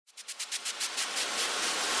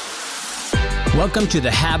Welcome to the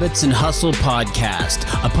Habits and Hustle podcast,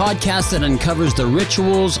 a podcast that uncovers the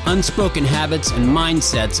rituals, unspoken habits, and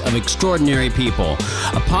mindsets of extraordinary people.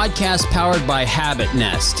 A podcast powered by Habit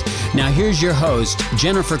Nest. Now here's your host,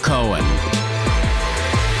 Jennifer Cohen.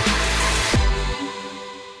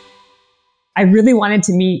 I really wanted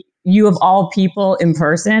to meet you of all people in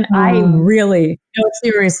person.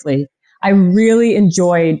 Seriously, I really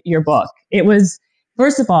enjoyed your book. It was,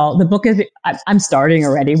 first of all, the book is, I'm starting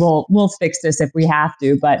already. We'll fix this if we have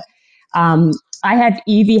to, but I had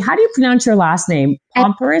Evie. How do you pronounce your last name?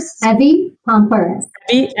 Pomporis? Evie Pomporis.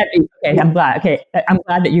 Evie. Okay, I'm glad. Okay, I'm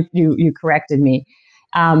glad that you corrected me.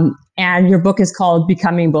 And your book is called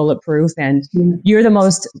Becoming Bulletproof, and you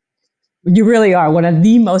really are one of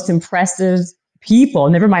the most impressive people,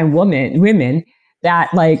 never mind women that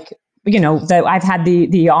that I've had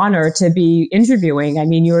the honor to be interviewing. I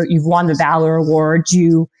mean, you've won the Valor Award.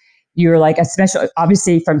 You're like a special,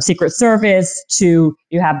 obviously from Secret Service to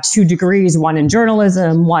you have 2 degrees, one in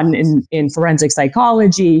journalism, one in forensic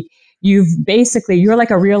psychology. You're like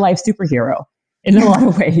a real life superhero in a lot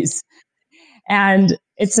of ways. And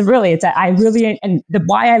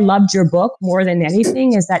why I loved your book more than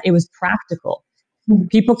anything is that it was practical.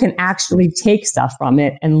 People can actually take stuff from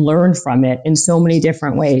it and learn from it in so many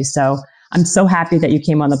different ways. So I'm so happy that you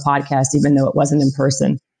came on the podcast, even though it wasn't in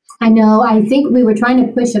person. I know. I think we were trying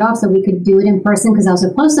to push it off so we could do it in person because I was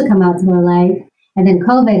supposed to come out to LA, and then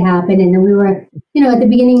COVID happened. And then we were, at the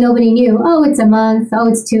beginning, nobody knew, it's a month. Oh,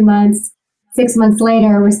 it's 2 months. 6 months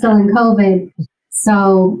later, we're still in COVID.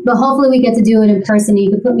 So, but hopefully we get to do it in person.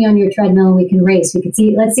 You can put me on your treadmill and we can race. We can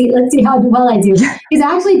see, let's see how well I do. Because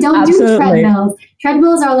I actually don't do treadmills.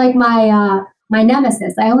 Treadmills are like my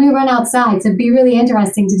nemesis. I only run outside. So it'd be really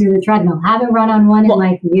interesting to do the treadmill. I haven't run on one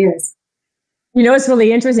in years. It's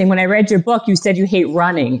really interesting. When I read your book, you said you hate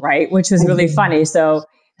running, right? Which was really funny. So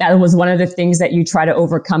that was one of the things that you try to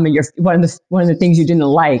overcome in one of the things you didn't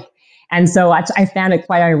like. And so I found it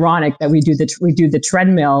quite ironic that we do the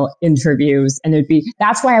treadmill interviews, and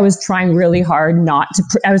that's why I was trying really hard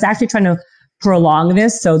I was actually trying to prolong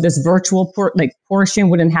this. So this virtual portion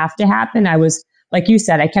wouldn't have to happen. I was, like you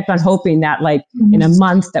said, I kept on hoping that in a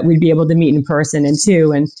month that we'd be able to meet in person and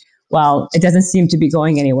it doesn't seem to be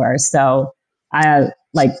going anywhere. So I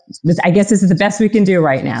guess this is the best we can do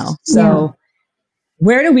right now. So. Yeah.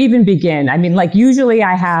 Where do we even begin? I mean, usually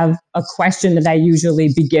I have a question that I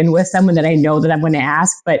usually begin with, someone that I know that I'm going to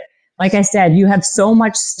ask. But like I said, you have so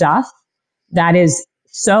much stuff that is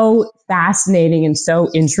so fascinating and so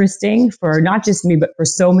interesting for not just me, but for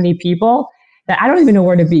so many people that I don't even know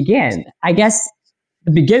where to begin. I guess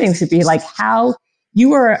the beginning should be how you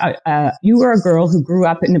were a girl who grew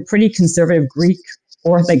up in a pretty conservative Greek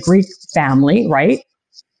family, right?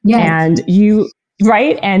 Yeah. And you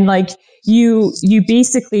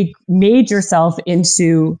basically made yourself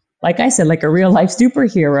into, like I said, like a real life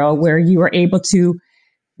superhero where you were able to,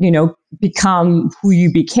 become who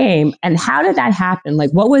you became. And how did that happen?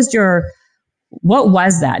 What was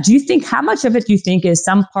that? How much of it do you think is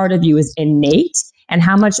some part of you is innate? And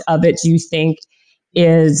how much of it do you think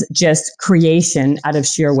is just creation out of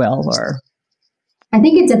sheer will? Or I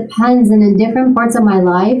think it depends. And in different parts of my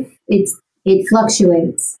life, it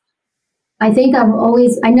fluctuates. I think I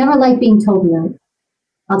never like being told no.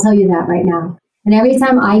 I'll tell you that right now. And every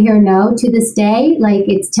time I hear no to this day,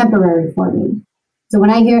 it's temporary for me. So when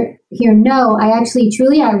I hear no, I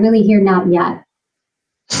really hear not yet.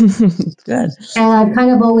 Good. And I've kind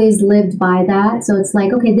of always lived by that. So it's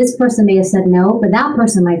okay, this person may have said no, but that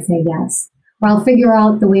person might say yes, or I'll figure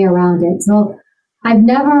out the way around it. So I've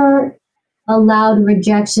never allowed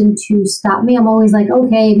rejection to stop me. I'm always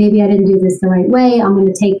okay, maybe I didn't do this the right way. I'm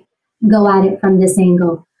going to go at it from this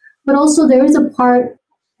angle. But also there is a part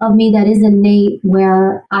of me that is innate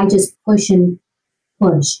where I just push and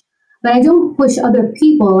push. But I don't push other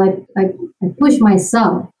people, I push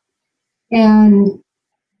myself. And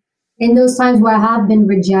in those times where I have been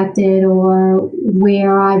rejected or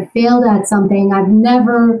where I've failed at something,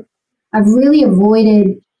 I've really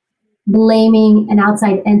avoided blaming an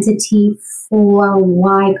outside entity for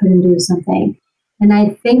why I couldn't do something. And I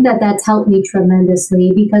think that that's helped me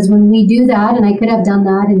tremendously, because when we do that, and I could have done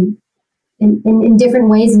that in different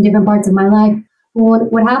ways in different parts of my life,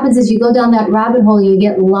 what happens is you go down that rabbit hole and you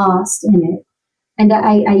get lost in it. And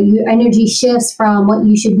your energy shifts from what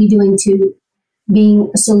you should be doing to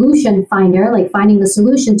being a solution finder, finding the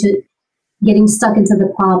solution, to getting stuck into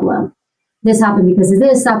the problem. This happened because of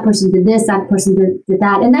this, that person did this, that person did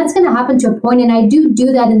that. And that's going to happen to a point. And I do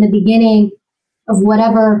that in the beginning of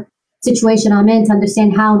whatever situation I'm in to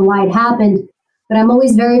understand how and why it happened. But I'm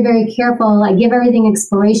always very, very careful. I give everything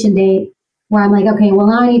expiration date where I'm okay, well,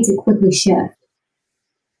 now I need to quickly shift.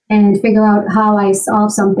 and figure out how I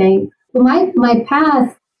solve something. But my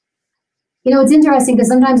path, it's interesting because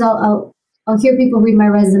sometimes I'll hear people read my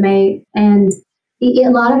resume, and a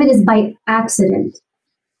lot of it is by accident.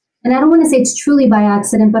 And I don't want to say it's truly by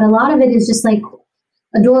accident, but a lot of it is just like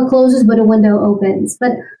a door closes, but a window opens.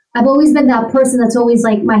 But I've always been that person that's always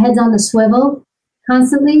like my head's on the swivel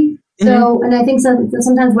constantly. So, and I think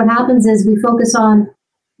sometimes what happens is we focus on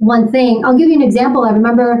one thing. I'll give you an example. I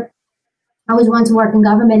remember I always wanted to work in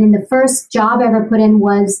government, and the first job I ever put in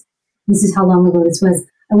was, this is how long ago this was.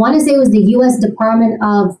 I want to say it was the U.S. Department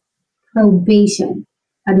of Probation,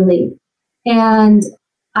 I believe. And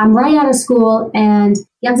I'm right out of school, and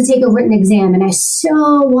you have to take a written exam. And I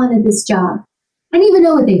so wanted this job. I didn't even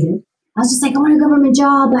know what they did. I was just like, I want a government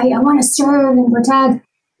job. I want to serve and protect.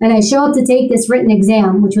 And I show up to take this written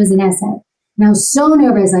exam, which was an essay. And I was so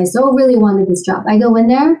nervous. I so really wanted this job. I go in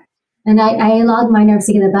there, and I allowed my nerves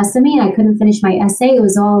to get the best of me, and I couldn't finish my essay. It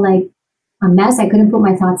was all like a mess. I couldn't put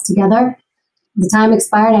my thoughts together. The time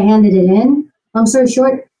expired. I handed it in. Long story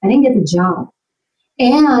short, I didn't get the job.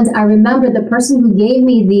 And I remember the person who gave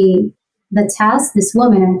me the test, this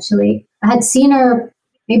woman actually, I had seen her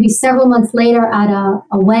maybe several months later at a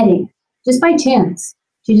wedding, just by chance.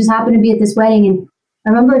 She just happened to be at this wedding. And I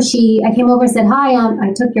remember I came over and said, hi,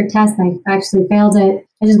 I took your test. I actually failed it.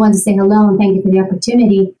 I just wanted to say hello and thank you for the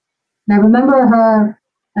opportunity. And I remember her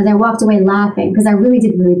as I walked away laughing because I really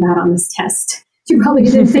did really bad on this test. She probably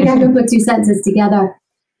didn't think I could put two sentences together.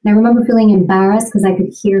 And I remember feeling embarrassed because I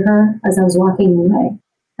could hear her as I was walking away.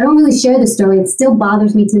 I don't really share the story. It still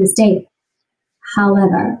bothers me to this day.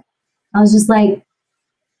 However, I was just like,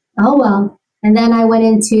 oh, well. And then I went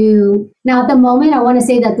now at the moment, I want to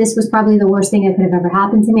say that this was probably the worst thing that could have ever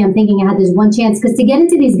happened to me. I'm thinking I had this one chance because to get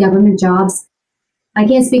into these government jobs, I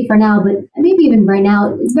can't speak for now, but maybe even right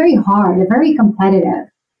now, it's very hard, very competitive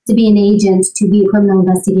to be an agent, to be a criminal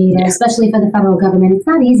investigator, especially for the federal government. It's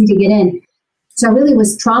not easy to get in. So I really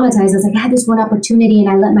was traumatized. I was like, I had this one opportunity and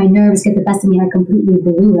I let my nerves get the best of me and I completely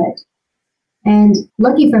blew it. And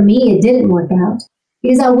lucky for me, it didn't work out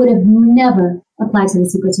because I would have never applied to the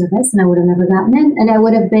Secret Service and I would have never gotten in, and I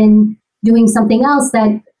would have been doing something else that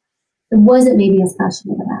I wasn't maybe as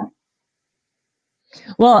passionate about.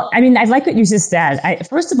 Well, I mean, I like what you just said.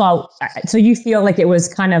 First of all, so you feel like it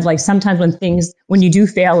was kind of like sometimes when you do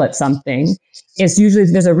fail at something, it's usually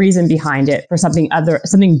there's a reason behind it for something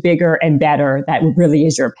bigger and better that really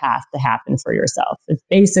is your path to happen for yourself. It's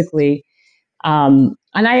basically, and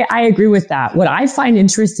I agree with that. What I find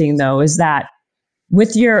interesting though is that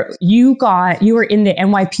you were in the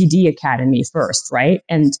NYPD Academy first, right?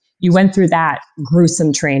 And you went through that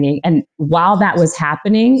gruesome training. And while that was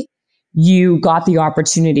happening, you got the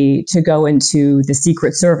opportunity to go into the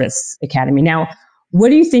Secret Service Academy. Now, what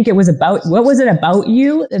do you think it was about? What was it about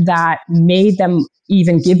you that made them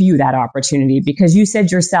even give you that opportunity? Because you said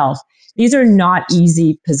yourself, these are not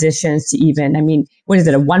easy positions to what is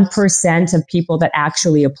it, a 1% of people that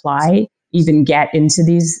actually apply even get into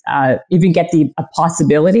these, even get a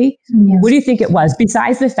possibility? Yes. What do you think it was?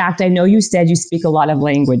 Besides the fact, I know you said you speak a lot of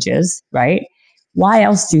languages, right? Why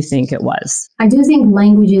else do you think it was? I do think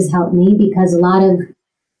languages help me because a lot of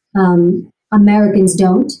Americans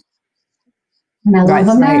don't. And I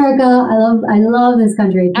love America. Right. I love this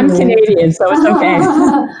country. I'm Canadian, so it's okay.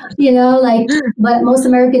 But most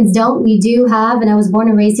Americans don't. We do have, and I was born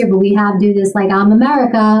and raised here, but we do this I'm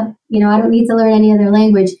America. I don't need to learn any other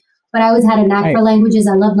language. But I always had a knack for languages.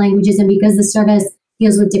 I love languages. And because the service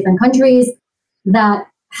deals with different countries, that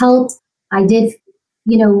helped. I did,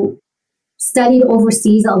 studied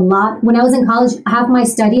overseas a lot. When I was in college, half my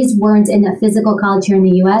studies weren't in a physical college here in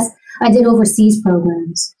the U.S. I did overseas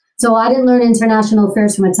programs. So I didn't learn international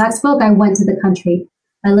affairs from a textbook. I went to the country.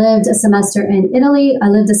 I lived a semester in Italy. I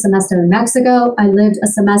lived a semester in Mexico. I lived a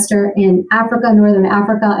semester in Africa, Northern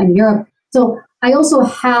Africa, and Europe. So I also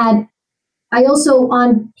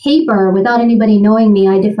on paper, without anybody knowing me,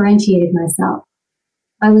 I differentiated myself.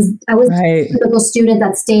 I was a typical student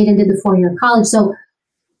that stayed and did the 4-year college. So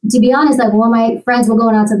to be honest, when my friends were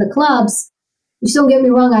going out to the clubs, just don't get me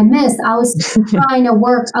wrong, I missed. I was trying to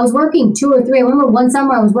work. I was working 2 or 3. I remember one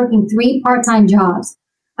summer I was working 3 part-time jobs.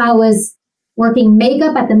 I was working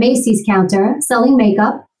makeup at the Macy's counter, selling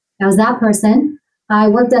makeup. I was that person. I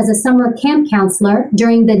worked as a summer camp counselor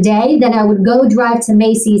during the day. Then I would go drive to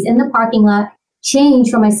Macy's in the parking lot, change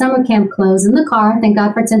from my summer camp clothes in the car, thank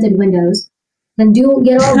God for tinted windows, then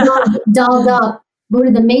get all dolled up, go to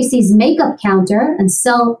the Macy's makeup counter and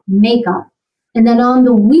sell makeup. And then on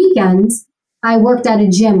the weekends, I worked at a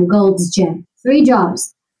gym, Gold's Gym. 3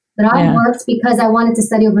 jobs that I worked because I wanted to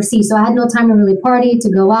study overseas. So I had no time to really party, to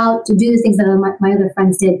go out, to do the things that my other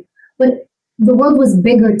friends did. But the world was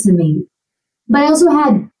bigger to me. But I also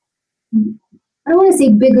had, I don't want to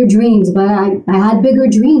say bigger dreams, but I had bigger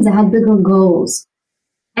dreams. I had bigger goals.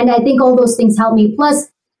 And I think all those things helped me. Plus,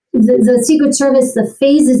 the Secret Service, the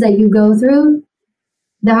phases that you go through,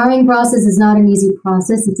 the hiring process is not an easy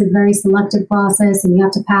process. It's a very selective process, and you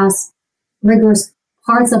have to pass rigorous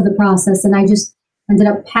parts of the process. And I just ended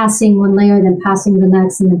up passing one layer, then passing the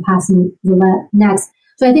next, and then passing the next.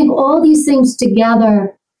 So I think all these things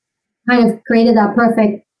together kind of created that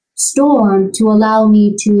perfect storm to allow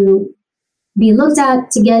me to be looked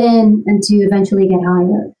at, to get in, and to eventually get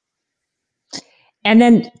hired. And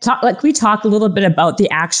then we talked a little bit about the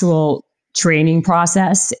actual training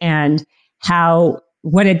process and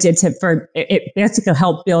what it did it basically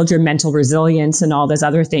helped build your mental resilience and all those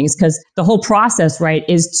other things. Because the whole process, right,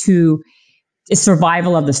 is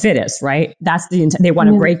survival of the fittest, right? That's they want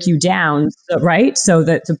to break you down, right? So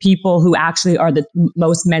that the people who actually are the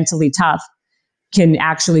most mentally tough can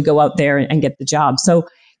actually go out there and get the job. So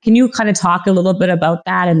can you kind of talk a little bit about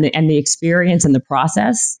that and the experience and the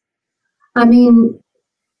process? I mean,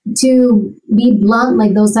 to be blunt,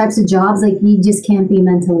 like those types of jobs, like you just can't be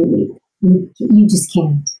mentally weak. You just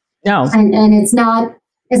can't. No. And it's not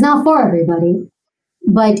for everybody.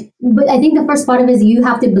 But I think the first part of it is you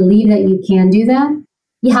have to believe that you can do that.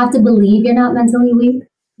 You have to believe you're not mentally weak.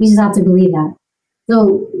 You just have to believe that.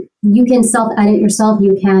 So you can self-edit yourself.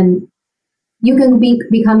 You can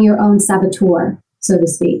become your own saboteur, so to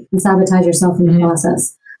speak, and sabotage yourself in the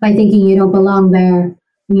process by thinking you don't belong there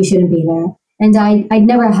and you shouldn't be there. And I'd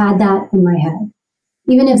never had that in my head.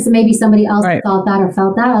 Even if maybe somebody else thought that or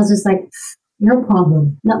felt that, I was just like, your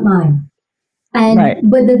problem, not mine. And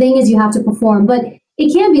but the thing is, you have to perform. But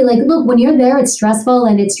it can be like, look, when you're there, it's stressful,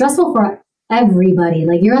 and it's stressful for everybody.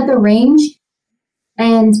 Like you're at the range,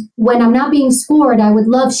 and when I'm not being scored, I would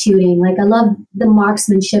love shooting. Like I love the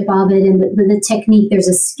marksmanship of it and the technique. There's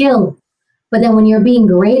a skill. But then when you're being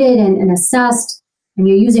graded and assessed, and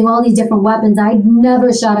you're using all these different weapons, I'd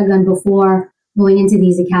never shot a gun before going into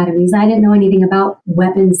these academies. I didn't know anything about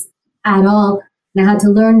weapons at all, and I had to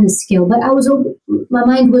learn the skill. But my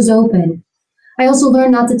mind was open. I also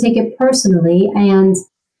learned not to take it personally, and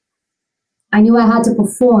I knew I had to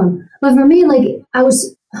perform. But for me, like I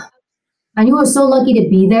knew I was so lucky to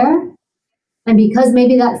be there. And because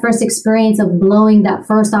maybe that first experience of blowing that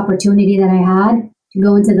first opportunity that I had to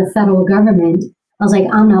go into the federal government, I was like,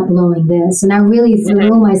 I'm not blowing this. And I really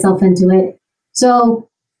threw myself into it. So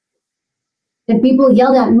if people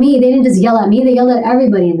yelled at me, they didn't just yell at me, they yelled at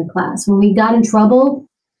everybody in the class. When we got in trouble,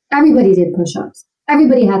 everybody did push-ups.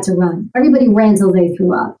 Everybody had to run. Everybody ran till they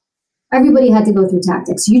threw up. Everybody had to go through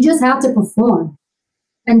tactics. You just have to perform.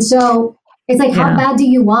 And so it's like, how bad do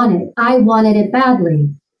you want it? I wanted it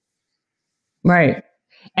badly. Right.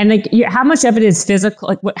 And like, how much of it is physical?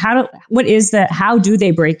 Like, how do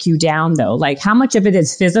they break you down though? Like, how much of it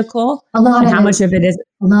is physical? A lot of it. How much of it is,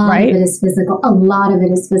 a lot of it is physical. A lot of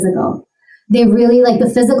it is physical. They really, like, the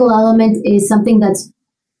physical element is something that's,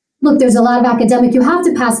 look, there's a lot of academic, you have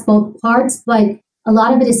to pass both parts, but a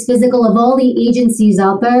lot of it is physical. Of all the agencies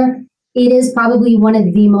out there, it is probably one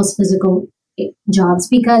of the most physical jobs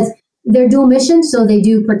because they're dual mission. So they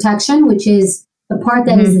do protection, which is the part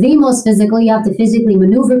that is the most physical. You have to physically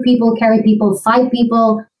maneuver people, carry people, fight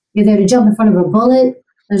people. You're there to jump in front of a bullet.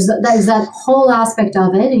 There's that whole aspect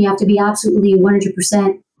of it. And you have to be absolutely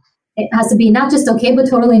 100%. It has to be not just okay, but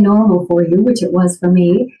totally normal for you, which it was for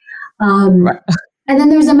me. And then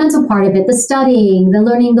there's a mental part of it, the studying, the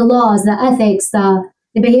learning the laws, the ethics, the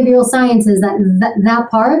behavioral sciences, that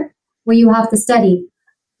part where you have to study.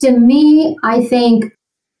 To me, I think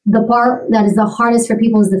the part that is the hardest for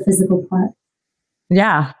people is the physical part.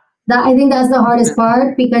 Yeah. I think that's the hardest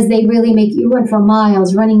part because they really make you run for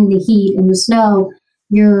miles, running in the heat, in the snow.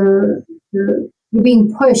 You're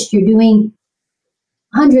being pushed. You're doing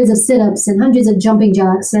hundreds of sit-ups and hundreds of jumping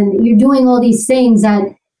jacks, and you're doing all these things that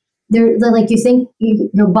they're like, you think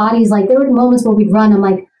your body's like, there were moments where we'd run. I'm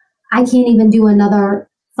like, I can't even do another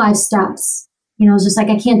 5 steps. You know, it's just like,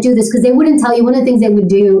 I can't do this because they wouldn't tell you. One of the things they would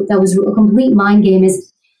do that was a complete mind game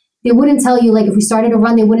is they wouldn't tell you, like, if we started a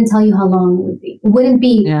run, they wouldn't tell you how long it would be. It wouldn't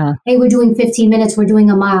be, hey, we're doing 15 minutes, we're doing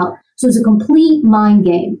a mile. So it's a complete mind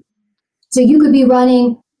game. So you could be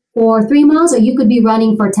running for 3 miles or you could be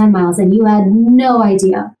running for 10 miles and you had no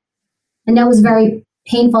idea. And that was very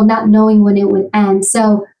painful, not knowing when it would end.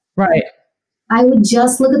 So I would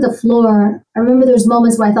just look at the floor. I remember there was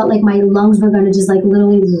moments where I felt like my lungs were going to just like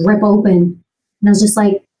literally rip open. And I was just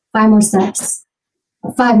like, 5 more steps,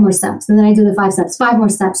 5 more steps. And then I do the 5 steps, 5 more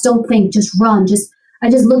steps. Don't think, just run. I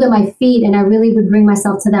just look at my feet and I really would bring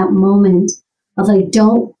myself to that moment of like,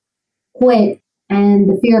 don't quit. And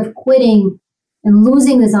the fear of quitting And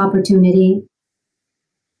losing this opportunity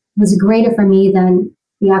was greater for me than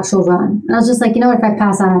the actual run. And I was just like, you know what, if I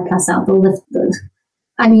pass out, I pass out. They'll lift the...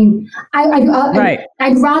 I mean, I'd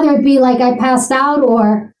rather it be like I passed out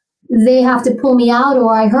or they have to pull me out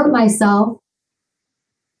or I hurt myself,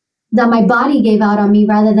 that my body gave out on me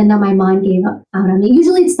rather than that my mind gave out on me.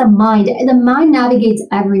 Usually it's the mind. The mind navigates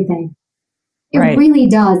everything. It really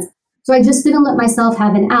does. So I just didn't let myself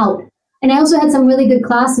have an out. And I also had some really good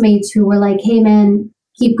classmates who were like, hey man,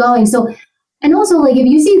 keep going. So, and also like, if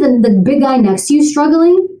you see the big guy next to you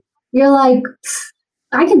struggling, you're like,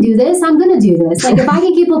 I can do this. I'm going to do this. Like if I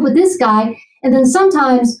can keep up with this guy. And then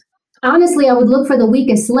sometimes, honestly, I would look for the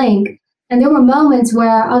weakest link. And there were moments where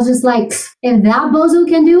I was just like, if that bozo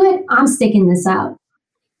can do it, I'm sticking this out.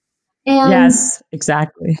 And yes,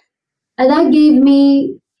 exactly. And that gave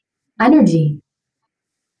me energy.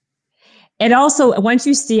 And also, once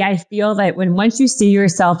you see, I feel that once you see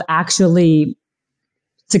yourself actually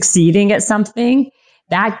succeeding at something,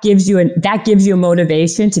 that gives you a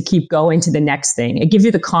motivation to keep going to the next thing. It gives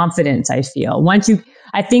you the confidence, I feel.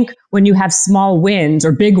 I think when you have small wins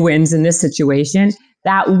or big wins in this situation,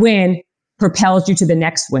 that win propels you to the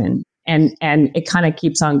next win. And it kind of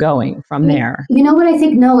keeps on going from there. You know what I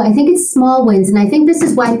think? No, I think it's small wins. And I think this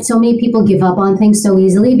is why so many people give up on things so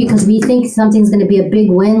easily, because we think something's going to be a big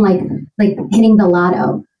win, like hitting the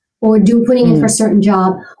lotto or putting in for a certain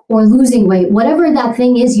job or losing weight. Whatever that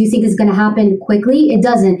thing is you think is going to happen quickly, it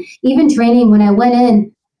doesn't. Even training, when I went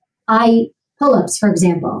in, pull-ups, for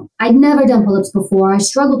example. I'd never done pull-ups before. I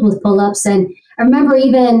struggled with pull-ups. And I remember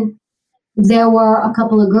even there were a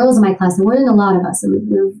couple of girls in my class. There weren't a lot of us.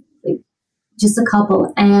 Just a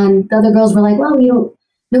couple. And the other girls were like, well,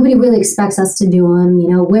 nobody really expects us to do them.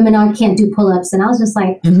 Women can't do pull-ups. And I was just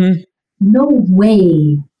like, no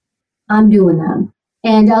way I'm doing them.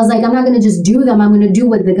 And I was like, I'm not going to just do them. I'm going to do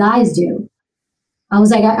what the guys do. I was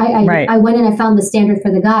like, I went and I found the standard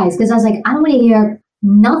for the guys because I was like, I don't want to hear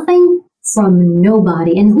nothing from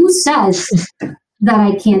nobody. And who says that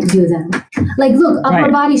I can't do them? Like, look,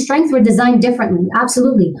 upper body strength were designed differently.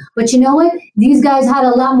 Absolutely. But you know what? These guys had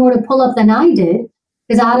a lot more to pull up than I did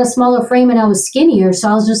because I had a smaller frame and I was skinnier. So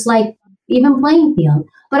I was just like, even playing field.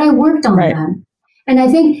 But I worked on them. And I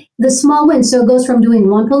think the small wins, so it goes from doing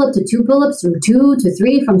 1 pull-up to 2 pull-ups, from 2 to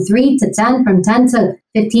 3, from 3 to 10, from 10 to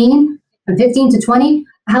 15, from 15 to 20,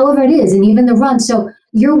 however it is, and even the run. So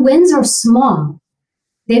your wins are small.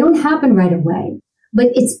 They don't happen right away,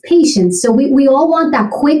 but it's patience. So we all want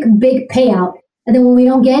that quick, big payout. And then when we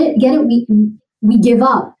don't get it, we give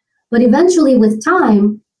up. But eventually with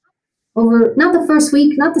time, over not the first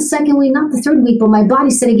week, not the second week, not the third week, but my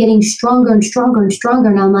body started getting stronger and stronger and stronger.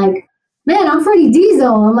 And I'm like, man, I'm pretty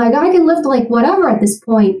diesel. I'm like, I can lift like whatever at this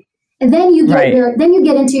point. And then you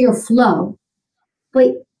get into your flow.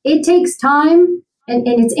 But it takes time and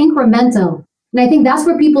it's incremental. And I think that's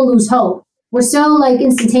where people lose hope. We're so like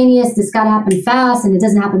instantaneous. This got to happen fast, and it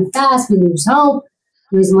doesn't happen fast. We lose hope,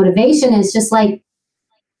 lose motivation. And it's just like,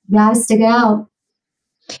 you got to stick it out.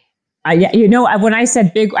 When I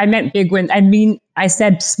said big, I meant big wins. I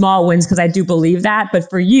said small wins because I do believe that. But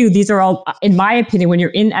for you, these are all, in my opinion, when you're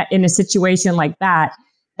in a situation like that,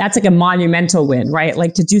 that's like a monumental win, right?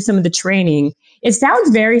 Like to do some of the training. It sounds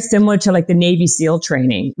very similar to like the Navy SEAL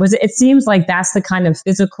training. It seems like that's the kind of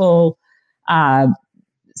physical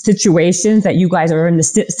situations that you guys are in,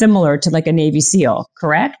 similar to like a Navy SEAL,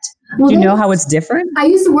 correct? Well, do you know how it's different? I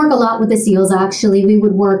used to work a lot with the SEALs, actually. We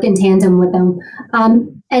would work in tandem with them.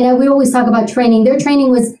 And we always talk about training. Their training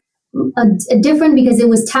was different because it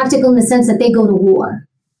was tactical in the sense that they go to war.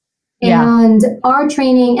 And our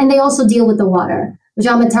training, and they also deal with the water, which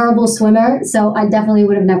I'm a terrible swimmer. So I definitely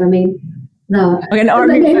would have never made an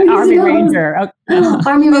Army Ranger.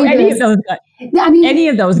 Army Rangers. Any of those guys. Any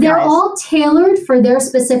of those guys. They're all tailored for their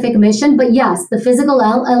specific mission. But yes, the physical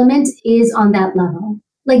element is on that level.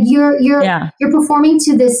 Like you're performing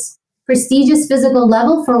to this prestigious physical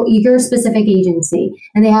level for your specific agency.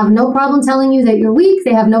 And they have no problem telling you that you're weak.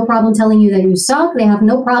 They have no problem telling you that you suck. They have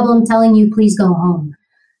no problem telling you, please go home.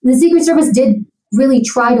 The Secret Service did really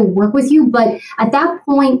try to work with you. But at that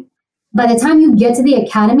point, by the time you get to the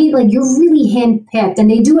academy, like you're really handpicked,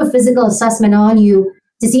 and they do a physical assessment on you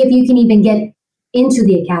to see if you can even get into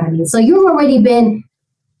the academy. So you've already been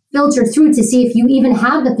filtered through to see if you even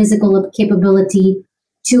have the physical capability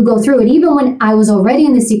to go through it. Even when I was already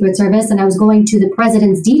in the Secret Service and I was going to the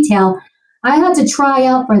president's detail, I had to try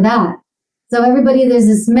out for that. So everybody, there's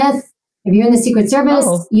this myth, if you're in the Secret Service,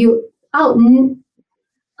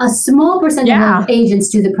 a small percentage of agents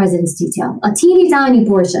do the president's detail, a teeny tiny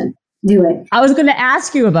portion. do it. I was going to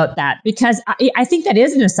ask you about that because I think that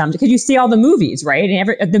is an assumption because you see all the movies, right?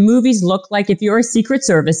 And the movies look like if you're a Secret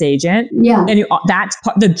Service agent, then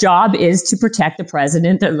the job is to protect the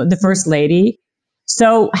president, the first lady.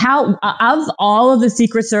 So how, of all of the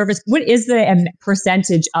Secret Service, what is the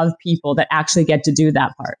percentage of people that actually get to do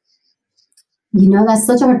that part? That's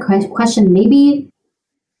such a hard question. Maybe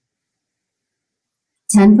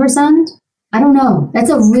 10%? I don't know. That's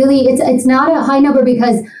it's not a high number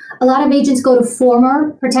because a lot of agents go to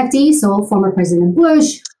former protectees, so former President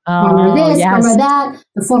Bush, former this, former that,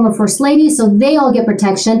 the former First Lady, so they all get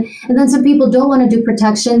protection. And then some people don't want to do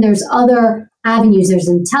protection. There's other avenues. There's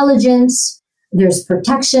intelligence, there's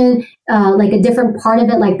protection, like a different part of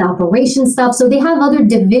it, like the operation stuff. So they have other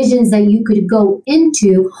divisions that you could go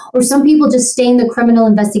into, or some people just stay in the criminal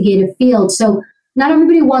investigative field. So not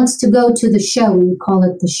everybody wants to go to the show, we call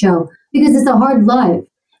it the show, because it's a hard life.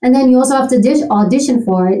 And then you also have to audition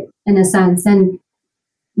for it in a sense. And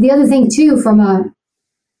the other thing too, from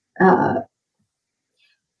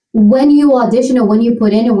when you audition or when you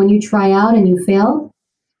put in and when you try out and you fail,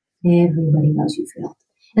 everybody knows you failed.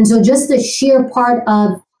 And so just the sheer part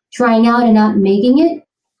of trying out and not making it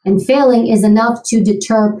and failing is enough to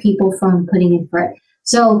deter people from putting in for it.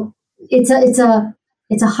 So it's a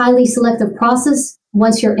highly selective process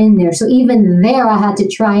once you're in there. So even there, I had to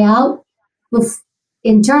try out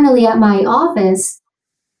internally at my office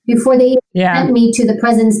before they sent me to the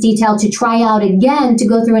president's detail to try out again, to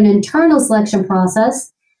go through an internal selection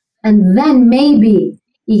process. And then maybe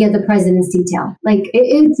you get the president's detail. Like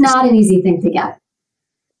it's not an easy thing to get.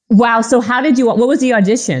 Wow. So what was the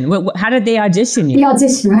audition? How did they audition you? The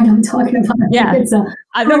audition, right? I'm talking about. Yeah. It's no,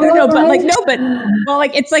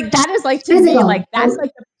 it's like, that is like, to physical. Me, like, that's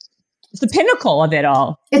like it's the pinnacle of it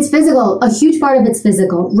all. It's physical. A huge part of it's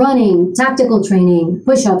physical. Running, tactical training,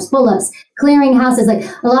 push-ups, pull-ups, clearing houses. Like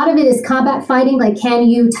a lot of it is combat fighting. Like, can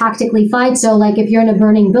you tactically fight? So like if you're in a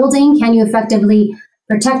burning building, can you effectively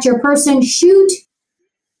protect your person, shoot,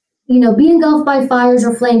 be engulfed by fires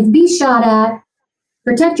or flames, be shot at,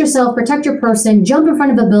 protect yourself, protect your person, jump in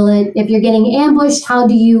front of a bullet. If you're getting ambushed, how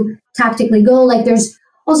do you tactically go? Like there's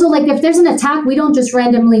also like, if there's an attack, we don't just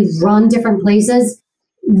randomly run different places.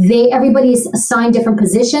 Everybody's assigned different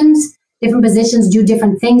positions. Different positions do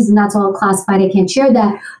different things, and that's all classified. I can't share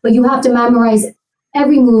that. But you have to memorize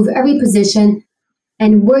every move, every position,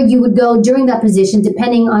 and where you would go during that position,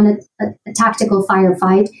 depending on a tactical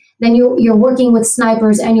firefight. Then you're working with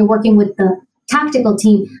snipers and you're working with the tactical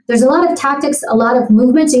team. There's a lot of tactics, a lot of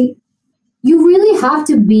movement. So you really have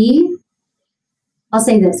to be, I'll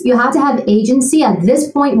say this, you have to have agency at this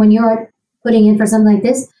point when you're putting in for something like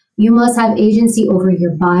this. You must have agency over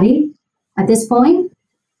your body at this point,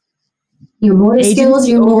 your motor skills,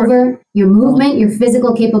 your movement, your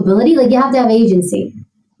physical capability. Like you have to have agency.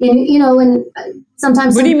 And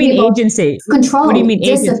sometimes. What do you mean agency? Control. What do you mean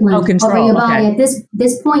discipline over your body. Okay. At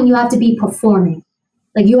this point, you have to be performing.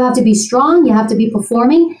 Like you have to be strong. You have to be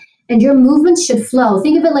performing, and your movements should flow.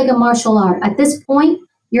 Think of it like a martial art. At this point,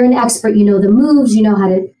 you're an expert. You know the moves. You know how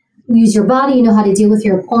to use your body. You know how to deal with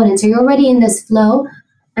your opponent. So you're already in this flow.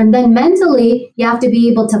 And then mentally, you have to be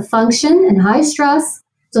able to function in high stress.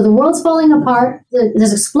 So the world's falling apart.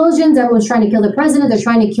 There's explosions. Everyone's trying to kill the president. They're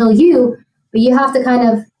trying to kill you. But you have to kind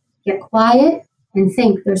of get quiet and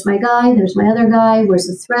think, there's my guy. There's my other guy. Where's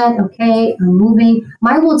the threat? Okay, I'm moving.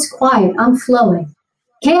 My world's quiet. I'm flowing.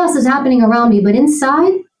 Chaos is happening around me. But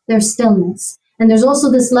inside, there's stillness. And there's also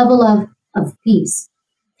this level of peace.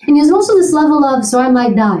 And there's also this level of, so I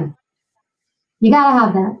might die. You got to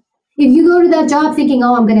have that. If you go to that job thinking,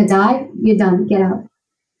 oh, I'm going to die, you're done. Get out.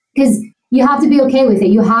 Because you have to be okay with it.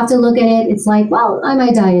 You have to look at it. It's like, well, I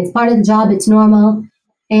might die. It's part of the job. It's normal.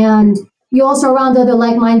 And you're also around other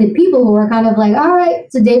like-minded people who are kind of like, all right,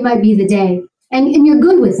 today might be the day. And you're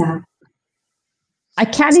good with that. I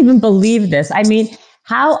can't even believe this. I mean,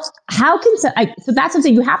 how can, so that's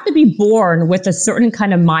something you have to be born with a certain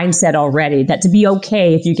kind of mindset already, that to be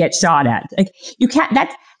okay if you get shot at. Like you can't,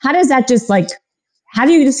 how does that just like, how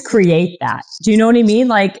do you just create that? Do you know what I mean?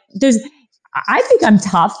 Like I think I'm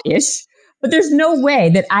tough-ish, but there's no way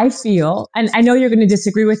that I feel, and I know you're going to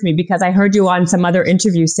disagree with me because I heard you on some other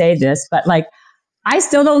interview say this, but like, I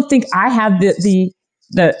still don't think I have the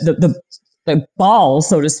balls,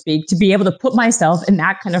 so to speak, to be able to put myself in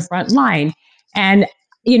that kind of front line. And,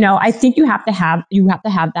 I think you have to have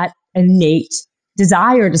that innate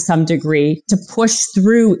desire to some degree to push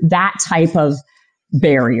through that type of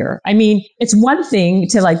barrier. I mean, it's one thing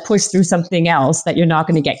to like push through something else that you're not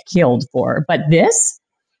going to get killed for, but this,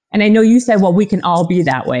 and I know you said, well, we can all be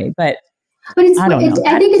that way, but it's,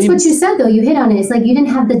 I think it's what you said though. You hit on it. It's like you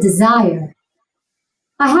didn't have the desire.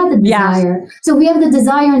 I had the desire. Yeah. So if we have the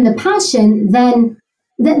desire and the passion, then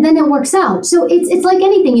it works out. So it's like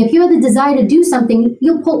anything. If you have the desire to do something,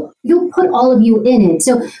 you'll put all of you in it.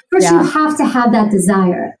 So first you have to have that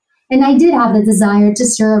desire. And I did have the desire to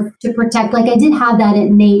serve, to protect. Like I did have that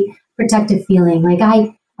innate protective feeling. Like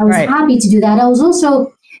I was happy to do that.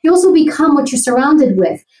 You also become what you're surrounded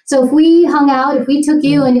with. So if we hung out, if we took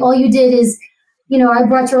you and all you did is, I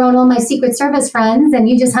brought you around all my Secret Service friends and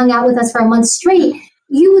you just hung out with us for a month straight,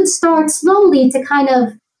 you would start slowly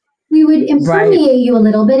to we would impermeate you a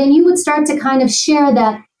little bit, and you would start to kind of share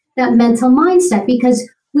that mental mindset, because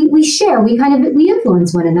we share, we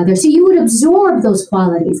influence one another. So you would absorb those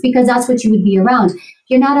qualities because that's what you would be around. If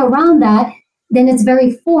you're not around that, then it's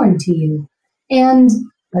very foreign to you. And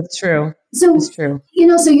that's true. So that's true.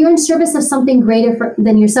 So you're in service of something greater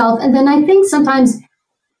than yourself. And then I think sometimes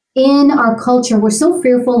in our culture, we're so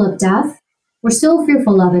fearful of death. We're so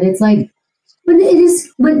fearful of it. It's like, but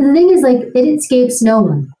the thing is, like, it escapes no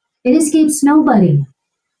one. It escapes nobody.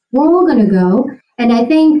 We're all going to go. And I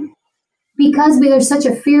think because there's such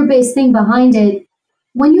a fear-based thing behind it,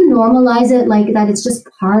 when you normalize it like that, it's just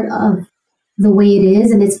part of the way it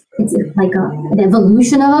is. And it's like an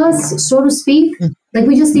evolution of us, so to speak. Like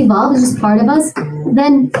we just evolved, it's just part of us.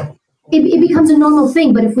 Then it becomes a normal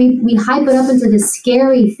thing. But if we hype it up into this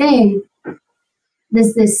scary thing,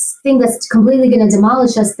 this thing that's completely going to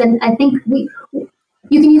demolish us, then I think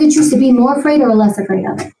you can either choose to be more afraid or less afraid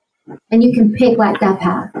of it. And you can pick like that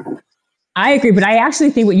path. I agree, but I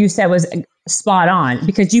actually think what you said was spot on,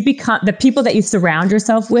 because you become the people that you surround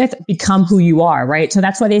yourself with become who you are, right? So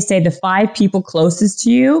that's why they say the 5 people closest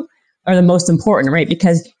to you are the most important, right?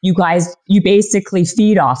 Because you basically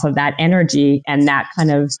feed off of that energy and that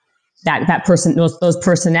kind of that person, those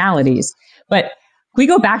personalities. But we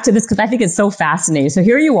go back to this because I think it's so fascinating. So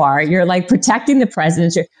here you are, you're like protecting the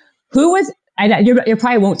president. You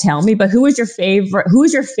probably won't tell me, but who is your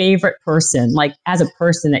favorite person, like as a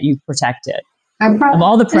person that you've protected of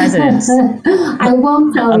all the presidents? I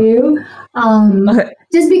won't tell you.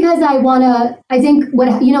 Just because I think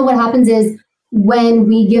what happens is when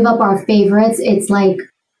we give up our favorites, it's like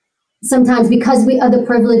sometimes because of the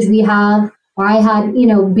privilege we have, or I had,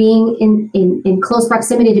 being in close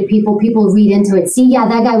proximity to people read into it. See, yeah,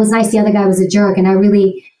 that guy was nice. The other guy was a jerk. And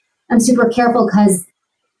I'm super careful because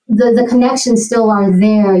the connections still are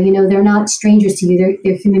there. They're not strangers to you.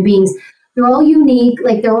 They're human beings. They're all unique.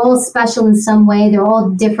 Like they're all special in some way. They're all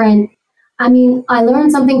different. I mean, I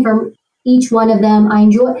learned something from each one of them. I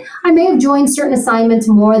may have joined certain assignments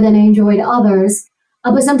more than I enjoyed others.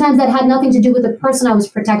 But sometimes that had nothing to do with the person I was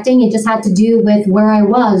protecting. It just had to do with where I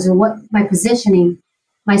was or what my positioning,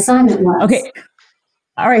 my assignment was. Okay.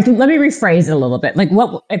 All right. Let me rephrase it a little bit. Like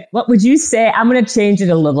what would you say? I'm going to change it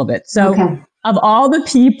a little bit. So of all the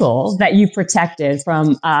people that you protected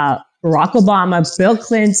from Barack Obama, Bill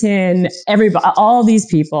Clinton, everybody, all these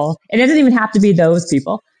people, it doesn't even have to be those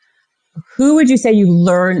people. Who would you say you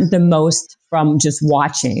learned the most from just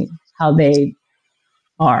watching how they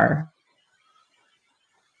are?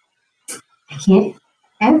 I can't.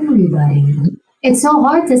 Everybody. It's so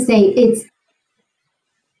hard to say.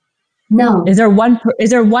 No. Is there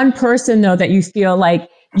one person though that you feel like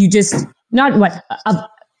you just not what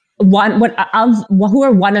who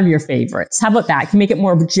are one of your favorites? How about that? Can you make it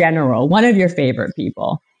more general? One of your favorite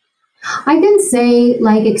people. I can say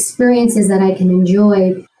like experiences that I can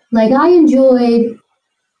enjoy. Like I enjoyed.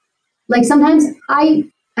 Like sometimes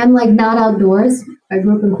I'm like not outdoors. I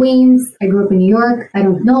grew up in Queens. I grew up in New York. I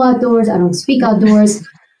don't know outdoors. I don't speak outdoors.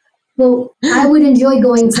 Well, I would enjoy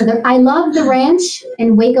going to I love the ranch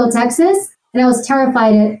in Waco, Texas, and I was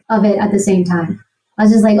terrified of it at the same time. I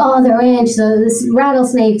was just like, oh, the ranch, so this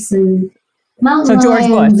rattlesnakes and mountain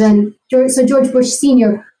lions, and George Bush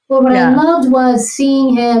Sr. But what I loved was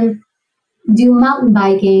seeing him do mountain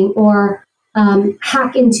biking or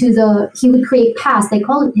hack into he would create paths. They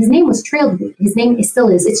call it, his name was Trailblazer. His name still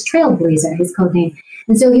is, it's Trailblazer, his code name.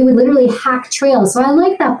 And so he would literally hack trails. So I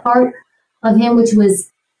like that part of him, it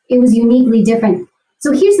was uniquely different.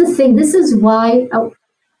 So here's the thing. This is why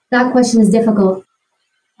that question is difficult.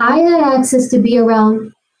 I had access to be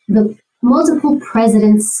around the multiple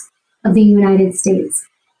presidents of the United States.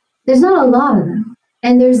 There's not a lot of them.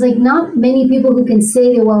 And there's like not many people who can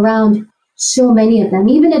say they were around so many of them,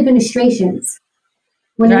 even administrations.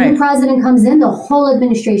 When a new president comes in, the whole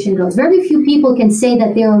administration goes. Very few people can say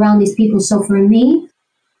that they're around these people. So for me,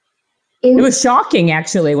 it was shocking,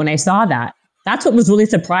 actually, when I saw that. That's what was really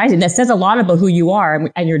surprising. That says a lot about who you are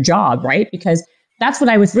and your job, right? Because that's when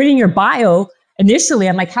I was reading your bio initially.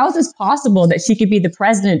 I'm like, how is this possible that she could be the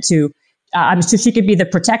president to so she could be the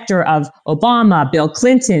protector of Obama, Bill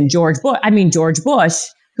Clinton, George Bush.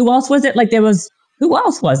 Who else was it? Who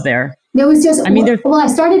else was there? There was just, I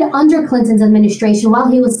started under Clinton's administration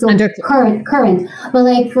while he was still current. But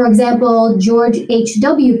like, for example, George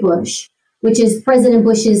H.W. Bush, which is President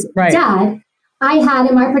Bush's dad,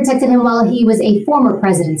 I protected him while he was a former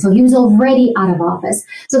president. So he was already out of office.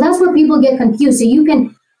 So that's where people get confused. So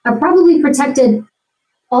I probably protected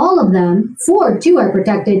all of them. Ford too, I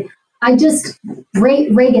protected.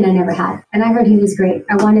 Reagan I never had. And I heard he was great.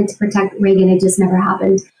 I wanted to protect Reagan. It just never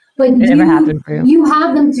happened. But never happened for you. You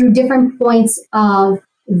have them through different points of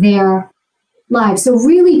their lives. So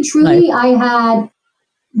really, truly, I had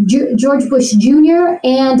George Bush Jr.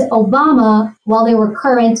 and Obama while they were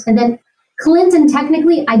current. And then Clinton,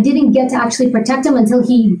 technically, I didn't get to actually protect him until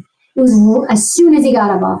as soon as he got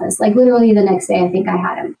out of office. Like literally the next day, I think I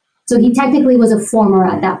had him. So he technically was a former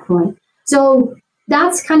at that point. So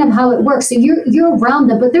that's kind of how it works. So you're around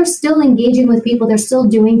them, but they're still engaging with people. They're still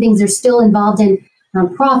doing things. They're still involved in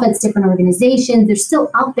nonprofits, different organizations. They're still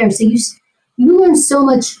out there. So you learn so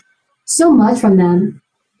much from them.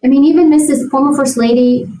 I mean, even Mrs. former First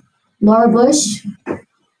Lady Laura Bush,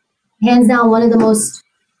 hands down, one of the most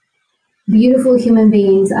beautiful human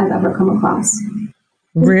beings I've ever come across.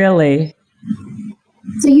 Really?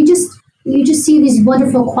 So you just see these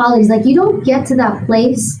wonderful qualities. Like you don't get to that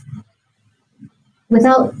place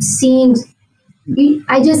without seeing.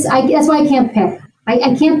 That's why I can't pick.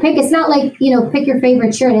 I can't pick. It's not like, pick your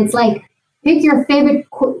favorite shirt. It's like, pick your favorite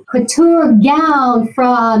couture gown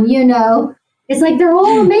from, it's like, they're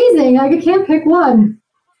all amazing. Like, I can't pick one.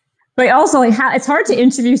 But also, it's hard to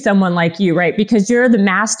interview someone like you, right? Because you're the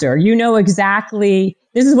master. You know exactly,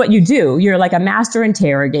 this is what you do. You're like a master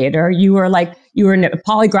interrogator. You were in a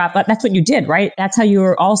polygraph. That's what you did, right? That's how you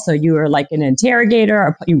were like an interrogator.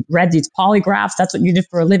 Or you read these polygraphs. That's what you did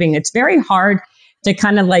for a living. It's very hard to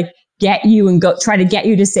kind of like get you and try to get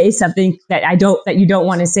you to say something that you don't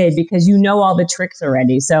want to say because you know all the tricks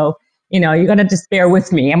already. So, you're going to just bear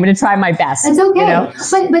with me. I'm going to try my best. It's okay.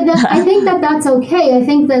 But I think that's okay. I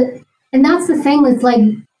think that, and that's the thing with like,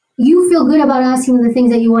 you feel good about asking the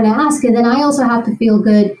things that you want to ask. And then I also have to feel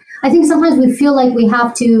good. I think sometimes we feel like we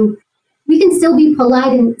can still be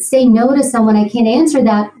polite and say no to someone. I can't answer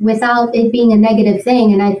that without it being a negative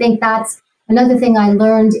thing. And I think that's another thing I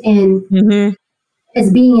learned in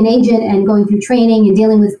as being an agent and going through training and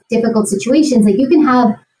dealing with difficult situations. Like you can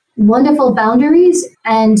have wonderful boundaries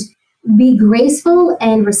and be graceful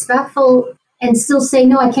and respectful and still say,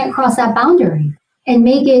 no, I can't cross that boundary, and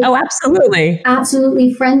make it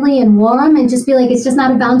absolutely friendly and warm, and just be like, it's just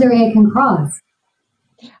not a boundary I can cross.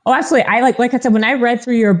 Oh, absolutely. I like I said, when I read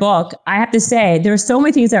through your book, I have to say there are so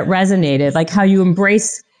many things that resonated, like how you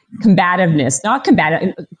embrace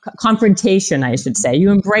confrontation, I should say. You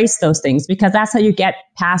embrace those things because that's how you get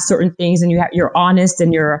past certain things, and you're honest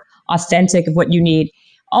and you're authentic of what you need.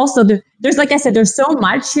 Also, there's, like I said, there's so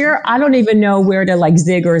much here. I don't even know where to like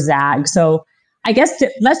zig or zag. So I guess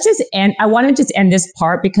let's just end. I want to just end this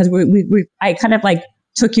part because I kind of like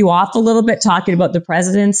took you off a little bit talking about the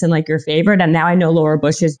presidents and like your favorite. And now I know Laura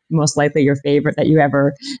Bush is most likely your favorite that you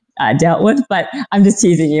ever dealt with, but I'm just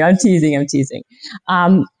teasing you. I'm teasing.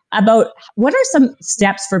 About what are some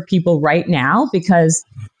steps for people right now? Because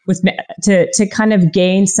to kind of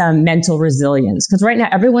gain some mental resilience, because right now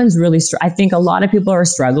everyone's really, I think a lot of people are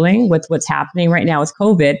struggling with what's happening right now with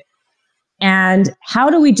COVID. And how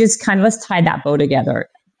do we just let's tie that bow together?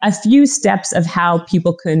 A few steps of how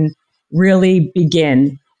people can really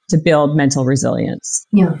begin to build mental resilience.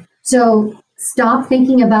 Yeah. So stop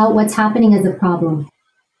thinking about what's happening as a problem.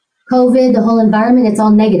 COVID, the whole environment, it's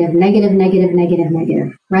all negative,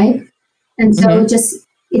 right? And so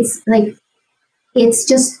it's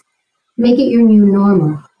just make it your new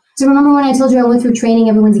normal. So remember when I told you I went through training,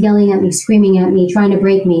 everyone's yelling at me, screaming at me, trying to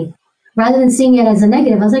break me. Rather than seeing it as a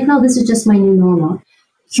negative, I was like, no, this is just my new normal.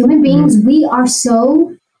 Human beings, we are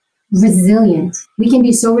so resilient. We can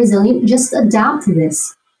be so resilient. Just adapt to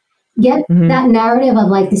this. Get that narrative of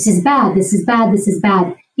like, this is bad, this is bad, this is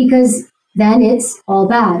bad. Because then it's all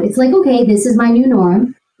bad. It's like, okay, this is my new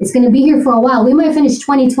norm. It's going to be here for a while. We might finish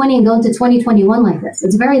 2020 and go into 2021 like this.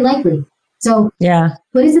 It's very likely. So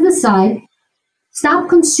put it to the side. Stop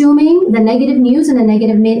consuming the negative news and the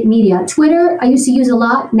negative media. Twitter, I used to use a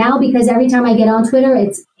lot. Now, because every time I get on Twitter,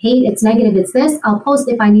 it's hate, it's negative, it's this. I'll post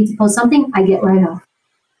if I need to post something. I get right off.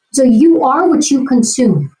 So you are what you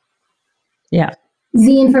consume. Yeah.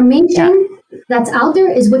 The information that's out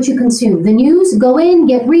there is what you consume. The news, go in,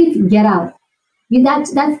 get brief, get out.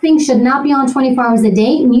 That thing should not be on 24 hours a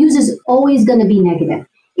day. News is always going to be negative.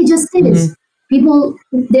 It just is. People,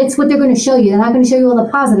 that's what they're going to show you. They're not going to show you all the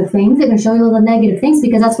positive things. They're going to show you all the negative things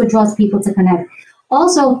because that's what draws people to connect.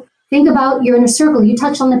 Also, think about your inner circle. You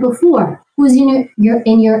touched on it before. Who's in your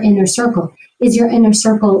inner circle? Is your inner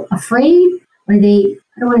circle afraid? Are they,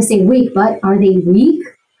 I don't want to say weak, but are they weak?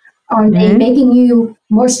 Are they making you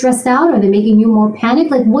more stressed out? Are they making you more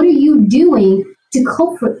panicked? Like, what are you doing to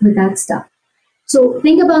cope with that stuff? So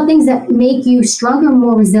think about things that make you stronger,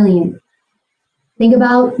 more resilient. Think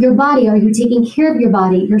about your body. Are you taking care of your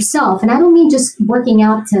body, yourself? And I don't mean just working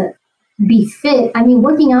out to be fit. I mean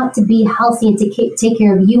working out to be healthy and to take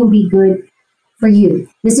care of you and be good for you.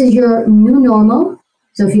 This is your new normal.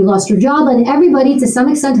 So if you lost your job, and everybody to some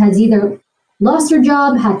extent has either lost their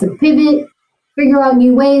job, had to pivot, figure out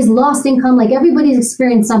new ways, lost income, like everybody's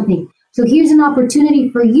experienced something. So here's an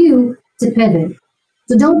opportunity for you to pivot.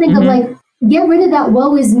 So don't think of like, get rid of that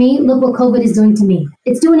woe is me, look what COVID is doing to me.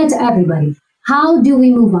 It's doing it to everybody. How do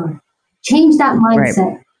we move on? Change that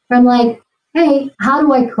mindset from like, hey, how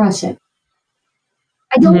do I crush it?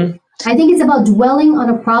 I think it's about dwelling on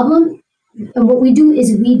a problem. And what we do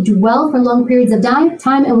is we dwell for long periods of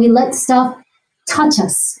time and we let stuff touch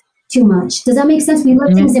us too much. Does that make sense? We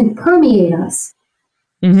let things impermeate us.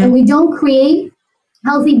 And we don't create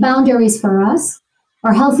healthy boundaries for us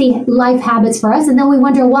or healthy life habits for us. And then we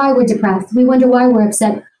wonder why we're depressed. We wonder why we're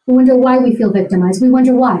upset. We wonder why we feel victimized. We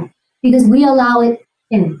wonder why. Because we allow it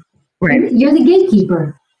in. Right. You're the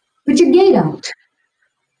gatekeeper. Put your gate out.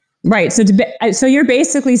 Right. So you're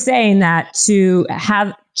basically saying that to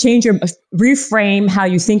reframe how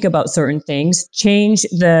you think about certain things, change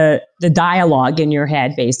the dialogue in your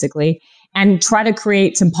head, basically, and try to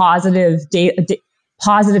create some positive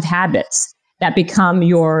habits that become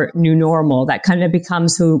your new normal. That kind of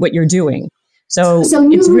becomes what you're doing. So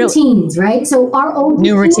new routines, right? So our old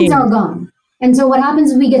routines are gone. And so what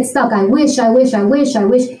happens is we get stuck. I wish.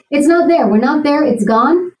 It's not there. We're not there. It's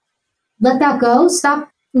gone. Let that go.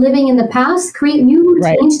 Stop living in the past. Create new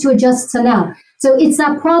routines to adjust to now. So it's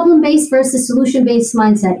that problem-based versus solution-based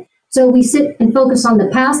mindset. So we sit and focus on the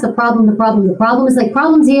past, the problem. It's like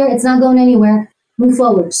problem's here. It's not going anywhere. Move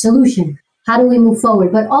forward. Solution. How do we move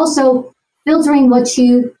forward? But also filtering what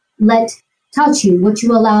you let touch you, what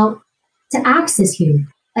you allow to access you.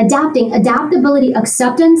 Adaptability,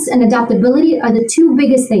 acceptance, and adaptability are the two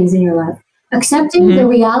biggest things in your life. Accepting the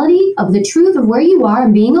reality of the truth of where you are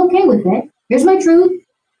and being okay with it. Here's my truth.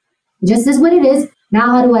 Just is what it is.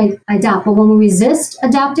 Now, how do I adapt? But when we resist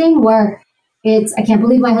adapting, where it's, I can't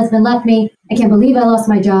believe my husband left me. I can't believe I lost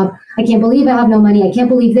my job. I can't believe I have no money. I can't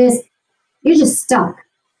believe this. You're just stuck.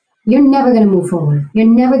 You're never going to move forward. You're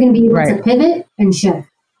never going to be able to pivot and shift.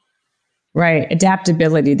 Right.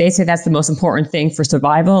 Adaptability. They say that's the most important thing for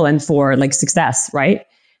survival and for like success, right?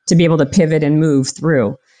 To be able to pivot and move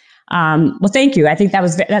through. Well, thank you. I think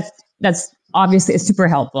that's obviously it's super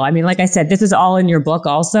helpful. I mean, like I said, this is all in your book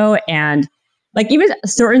also. And like even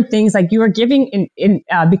certain things like you were giving in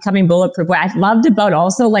Becoming Bulletproof, what I loved about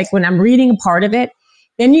also, like when I'm reading a part of it,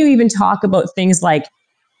 then you even talk about things like,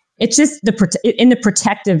 it's just in the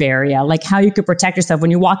protective area, like how you could protect yourself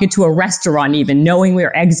when you walk into a restaurant, even knowing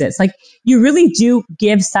where exits. Like you really do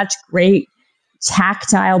give such great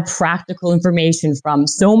tactile, practical information from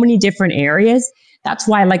so many different areas. That's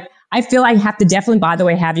why, like, I feel I have to definitely, by the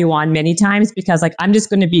way, have you on many times because like I'm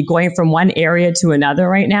just going to be going from one area to another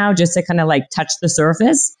right now just to kind of like touch the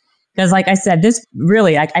surface. Because like I said, this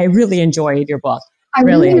really, I really enjoyed your book. I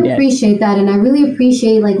really appreciate that. And I really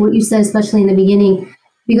appreciate like what you said, especially in the beginning.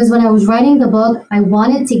 Because when I was writing the book, I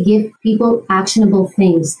wanted to give people actionable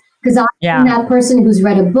things. Because I'm that person who's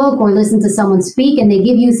read a book or listened to someone speak and they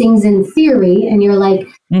give you things in theory and you're like,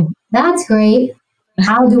 that's great.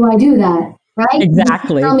 How do I do that? Right?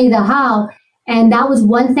 Exactly. Tell me the how. And that was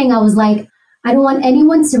one thing I was like, I don't want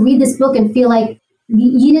anyone to read this book and feel like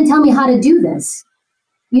you didn't tell me how to do this.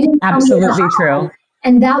 You didn't tell Absolutely me the how. True.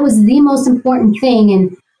 And that was the most important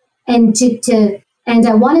thing. And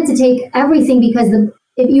I wanted to take everything because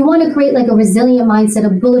if you want to create like a resilient mindset, a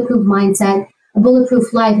bulletproof mindset, a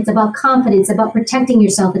bulletproof life, it's about confidence, about protecting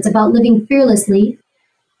yourself. It's about living fearlessly,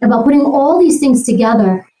 about putting all these things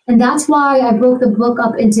together. And that's why I broke the book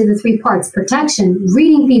up into the 3 parts: protection,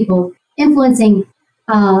 reading people, influencing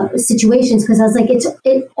situations. Because I was like,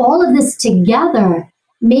 all of this together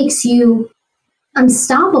makes you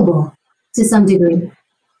unstoppable to some degree.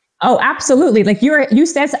 Oh, absolutely. Like you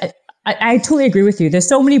said, I totally agree with you. There's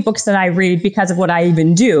so many books that I read because of what I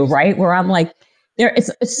even do, right? Where I'm like,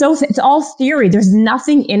 it's all theory. There's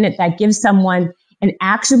nothing in it that gives someone an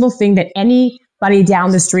actionable thing that anybody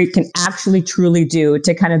down the street can actually truly do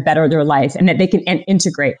to kind of better their life and that they can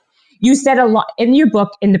integrate. You said a lot in your book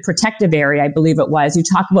in the protective area, I believe it was, you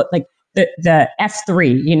talk about like the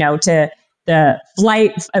F3, to the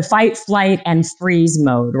fight, flight, and freeze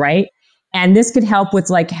mode, right? And this could help with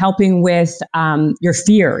helping with your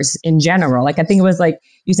fears in general. I think it was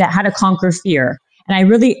you said how to conquer fear.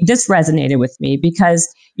 And this resonated with me because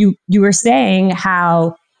you were saying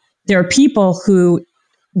how there are people who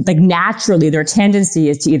naturally their tendency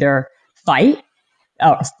is to either fight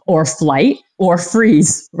or flight or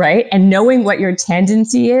freeze, right? And knowing what your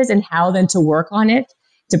tendency is and how then to work on it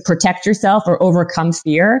to protect yourself or overcome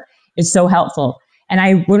fear is so helpful.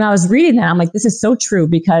 And when I was reading that, I'm like, this is so true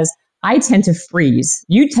because I tend to freeze.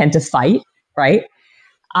 You tend to fight, right?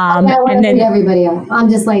 And then everybody else. I'm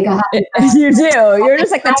just like, you do. You're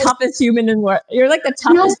just the toughest human in the world. You're the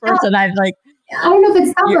toughest person I've I don't know if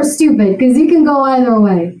it's tough or stupid because you can go either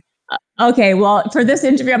way. Okay, well, for this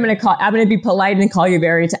interview, I'm going to be polite and call you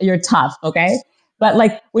you're tough. Okay,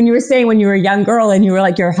 but when you were saying when you were a young girl and you were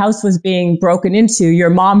your house was being broken into, your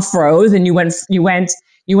mom froze and you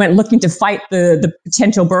went looking to fight the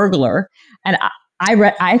potential burglar, and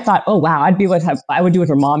I thought, oh wow, I would do what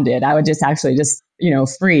her mom did. I would just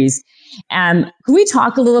freeze. Can we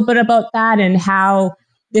talk a little bit about that and how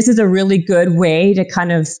this is a really good way to kind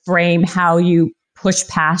of frame how you push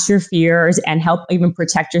past your fears and help even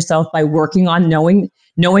protect yourself by working on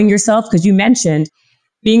knowing yourself? Because you mentioned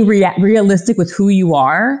being realistic with who you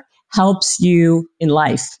are helps you in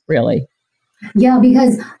life, really. Yeah,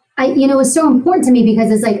 because it's so important to me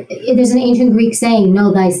because it's there's an ancient Greek saying,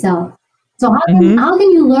 know thyself. So how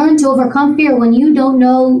can you learn to overcome fear when you don't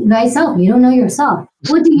know thyself? You don't know yourself.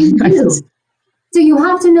 What do you do? So you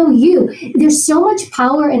have to know you. There's so much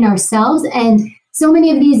power in ourselves, and so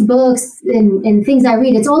many of these books and things I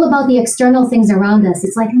read, it's all about the external things around us.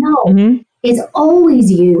 It's no, it's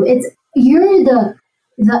always you. You're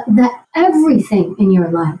the everything in your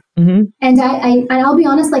life. And I'll be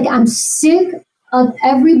honest, I'm sick of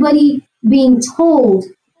everybody being told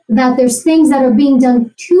that there's things that are being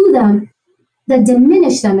done to them that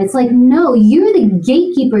diminish them. It's no, you're the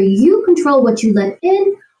gatekeeper. You control what you let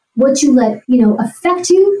in, what you let, affect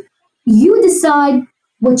you. You decide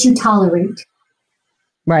what you tolerate.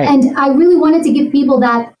 Right. And I really wanted to give people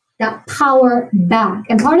that power back.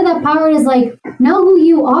 And part of that power is know who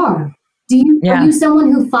you are. Are you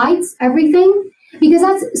someone who fights everything?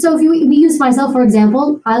 Because so if we use myself, for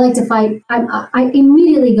example, I like to fight. I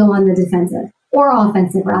immediately go on the defensive or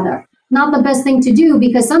offensive rather. Not the best thing to do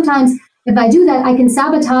because sometimes if I do that, I can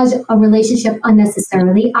sabotage a relationship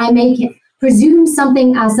unnecessarily. I may presume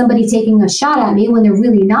something as somebody taking a shot at me when they're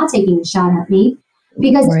really not taking a shot at me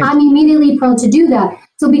because I'm immediately prone to do that.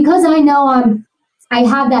 So because I know I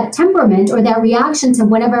have that temperament or that reaction to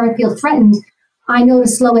whenever I feel threatened, I know to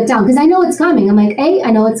slow it down because I know it's coming. I'm hey,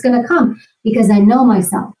 I know it's going to come because I know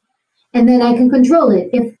myself. And then I can control it.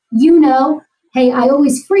 If hey, I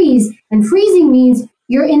always freeze, and freezing means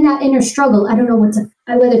you're in that inner struggle. I don't know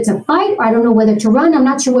whether to fight or I don't know whether to run. I'm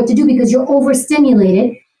not sure what to do because you're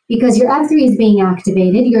overstimulated because your F3 is being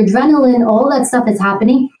activated, your adrenaline, all that stuff is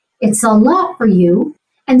happening. It's a lot for you.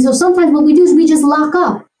 And so sometimes what we do is we just lock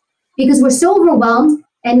up because we're so overwhelmed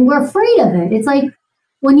and we're afraid of it. It's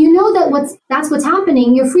when you know that's what's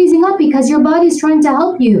happening, you're freezing up because your body's trying to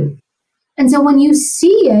help you. And so when you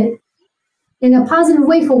see it in a positive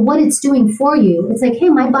way for what it's doing for you, it's hey,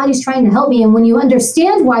 my body's trying to help me. And when you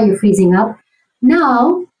understand why you're freezing up,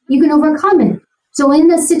 now you can overcome it. So in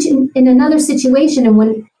another situation, and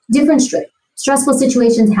when different stressful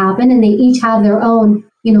situations happen, and they each have their own,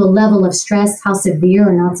 level of stress, how severe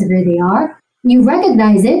or not severe they are, you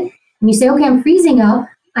recognize it and you say, okay, I'm freezing up.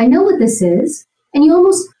 I know what this is. And you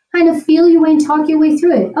almost kind of feel your way and talk your way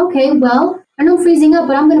through it. Okay, well, I know I'm freezing up,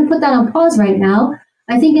 but I'm going to put that on pause right now.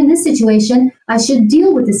 I think in this situation, I should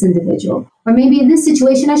deal with this individual. Or maybe in this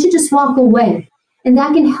situation, I should just walk away. And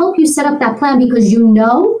that can help you set up that plan because you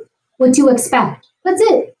know what to expect. That's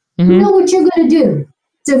it. You know what you're going to do.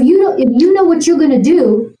 So if you know what you're going to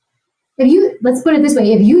do, let's put it this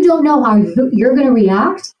way, if you don't know how you're going to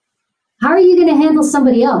react, how are you going to handle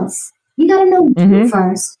somebody else? You got to know you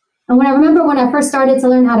first. And when I first started to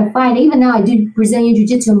learn how to fight, even now I do Brazilian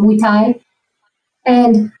Jiu-Jitsu and Muay Thai,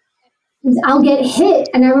 and I'll get hit.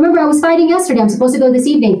 And I remember I was fighting yesterday. I'm supposed to go this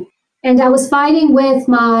evening. And I was fighting with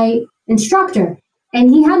my instructor.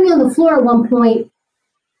 And he had me on the floor at one point,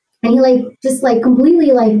 and he just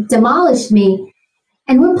completely demolished me.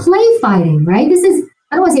 And we're play fighting, right?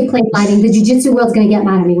 I don't want to say play fighting. The jiu-jitsu world's going to get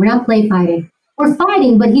mad at me. We're not play fighting. We're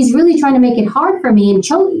fighting, but he's really trying to make it hard for me and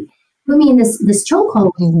put me in this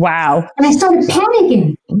chokehold. Wow. And I started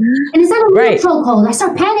panicking. And it's not a real chokehold. I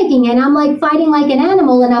start panicking and I'm fighting like an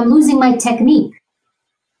animal and I'm losing my technique.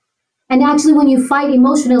 And actually, when you fight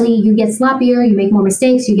emotionally, you get sloppier, you make more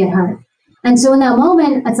mistakes, you get hurt. And so in that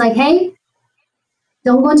moment, it's like, hey,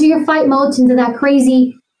 don't go into your fight mode, into that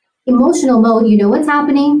crazy emotional mode. You know what's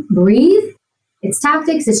happening. Breathe. It's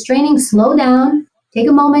tactics, it's training. Slow down. Take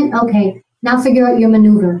a moment. Okay, now figure out your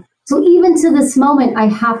maneuver. So even to this moment, I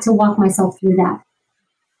have to walk myself through that.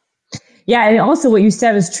 Yeah, and also what you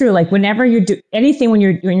said is true. Like whenever you do anything, when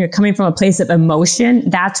you're coming from a place of emotion,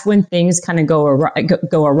 that's when things kind of go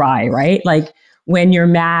awry, right? Like when you're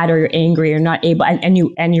mad or you're angry, you're not able, and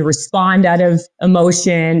you respond out of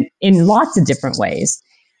emotion in lots of different ways.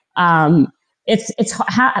 What's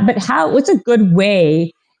a good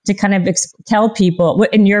way to kind of tell people,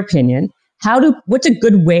 what, in your opinion, what's a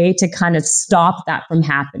good way to kind of stop that from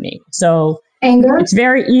happening? So anger. It's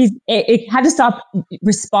very easy. It had to stop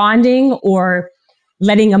responding or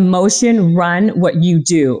letting emotion run what you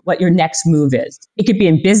do, what your next move is. It could be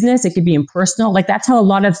in business. It could be in personal. Like that's how a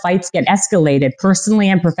lot of fights get escalated personally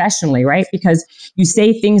and professionally, right? Because you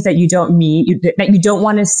say things that you don't mean, that you don't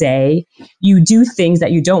want to say. You do things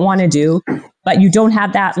that you don't want to do, but you don't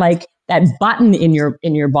have that button in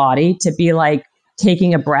your body to be like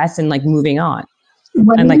taking a breath and like moving on.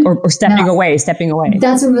 Or stepping away.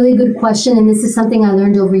 That's a really good question. And this is something I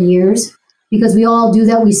learned over years, because we all do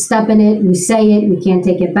that. We step in it, we say it, we can't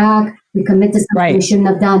take it back. We commit to something we shouldn't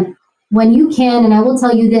have done. When you can, and I will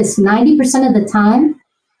tell you this, 90% of the time,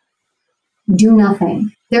 do nothing.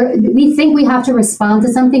 We think we have to respond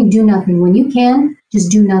to something, do nothing. When you can, just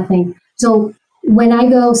do nothing. So when I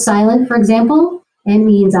go silent, for example, it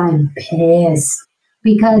means I'm pissed.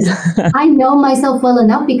 Because I know myself well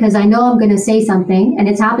enough, because I know I'm going to say something, and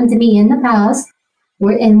it's happened to me in the past.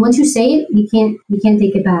 And once you say it, you can't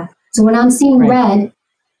take it back. So when I'm seeing red,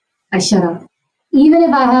 I shut up. Even if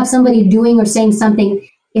I have somebody doing or saying something,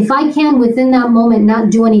 if I can within that moment not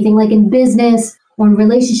do anything, like in business or in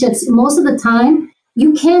relationships, most of the time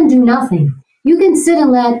you can do nothing. You can sit and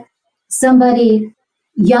let somebody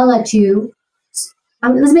yell at you.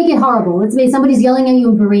 Let's make it horrible. Let's say somebody's yelling at you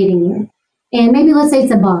and berating you. And maybe let's say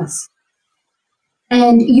it's a boss.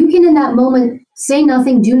 And you can in that moment say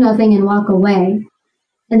nothing, do nothing, and walk away.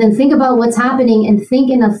 And then think about what's happening and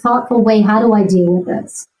think in a thoughtful way, how do I deal with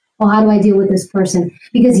this? Or how do I deal with this person?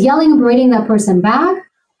 Because yelling and berating that person back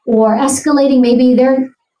or escalating, maybe they're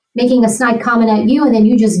making a snide comment at you and then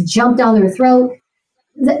you just jump down their throat.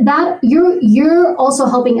 That you're also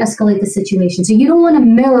helping escalate the situation. So you don't want to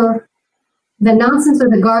mirror the nonsense or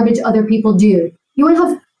the garbage other people do. You want to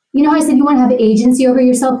have, I said you want to have agency over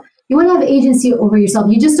yourself. You want to have agency over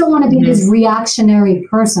yourself. You just don't want to be this reactionary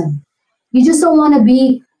person. You just don't want to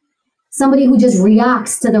be somebody who just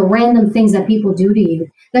reacts to the random things that people do to you.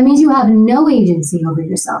 That means you have no agency over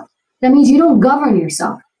yourself. That means you don't govern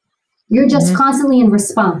yourself. You're just constantly in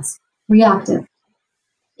response, reactive.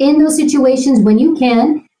 In those situations, when you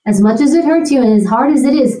can, as much as it hurts you and as hard as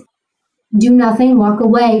it is, do nothing, walk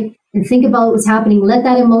away, and think about what's happening. Let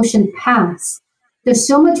that emotion pass. There's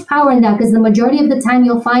so much power in that, because the majority of the time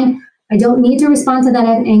you'll find I don't need to respond to that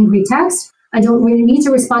angry text. I don't really need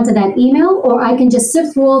to respond to that email, or I can just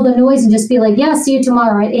sift through all the noise and just be like, yeah, see you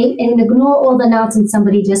tomorrow at 8, and ignore all the nonsense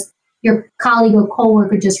your colleague or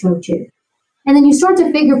coworker just wrote you. And then you start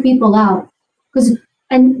to figure people out.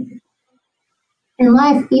 And in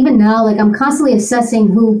life, even now, like I'm constantly assessing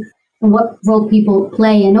who and what role people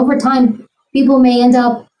play. And over time, people may end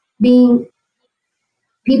up being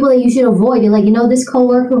people that you should avoid. You're like, this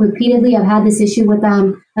coworker repeatedly, I've had this issue with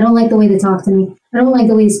them. I don't like the way they talk to me. I don't like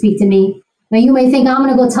the way they speak to me. Now you may think I'm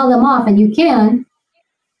going to go tell them off, and you can.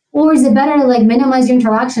 Or is it better to minimize your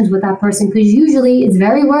interactions with that person? Because usually it's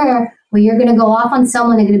very rare where you're going to go off on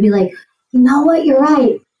someone and going to be like, you know what, you're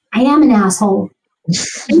right. I am an asshole.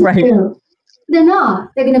 Right. They're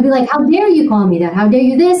not. They're going to be like, how dare you call me that? How dare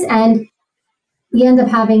you this? And you end up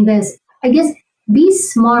having this. I guess be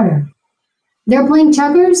smarter. They're playing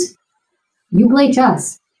checkers. You play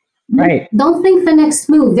chess. Right. Don't think the next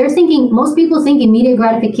move. Most people think immediate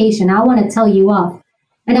gratification. I want to tell you off.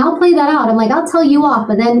 And I'll play that out. I'm like, I'll tell you off,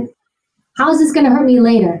 but then how's this going to hurt me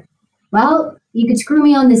later? Well, you could screw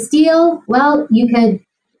me on this deal. Well, you could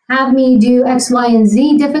have me do X, Y, and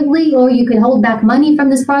Z differently, or you could hold back money from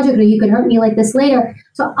this project, or you could hurt me like this later.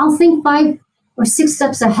 So I'll think 5 or 6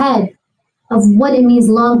 steps ahead of what it means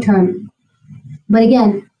long-term. But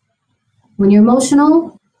again, when you're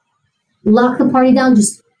emotional, lock the party down.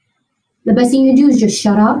 The best thing you do is just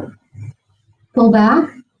shut up, pull back.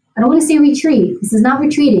 I don't want to say retreat. This is not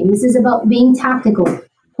retreating. This is about being tactical.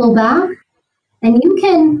 Pull back, and you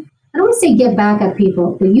can, I don't want to say get back at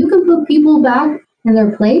people, but you can put people back in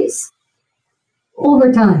their place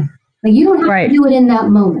over time. You don't have to do it in that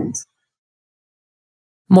moment.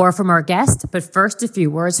 More from our guest, but first a few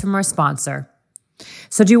words from our sponsor.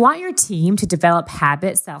 So do you want your team to develop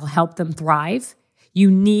habits that will help them thrive? You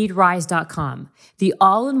need Rise.com, the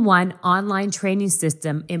all-in-one online training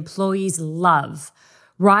system employees love.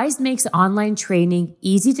 Rise makes online training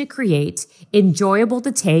easy to create, enjoyable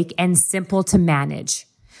to take, and simple to manage.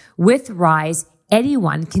 With Rise,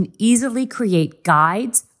 anyone can easily create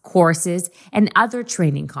guides, courses, and other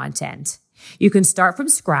training content. You can start from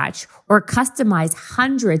scratch or customize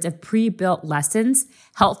hundreds of pre-built lessons,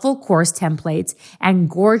 helpful course templates, and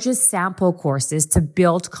gorgeous sample courses to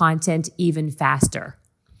build content even faster.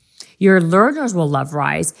 Your learners will love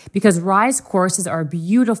Rise because Rise courses are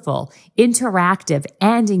beautiful, interactive,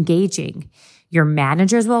 and engaging. Your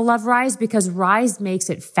managers will love Rise because Rise makes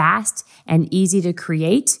it fast and easy to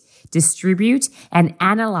create, distribute, and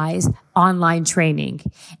analyze online training.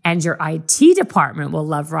 And your IT department will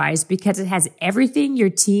love Rise because it has everything your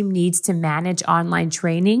team needs to manage online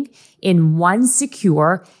training in one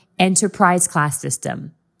secure enterprise class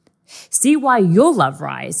system. See why you'll love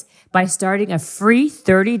Rise by starting a free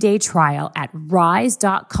 30-day trial at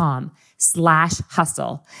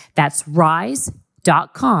rise.com/hustle. That's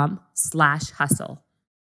rise.com/hustle.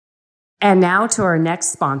 And now to our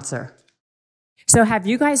next sponsor. So have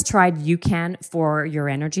you guys tried UCAN for your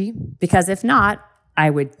energy? Because if not, I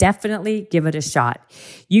would definitely give it a shot.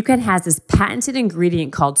 UCAN has this patented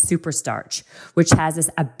ingredient called superstarch, which has this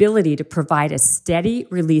ability to provide a steady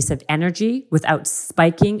release of energy without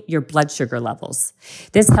spiking your blood sugar levels.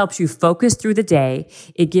 This helps you focus through the day.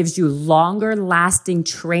 It gives you longer lasting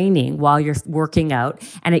training while you're working out,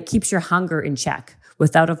 and it keeps your hunger in check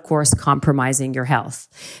without, of course, compromising your health.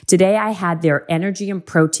 Today, I had their energy and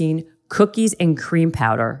protein cookies and cream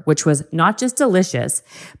powder, which was not just delicious,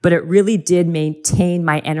 but it really did maintain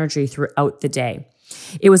my energy throughout the day.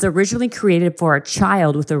 It was originally created for a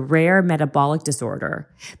child with a rare metabolic disorder,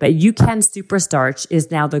 but UCAN Superstarch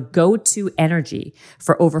is now the go-to energy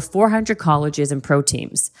for over 400 colleges and pro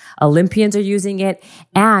teams. Olympians are using it,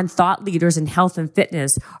 and thought leaders in health and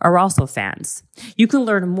fitness are also fans. You can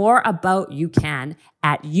learn more about UCAN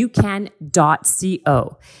at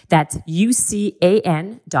ucan.co. That's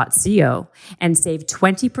ucan.co, and save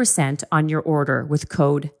 20% on your order with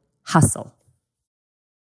code HUSTLE.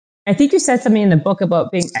 I think you said something in the book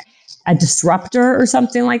about being a disruptor or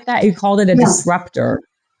something like that. You called it a disruptor.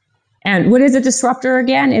 And what is a disruptor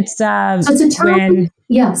again? It's so it's a term.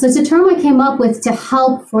 So it's a term I came up with to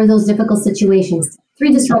help for those difficult situations.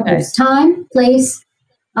 3 disruptors: time, place,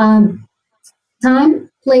 and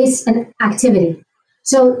activity.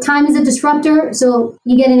 So time is a disruptor. So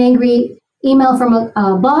you get an angry email from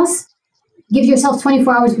a boss. Give yourself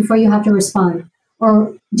 24 hours before you have to respond.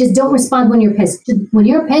 Or just don't respond when you're pissed. When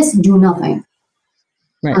you're pissed, do nothing.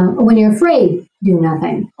 Right. When you're afraid, do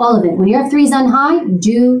nothing. All of it. When your F3's on high,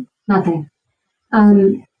 do nothing.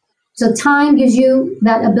 So time gives you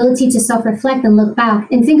that ability to self-reflect and look back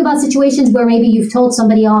and think about situations where maybe you've told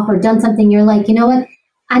somebody off or done something. You're like, you know what?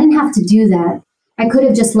 I didn't have to do that. I could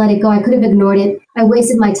have just let it go. I could have ignored it. I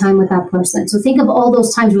wasted my time with that person. So think of all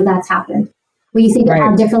those times where that's happened, where you think of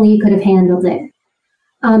how differently you could have handled it.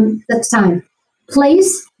 That's time.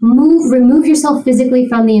 Place, remove yourself physically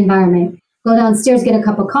from the environment. Go downstairs, get a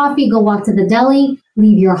cup of coffee, go walk to the deli,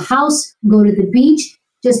 leave your house, go to the beach.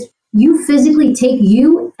 Just you physically take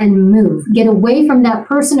you and move. Get away from that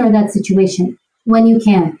person or that situation when you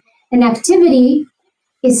can. An activity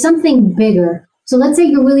is something bigger. So let's say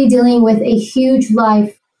you're really dealing with a huge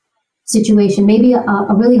life situation, maybe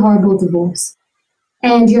a really horrible divorce.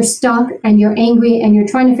 And you're stuck and you're angry and you're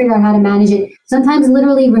trying to figure out how to manage it. Sometimes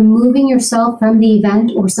literally removing yourself from the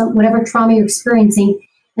event or whatever trauma you're experiencing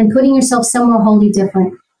and putting yourself somewhere wholly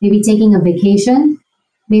different. Maybe taking a vacation,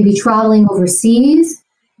 maybe traveling overseas,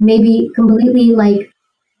 maybe completely like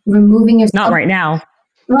removing yourself. Not right now.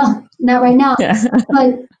 Well, not right now,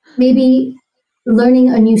 but maybe learning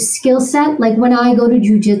a new skill set. Like when I go to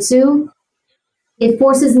jujitsu, it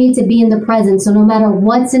forces me to be in the present. So no matter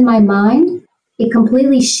what's in my mind, it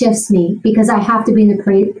completely shifts me because I have to be in the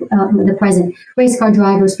present. Race car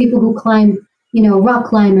drivers, people who climb, rock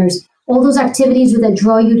climbers, all those activities that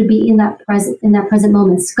draw you to be in that present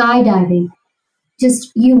moment. Skydiving,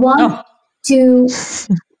 just you want to.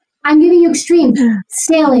 I'm giving you extreme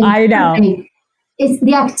sailing. I know. It's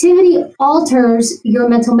the activity alters your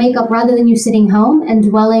mental makeup rather than you sitting home and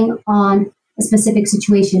dwelling on a specific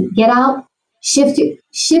situation. Get out, shift the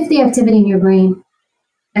activity in your brain.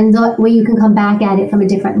 And that way you can come back at it from a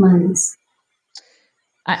different lens.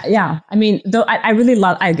 I mean, though I really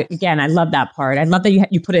love, I love that part. I love that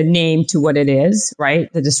you put a name to what it is, right?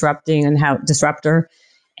 The disrupting and how disruptor.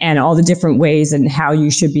 and all the different ways and how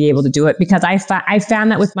you should be able to do it. Because I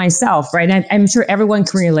found that with myself, right? And I'm sure everyone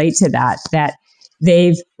can relate to that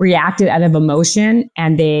they've reacted out of emotion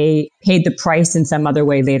and they paid the price in some other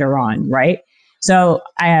way later on, right? So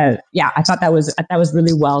I thought that was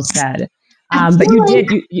really well said. But you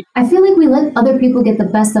did. I feel like we let other people get the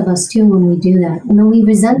best of us too when we do that, and then we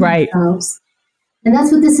resent ourselves. And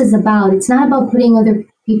that's what this is about. It's not about putting other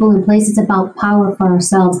people in place. It's about power for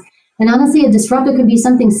ourselves. And honestly, a disruptor could be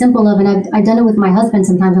something simple of, and I've done it with my husband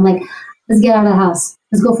sometimes. I'm like, let's get out of the house.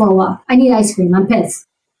 Let's go for a walk. I need ice cream. I'm pissed.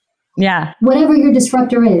 Yeah. Whatever your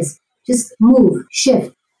disruptor is, just move,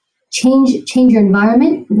 shift, change your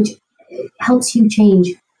environment, which helps you change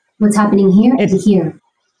what's happening here and here.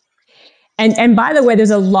 And by the way, there's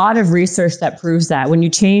a lot of research that proves that when you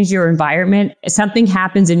change your environment, something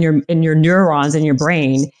happens in your neurons in your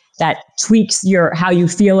brain that tweaks how you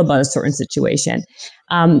feel about a certain situation.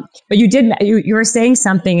 But you were saying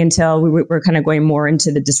something until we were kind of going more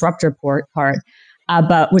into the disruptor part,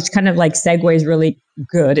 but which kind of like segues really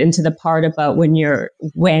good into the part about when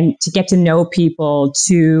to get to know people,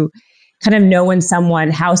 to kind of know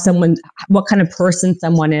what kind of person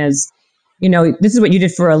someone is. You know, this is what you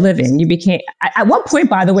did for a living. You became, at what point,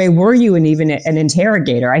 by the way, were you even an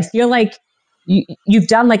interrogator? I feel like you've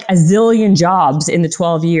done like a zillion jobs in the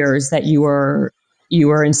 12 years that you were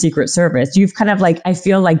in Secret Service. You've kind of like, I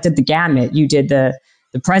feel like did the gamut. You did the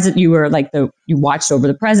president, you were like you watched over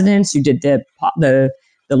the presidents, you did the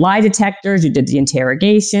lie detectors, you did the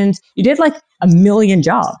interrogations, you did like a million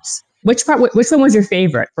jobs. Which one was your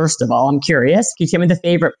favorite? First of all, I'm curious. Can you tell me the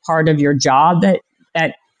favorite part of your job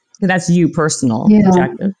that's you personal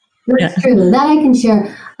objective? That's true. That I can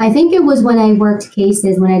share. I think it was when I worked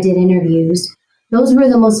cases, when I did interviews. Those were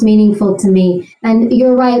the most meaningful to me. And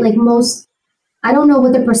you're right, like I don't know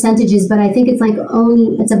what the percentage is, but I think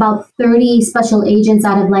it's about 30 special agents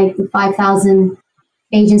out of like the 5,000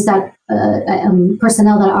 agents that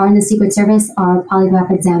personnel that are in the Secret Service are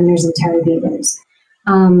polygraph examiners, interrogators.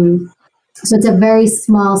 So it's a very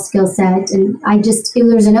small skill set. And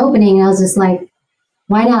there's an opening and I was just like,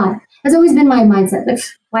 why not? That's always been my mindset. Like,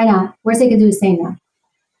 why not? Worst they could do is say no.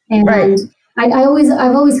 And right. I've always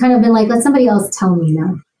kind of been like, let somebody else tell me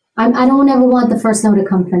no. I don't ever want the first no to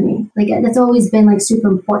come from me. Like that's always been like super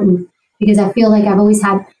important because I feel like I've always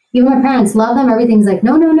had, even my parents love them. Everything's like,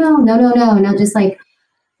 no. And I'm just like,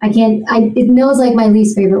 it knows like my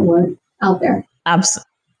least favorite word out there. Absolutely.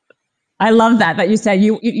 I love that you said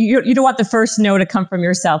you don't want the first no to come from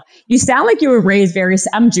yourself. You sound like you were raised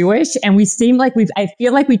I'm Jewish, and I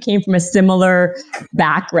feel like we came from a similar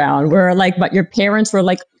background where but your parents were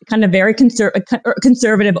like kind of very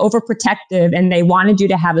conservative, overprotective, and they wanted you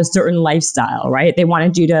to have a certain lifestyle, right? They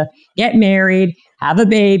wanted you to get married, have a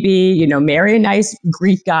baby, marry a nice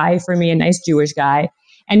Greek guy, for me, a nice Jewish guy.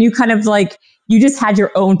 And you kind of you just had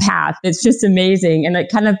your own path. It's just amazing. And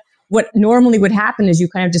it kind of, what normally would happen is you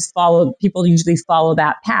kind of just people usually follow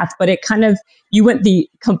that path, but it kind of, you went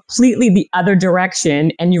completely the other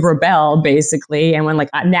direction and you rebel basically. And when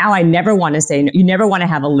now I never want to say no, you never want to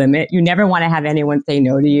have a limit. You never want to have anyone say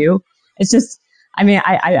no to you. It's just,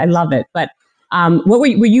 I love it. But what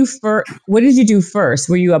did you do first?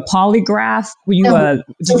 Were you a polygraph?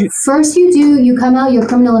 First you come out, you're a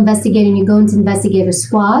criminal investigator and you go into investigator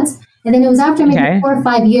squads. And then it was after maybe 4 or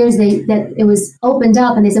 5 years that it was opened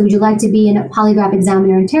up and they said, would you like to be a polygraph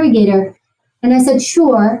examiner interrogator? And I said,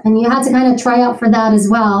 sure. And you had to kind of try out for that as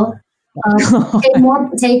well. Take more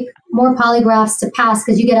polygraphs to pass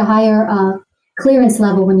because you get a higher clearance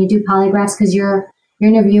level when you do polygraphs because you're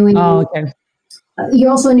interviewing. Oh, okay. You're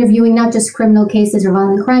also interviewing not just criminal cases or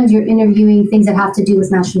violent crimes. You're interviewing things that have to do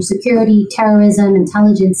with national security, terrorism,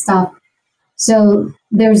 intelligence stuff. So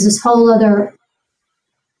there's this whole other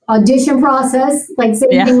audition process, with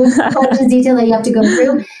questions detail that you have to go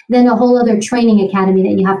through, then a whole other training academy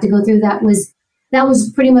that you have to go through. That was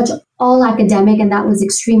pretty much all academic, and that was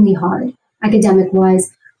extremely hard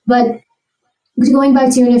academic-wise. But going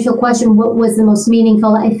back to your initial question, what was the most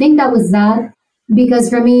meaningful? I think that was that, because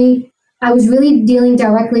for me, I was really dealing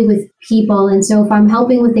directly with people. And so if I'm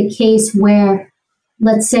helping with a case where,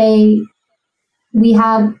 let's say, we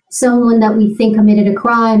have someone that we think committed a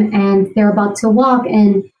crime and they're about to walk,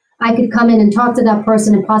 and I could come in and talk to that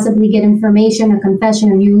person and possibly get information, a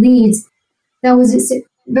confession, or new leads. That was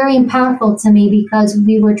very impactful to me because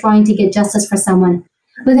we were trying to get justice for someone.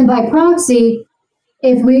 But then by proxy,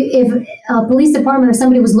 if a police department or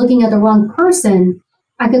somebody was looking at the wrong person,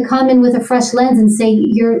 I could come in with a fresh lens and say,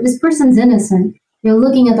 this person's innocent. You're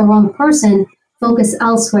looking at the wrong person, focus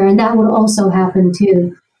elsewhere. And that would also happen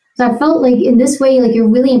too. So I felt like in this way, you're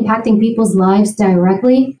really impacting people's lives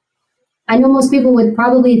directly. I know most people would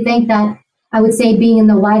probably think that I would say being in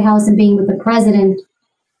the White House and being with the president,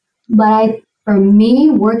 but for me,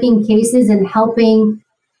 working cases and helping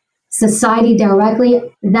society directly,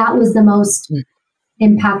 that was the most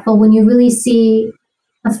impactful. When you really see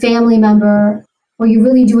a family member or you're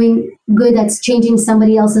really doing good that's changing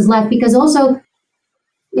somebody else's life. Because also,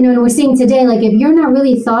 we're seeing today, like if you're not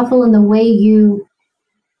really thoughtful in the way you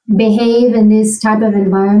behave in this type of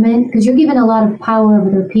environment, because you're given a lot of power over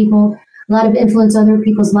other people, a lot of influence on other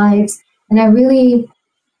people's lives. And I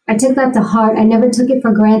took that to heart. I never took it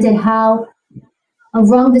for granted how a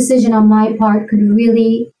wrong decision on my part could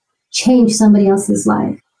really change somebody else's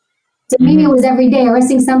life. To me, it was every day.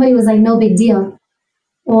 Arresting somebody was like no big deal.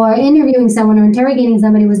 Or interviewing someone or interrogating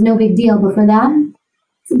somebody was no big deal. But for that,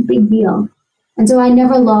 it's a big deal. And so I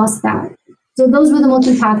never lost that. So those were the most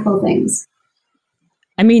impactful things.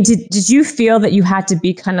 I mean, did you feel that you had to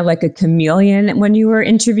be kind of like a chameleon when you were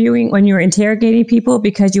interrogating people,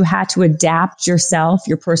 because you had to adapt yourself,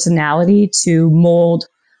 your personality to mold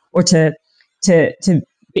or to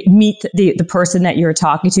meet the person that you were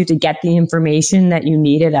talking to get the information that you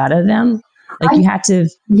needed out of them? Like you had to...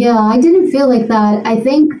 Yeah, I didn't feel like that.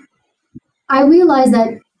 I realized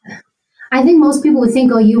that I think most people would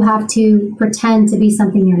think, oh, you have to pretend to be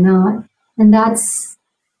something you're not. And that's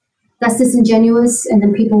disingenuous, and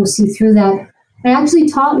then people will see through that. It actually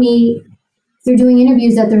taught me through doing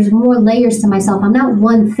interviews that there's more layers to myself. I'm not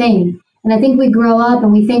one thing. And I think we grow up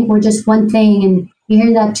and we think we're just one thing. And you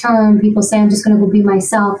hear that term, people say, I'm just going to go be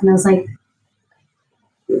myself. And I was like,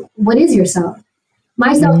 what is yourself?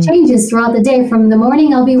 Myself changes throughout the day. From the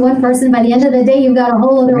morning, I'll be one person. By the end of the day, you've got a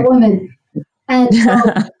whole other woman. And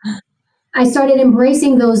so I started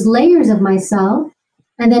embracing those layers of myself.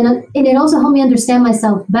 And it also helped me understand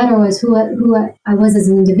myself better as who I was as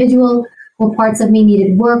an individual, what parts of me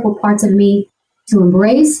needed work, what parts of me to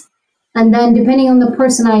embrace. And then depending on the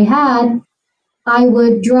person I had, I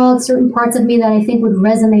would draw out certain parts of me that I think would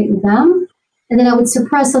resonate with them. And then I would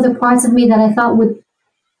suppress other parts of me that I thought would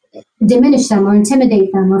diminish them or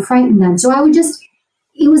intimidate them or frighten them. So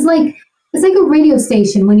it's like a radio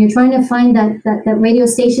station when you're trying to find that radio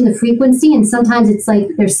station, the frequency. And sometimes it's like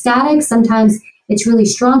they're static. Sometimes it's really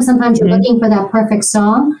strong. Sometimes you're looking for that perfect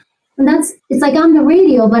song. And it's like I'm the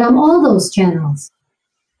radio, but I'm all those channels.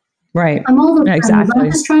 Right. I'm all those channels. Exactly.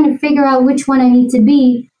 I'm just trying to figure out which one I need to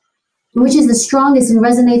be, which is the strongest and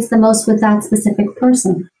resonates the most with that specific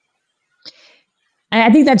person. I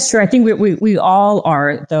think that's true. I think we all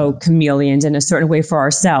are, though, chameleons in a certain way for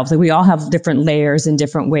ourselves. Like we all have different layers in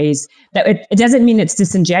different ways. That it doesn't mean it's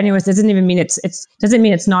disingenuous. Doesn't even mean doesn't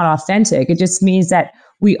mean it's not authentic. It just means that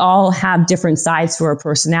we all have different sides to our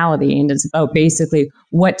personality, and it's about basically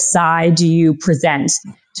what side do you present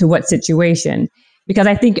to what situation. Because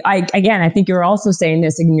I think you're also saying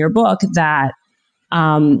this in your book that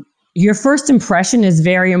your first impression is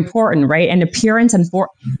very important, right? And appearance, and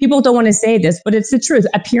people don't want to say this, but it's the truth.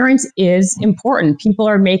 Appearance is important. People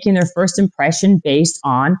are making their first impression based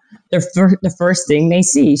on the first thing they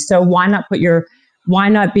see. So why not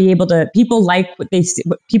be able to? People like what they see.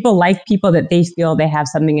 People like people that they feel they have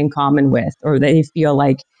something in common with, or they feel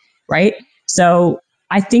like, right? So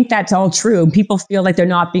I think that's all true. People feel like they're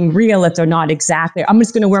not being real if they're not exactly. I'm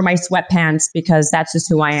just going to wear my sweatpants because that's just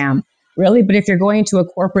who I am. Really? But if you're going to a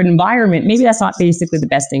corporate environment, maybe that's not basically the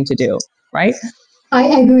best thing to do, right? I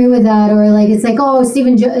agree with that. Or like, it's like, oh,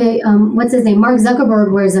 what's his name? Mark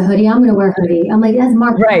Zuckerberg wears a hoodie. I'm going to wear a hoodie. I'm like, that's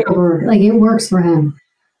Mark Zuckerberg. Like, it works for him.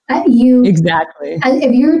 Exactly.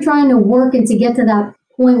 If you're trying to work and to get to that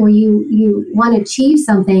point where you want to achieve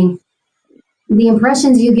something, the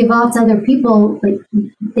impressions you give off to other people, like,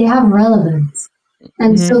 they have relevance.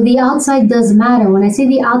 And so the outside does matter. When I say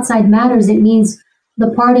the outside matters, it means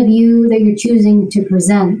the part of you that you're choosing to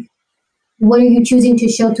present. What are you choosing to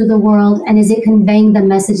show to the world? And is it conveying the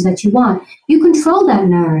message that you want? You control that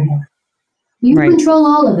narrative. You control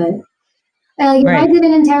all of it. If I did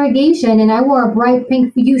an interrogation and I wore a bright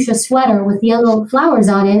pink fuchsia sweater with yellow flowers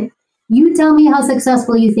on it, you tell me how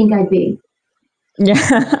successful you think I'd be.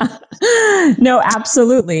 Yeah. No,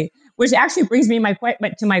 absolutely. Which actually brings me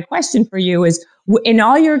to my question for you is, in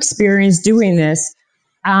all your experience doing this,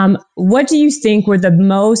 what do you think were the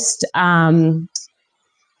most,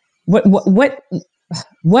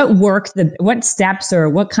 what steps or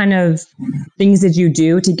what kind of things did you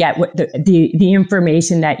do to get the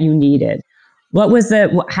information that you needed?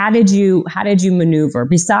 How did you maneuver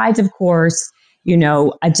besides, of course,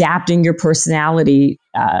 adapting your personality,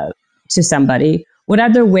 to somebody? What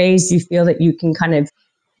other ways do you feel that you can kind of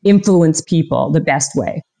influence people the best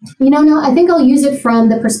way? No, I think I'll use it from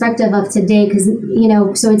the perspective of today because,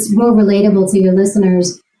 so it's more relatable to your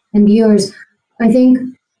listeners. and viewers, I think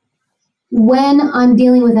when I'm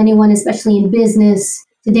dealing with anyone, especially in business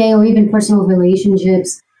today or even personal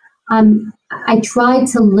relationships, I try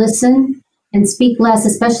to listen and speak less,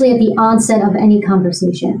 especially at the onset of any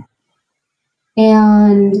conversation.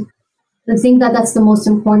 And I think that that's the most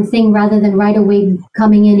important thing, rather than right away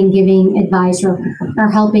coming in and giving advice or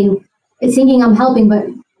helping, thinking I'm helping, but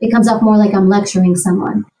it comes off more like I'm lecturing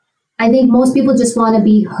someone. I think most people just want to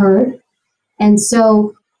be heard. And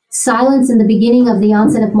so silence in the beginning of the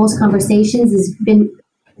onset of most conversations has been,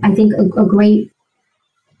 I think, a great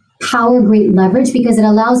power, great leverage, because it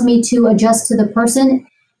allows me to adjust to the person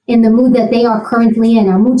in the mood that they are currently in,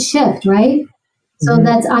 our mood shift, right? So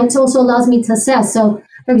it also allows me to assess. So,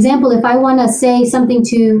 for example, if I want to say something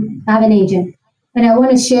to have an agent, and I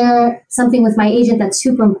want to share something with my agent that's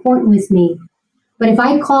super important with me, but if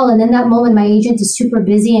I call and in that moment my agent is super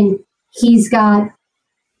busy and he's like,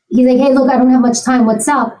 hey, look, I don't have much time. What's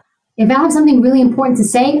up? If I have something really important to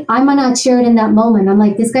say, I might not share it in that moment. I'm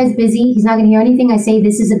like, this guy's busy. He's not going to hear anything I say.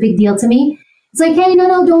 This is a big deal to me. It's like, hey, no,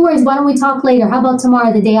 don't worry. Why don't we talk later? How about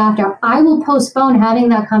tomorrow, the day after? I will postpone having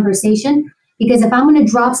that conversation, because if I'm going to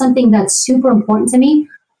drop something that's super important to me,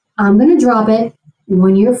 I'm going to drop it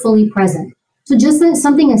when you're fully present. So just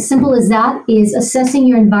something as simple as that is assessing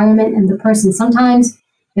your environment and the person. Sometimes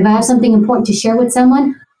if I have something important to share with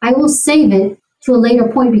someone, I will save it to a later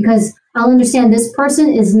point, because I'll understand this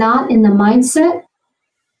person is not in the mindset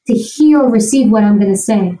to hear or receive what I'm going to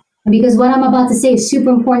say. And because what I'm about to say is super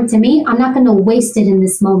important to me, I'm not going to waste it in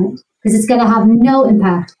this moment, because it's going to have no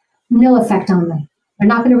impact, no effect on them. They're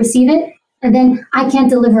not going to receive it, and then I can't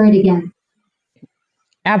deliver it again.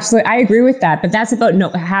 Absolutely. I agree with that. But that's about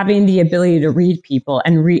having the ability to read people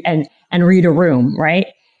and read a room, right?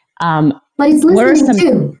 But it's listening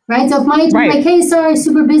too, right? So if my agent's like, hey, sorry,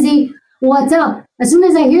 super busy, what's up? As soon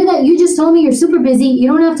as I hear that you just told me you're super busy, you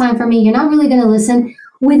don't have time for me, you're not really going to listen,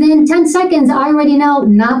 within 10 seconds, I already know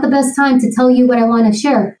not the best time to tell you what I want to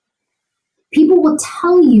share. People will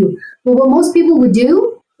tell you, but what most people would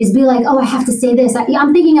do is be like, oh, I have to say this.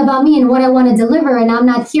 I'm thinking about me and what I want to deliver, and I'm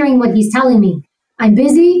not hearing what he's telling me. I'm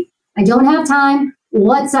busy. I don't have time.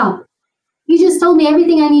 What's up? You just told me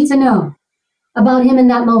everything I need to know about him in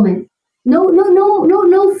that moment.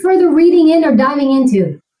 No further reading in or diving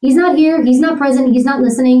into. He's not here. He's not present. He's not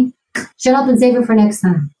listening. Shut up and save it for next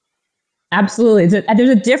time. Absolutely. There's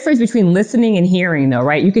a difference between listening and hearing, though,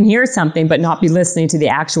 right? You can hear something, but not be listening to the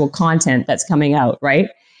actual content that's coming out, right?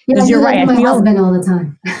 Yeah, you're right. I feel my husband all the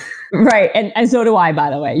time. Right. And so do I,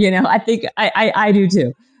 by the way. I think I do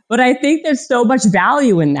too. But I think there's so much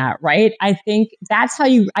value in that, right? I think that's how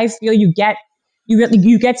I feel you get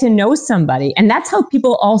to know somebody. And that's how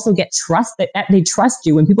people also get trust, that they trust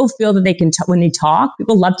you. When people feel that they can, when they talk,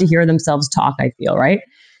 people love to hear themselves talk, I feel, right?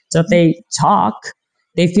 So if they talk,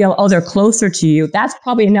 they feel, oh, they're closer to you. That's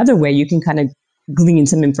probably another way you can kind of glean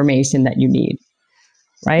some information that you need,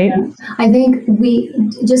 right? Yeah. I think we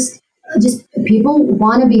just people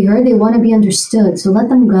want to be heard. They want to be understood. So let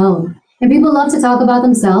them go. And people love to talk about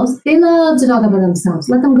themselves. They love to talk about themselves.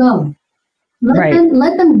 Let them go.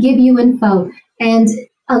 Let them give you info. And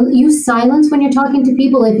use silence when you're talking to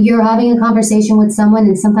people. If you're having a conversation with someone,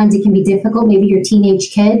 and sometimes it can be difficult, maybe your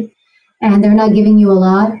teenage kid, and they're not giving you a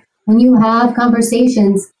lot. When you have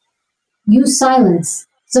conversations, use silence.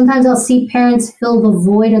 Sometimes I'll see parents fill the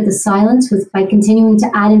void of the silence by continuing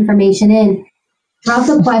to add information in. Drop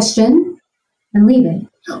the question and leave it.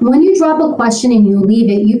 When you drop a question and you leave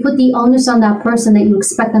it, you put the onus on that person that you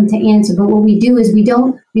expect them to answer. But what we do is we've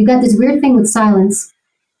got this weird thing with silence.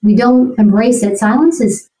 We don't embrace it. Silence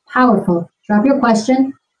is powerful. Drop your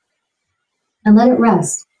question and let it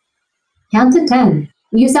rest. Count to 10.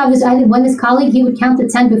 We used to have this colleague, he would count to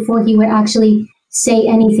 10 before he would actually say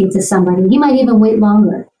anything to somebody. He might even wait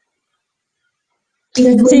longer.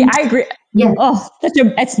 See, I agree. Yeah. Oh,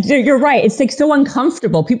 you're right. It's like so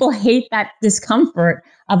uncomfortable. People hate that discomfort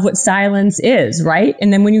of what silence is, right?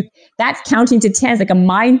 And then that counting to 10 is like a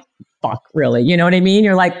mind fuck, really. You know what I mean?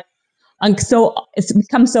 You're like, it's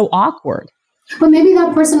become so awkward. But maybe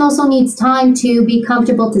that person also needs time to be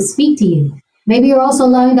comfortable to speak to you. Maybe you're also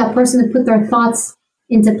allowing that person to put their thoughts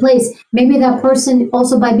into place. Maybe that person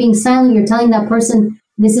also, by being silent, you're telling that person,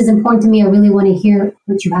 this is important to me. I really want to hear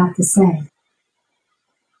what you have to say.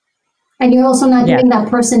 And you're also not giving that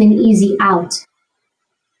person an easy out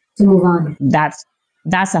to move on. That's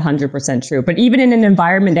 100% true. But even in an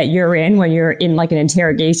environment that you're in, when you're in like an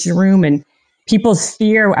interrogation room, and people's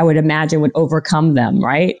fear, I would imagine, would overcome them,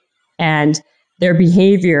 right? And their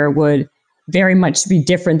behavior would very much be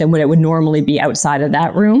different than what it would normally be outside of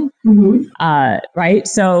that room. Mm-hmm. Right.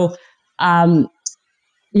 So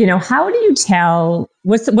how do you tell,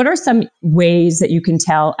 what are some ways that you can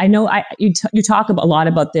tell? I know you talk a lot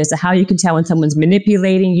about this, how you can tell when someone's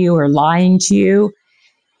manipulating you or lying to you.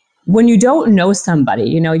 When you don't know somebody,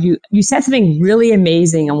 you said something really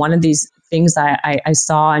amazing on one of these things I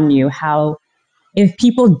saw on you, how if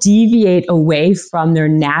people deviate away from their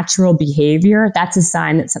natural behavior, that's a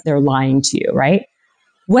sign that they're lying to you, right?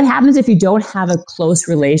 What happens if you don't have a close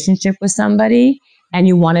relationship with somebody and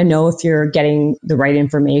you want to know if you're getting the right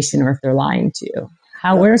information or if they're lying to you?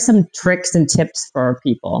 What are some tricks and tips for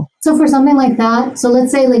people? So for something like that, so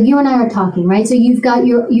let's say like you and I are talking, right? So you've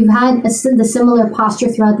had the similar posture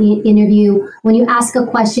throughout the interview. When you ask a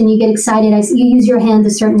question, you get excited. You use your hand a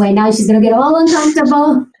certain way. Now she's going to get all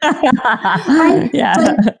uncomfortable, right?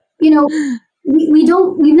 Yeah. But,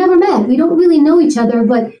 we've never met. We don't really know each other.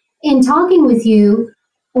 But in talking with you,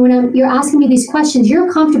 when you're asking me these questions,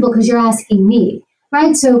 you're comfortable because you're asking me,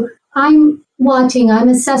 right? So I'm watching, I'm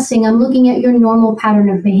assessing, I'm looking at your normal pattern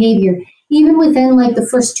of behavior. Even within like the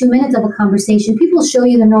first 2 minutes of a conversation, people show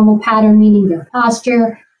you the normal pattern, meaning their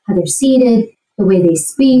posture, how they're seated, the way they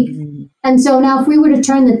speak. And so now if we were to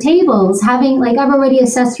turn the tables, I've already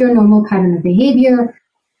assessed your normal pattern of behavior,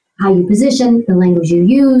 how you position, the language you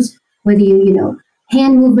use, whether you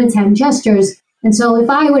hand movements, hand gestures. And so if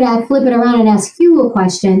I were to flip it around and ask you a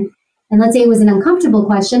question, and let's say it was an uncomfortable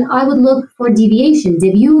question, I would look for deviations.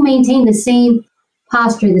 If you maintain the same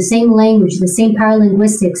posture, the same language, the same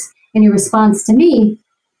paralinguistics in your response to me,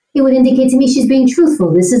 it would indicate to me she's being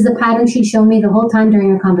truthful. This is the pattern she's shown me the whole time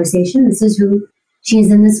during our conversation. This is who she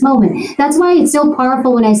is in this moment. That's why it's so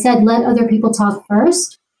powerful when I said let other people talk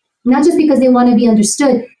first, not just because they want to be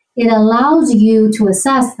understood. It allows you to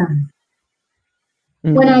assess them.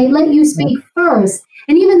 Mm-hmm. When I let you speak first,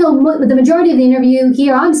 and even though the majority of the interview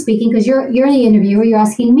here I'm speaking because you're the interviewer, you're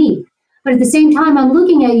asking me. But at the same time, I'm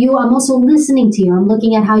looking at you, I'm also listening to you. I'm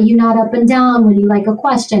looking at how you nod up and down when you like a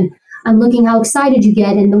question. I'm looking how excited you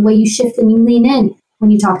get and the way you shift and you lean in when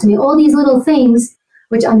you talk to me. All these little things,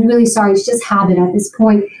 which I'm really sorry, it's just habit at this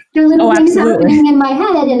point. There are little things happening in my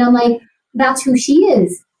head and I'm like, that's who she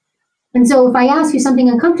is. And so if I ask you something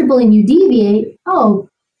uncomfortable and you deviate,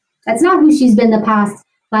 that's not who she's been the past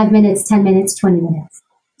 5 minutes, 10 minutes, 20 minutes.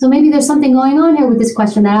 So maybe there's something going on here with this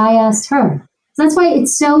question that I asked her. So that's why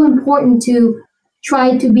it's so important to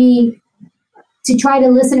try to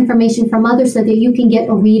listen information from others so that you can get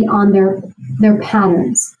a read on their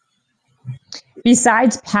patterns.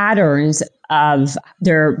 Besides patterns of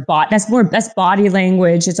their body, that's body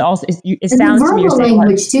language. It's also it sounds to me verbal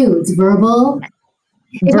language too. It's verbal.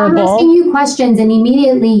 If I'm asking you questions and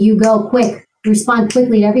immediately you go quick, respond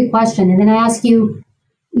quickly to every question, and then I ask you,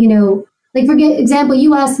 like for example,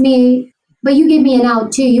 you asked me, but you gave me an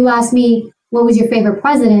out too. You asked me, what was your favorite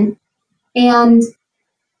president? And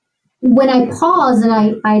when I pause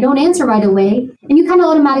and I don't answer right away, and you kind of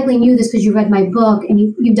automatically knew this because you read my book and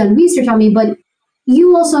you've done research on me, but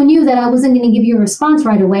you also knew that I wasn't going to give you a response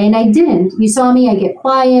right away, and I didn't. You saw me, I get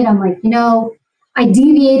quiet. I'm like, I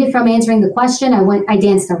deviated from answering the question. I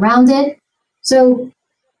danced around it. So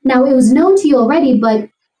now it was known to you already, but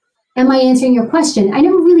am I answering your question? I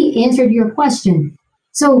never really answered your question.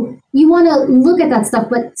 So you want to look at that stuff,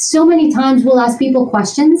 but so many times we'll ask people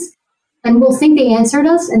questions and we'll think they answered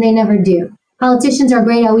us and they never do. Politicians are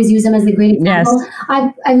great. I always use them as the great example.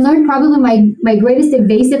 Yes. I've learned probably my greatest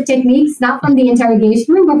evasive techniques, not from the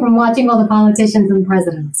interrogation room, but from watching all the politicians and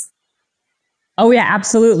presidents. Oh yeah,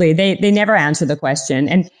 absolutely. They never answer the question.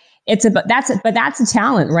 And that's a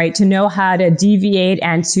talent, right? To know how to deviate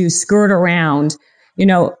and to skirt around.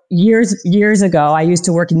 Years ago, I used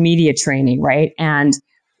to work in media training, right? And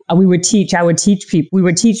we would teach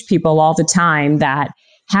people all the time that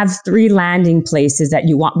have 3 landing places that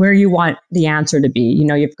you want, where you want the answer to be.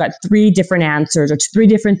 You've got 3 different answers or 3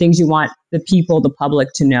 different things you want the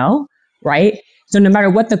public to know, right? So no matter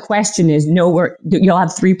what the question is, you'll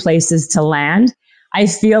have 3 places to land. I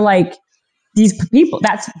feel like these people,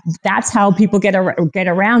 that's how people get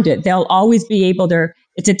around it. They'll always be able to.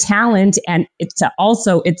 It's a talent, and it's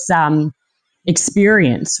also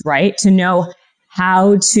experience, right? To know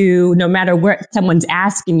how to, no matter where someone's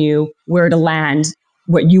asking you, where to land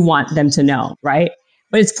what you want them to know, right?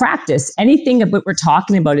 But it's practice. Anything of what we're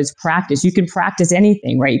talking about is practice. You can practice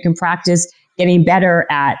anything, right? You can practice getting better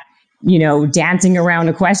at, dancing around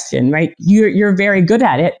a question, right? You're very good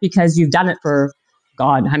at it because you've done it for,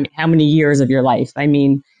 God, how many years of your life? I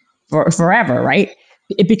mean, forever, right?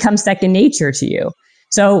 It becomes second nature to you.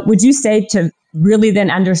 So would you say to really then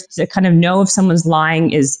to kind of know if someone's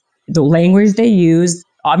lying is the language they use,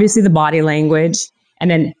 obviously the body language,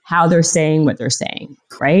 and then how they're saying what they're saying,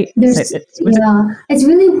 right? It's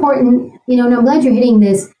really important, and I'm glad you're hitting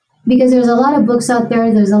this, because there's a lot of books out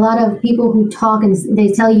there. There's a lot of people who talk and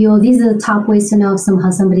they tell you, these are the top ways to know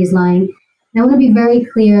how somebody's lying. And I want to be very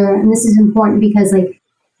clear, and this is important because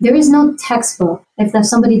there is no textbook. If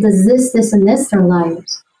somebody does this, this, and this, they're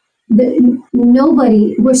liars.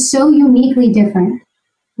 We're so uniquely different.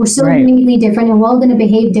 We're so uniquely different, and we're all going to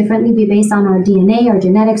behave differently based on our DNA, our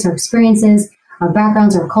genetics, our experiences, our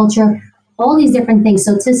backgrounds, our culture, all these different things.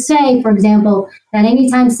 So to say, for example, that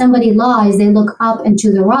anytime somebody lies, they look up and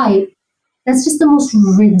to the right, that's just the most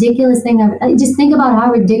ridiculous thing ever. Just think about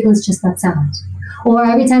how ridiculous just that sounds. Or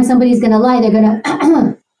every time somebody's going to lie, they're going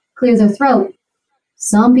to clear their throat.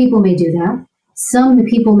 Some people may do that. Some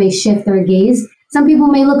people may shift their gaze. Some people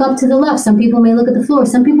may look up to the left. Some people may look at the floor.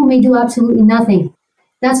 Some people may do absolutely nothing.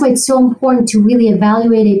 That's why it's so important to really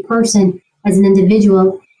evaluate a person as an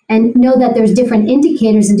individual and know that there's different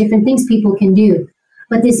indicators and different things people can do.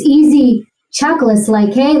 But this easy checklist,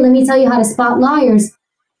 like, hey, let me tell you how to spot liars,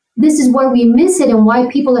 this is where we miss it and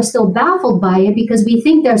why people are still baffled by it, because we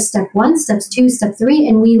think there's step 1, steps 2, step 3,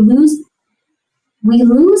 and we lose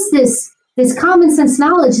this common sense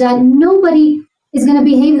knowledge that nobody is going to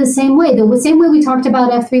behave the same way. The same way we talked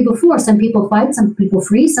about F3 before. Some people fight, some people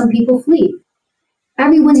freeze, some people flee.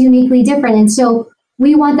 Everyone's uniquely different. And so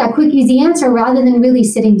we want that quick, easy answer rather than really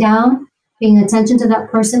sitting down, paying attention to that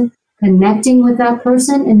person, connecting with that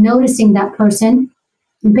person and noticing that person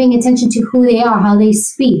and paying attention to who they are, how they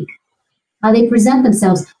speak, how they present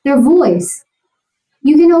themselves, their voice.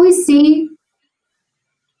 You can always see,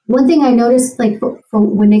 one thing I noticed, for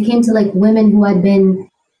when it came to women who had been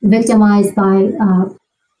victimized by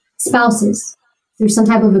spouses through some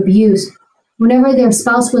type of abuse, whenever their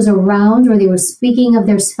spouse was around or they were speaking of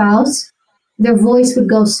their spouse, their voice would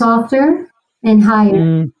go softer and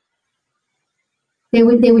higher. They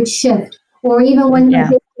would shift. Or even when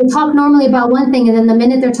they talk normally about one thing, and then the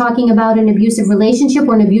minute they're talking about an abusive relationship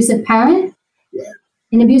or an abusive parent,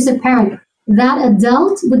 that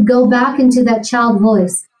adult would go back into that child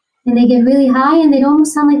voice. And they get really high, and they'd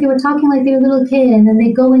almost sound like they were talking like they were a little kid. And then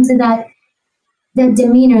they go into that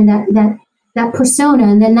demeanor, that persona.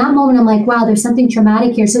 And then that moment, I'm like, wow, there's something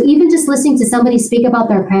traumatic here. So even just listening to somebody speak about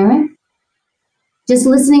their parent, just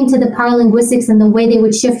listening to the paralinguistics and the way they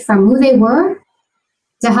would shift from who they were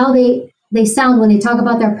to how they sound when they talk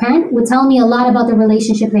about their parent would tell me a lot about the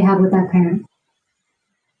relationship they have with that parent.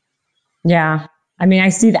 Yeah. I mean, I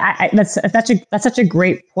see that. That's such a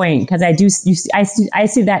great point, because I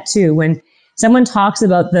see that too. When someone talks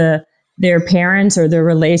about their parents or their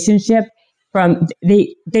relationship,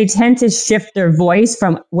 they tend to shift their voice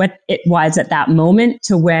from what it was at that moment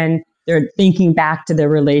to when they're thinking back to their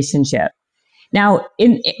relationship. Now,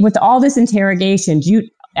 with all this interrogation,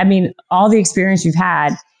 all the experience you've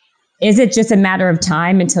had, is it just a matter of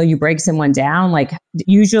time until you break someone down?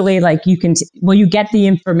 Usually, will you get the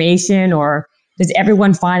information, or does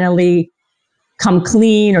everyone finally come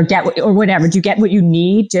clean or or whatever? Do you get what you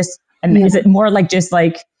need? Is it more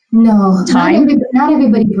no, time? Not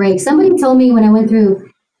everybody breaks. Somebody told me when I went through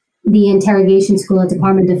the interrogation school at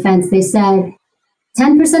Department of Defense, they said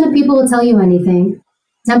 10% of people will tell you anything.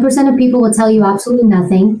 10% of people will tell you absolutely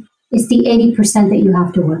nothing. It's the 80% that you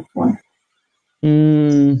have to work for.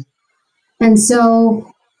 And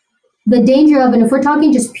so the danger of, and if we're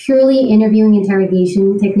talking just purely interviewing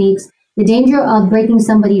interrogation techniques, the danger of breaking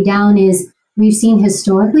somebody down is we've seen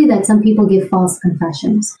historically that some people give false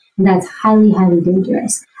confessions. And that's highly, highly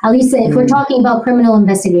dangerous. At least if we're talking about criminal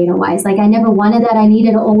investigator wise, I never wanted that. I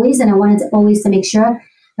needed always, and I wanted always to make sure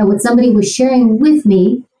that what somebody was sharing with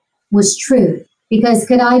me was true. Because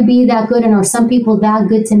could I be that good, and are some people that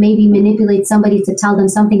good to maybe manipulate somebody to tell them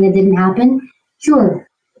something that didn't happen? Sure.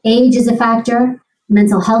 Age is a factor.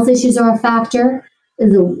 Mental health issues are a factor.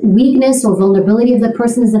 The weakness or vulnerability of the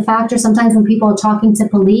person is a factor. Sometimes when people are talking to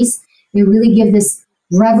police, they really give this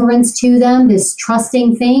reverence to them, this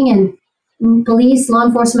trusting thing. And police, law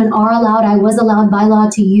enforcement are allowed, I was allowed by law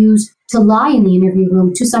to lie in the interview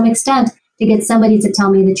room to some extent to get somebody to tell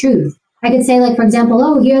me the truth. I could say, for example,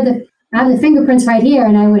 I have the fingerprints right here,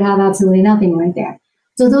 and I would have absolutely nothing right there.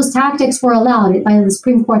 So those tactics were allowed by the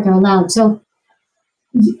Supreme Court. They're allowed. So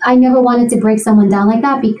I never wanted to break someone down like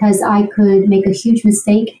that, because I could make a huge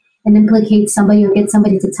mistake and implicate somebody or get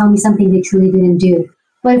somebody to tell me something they truly didn't do.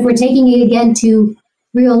 But if we're taking it again to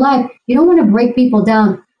real life, you don't want to break people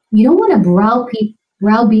down. You don't want to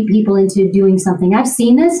browbeat people into doing something. I've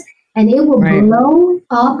seen this, and it will blow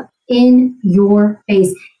up in your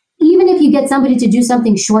face. Even if you get somebody to do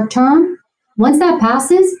something short term, once that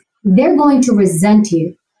passes, they're going to resent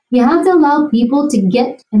you. You have to allow people to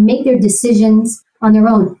get and make their decisions on their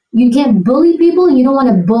own. You can't bully people, and you don't want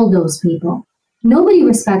to bulldoze people. Nobody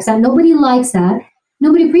respects that. Nobody likes that.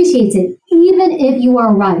 Nobody appreciates it, even if you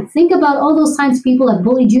are right. Think about all those times people have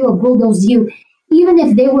bullied you or bulldozed you. Even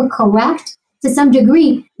if they were correct to some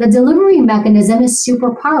degree, the delivery mechanism is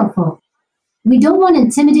super powerful. We don't want to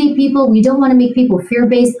intimidate people. We don't want to make people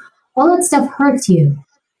fear-based. All that stuff hurts you.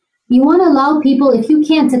 You want to allow people, if you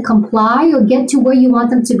can, to comply or get to where you want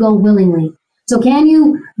them to go willingly. So can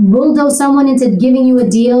you bulldoze someone into giving you a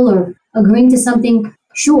deal or agreeing to something?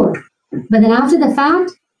 Sure. But then after the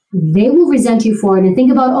fact, they will resent you for it. And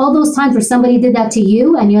think about all those times where somebody did that to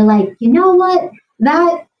you and you're like, you know what?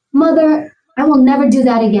 That mother, I will never do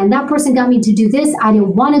that again. That person got me to do this. I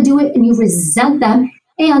didn't want to do it. And you resent them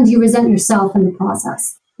and you resent yourself in the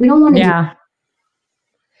process. We don't want to do that.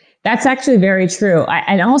 That's actually very true.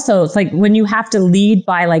 And also, it's like when you have to lead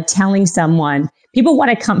by like telling someone, people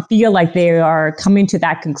want to feel like they are coming to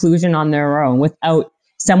that conclusion on their own without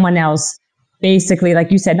someone else, basically,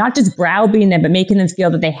 like you said, not just browbeating them, but making them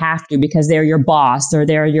feel that they have to because they're your boss or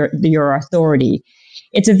they're your authority.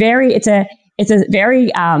 It's a very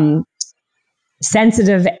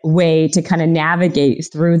sensitive way to kind of navigate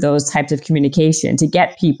through those types of communication, to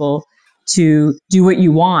get people to do what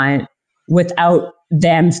you want without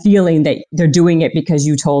them feeling that they're doing it because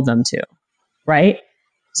you told them to, right?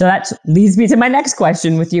 So that leads me to my next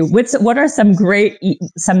question with you. What are some great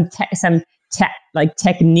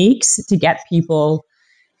techniques to get people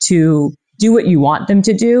to do what you want them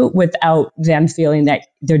to do without them feeling that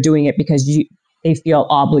they're doing it because they feel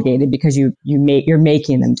obligated because you're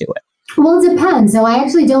making them do it? Well, it depends. So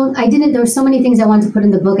there were so many things I wanted to put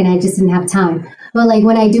in the book and I just didn't have time. But like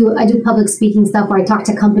when I do public speaking stuff where I talk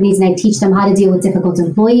to companies and I teach them how to deal with difficult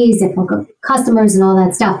employees, difficult customers and all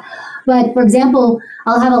that stuff. But for example,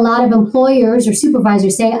 I'll have a lot of employers or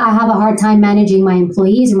supervisors say, I have a hard time managing my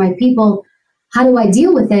employees or my people. How do I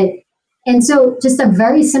deal with it? And so just a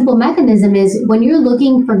very simple mechanism is when you're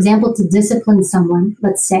looking, for example, to discipline someone,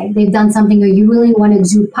 let's say they've done something or you really want to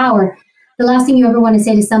exude power, the last thing you ever want to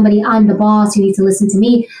say to somebody, I'm the boss, you need to listen to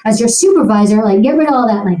me. As your supervisor, like get rid of all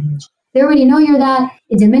that language. They already know you're that.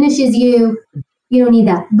 It diminishes you. You don't need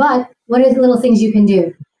that. But what are the little things you can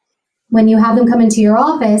do? When you have them come into your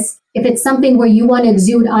office, if it's something where you want to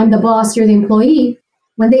exude, I'm the boss, you're the employee,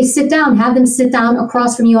 when they sit down, have them sit down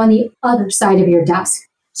across from you on the other side of your desk.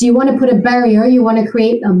 So you want to put a barrier, you want to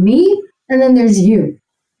create a me, and then there's you.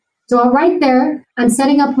 So right there, I'm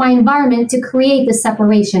setting up my environment to create the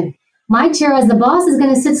separation. My chair as the boss is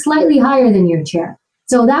going to sit slightly higher than your chair.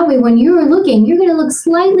 So that way, when you're looking, you're going to look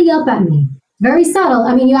slightly up at me. Very subtle.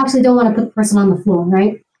 I mean, you actually don't want to put the person on the floor,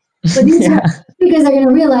 right? But these are, because they're going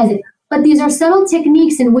to realize it. But these are subtle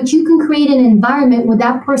techniques in which you can create an environment where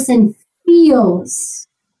that person feels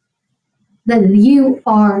that you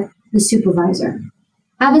are the supervisor.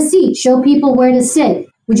 Have a seat. Show people where to sit.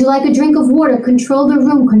 Would you like a drink of water? Control the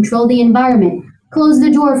room. Control the environment. Close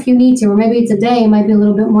the door if you need to, or maybe today it might be a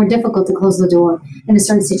little bit more difficult to close the door in a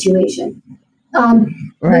certain situation.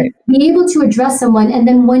 Right. Be able to address someone, and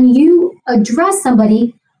then when you address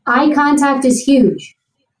somebody, eye contact is huge.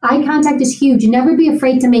 Eye contact is huge. Never be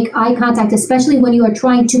afraid to make eye contact, especially when you are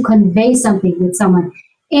trying to convey something with someone.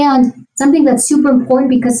 And something that's super important,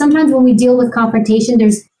 because sometimes when we deal with confrontation,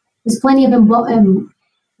 there's plenty of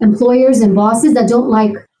employers and bosses that don't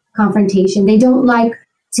like confrontation. They don't like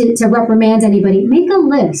to reprimand anybody. Make a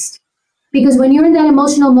list. Because when you're in that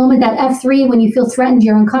emotional moment, that F3, when you feel threatened,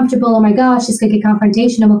 you're uncomfortable, oh my gosh, this could get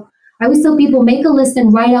confrontational. I always tell people, make a list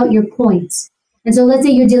and write out your points. And so let's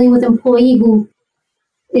say you're dealing with an employee who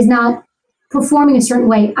is not performing a certain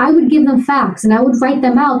way. I would give them facts and I would write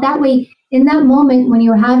them out. That way, in that moment, when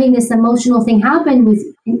you're having this emotional thing happen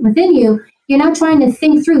within you, you're not trying to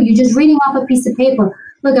think through. You're just reading off a piece of paper.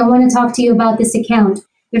 Look, I want to talk to you about this account.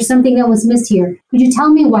 There's something that was missed here. Could you tell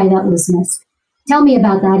me why that was missed? Tell me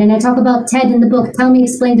about that. And I talk about TED in the book. Tell me,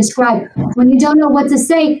 explain, describe. When you don't know what to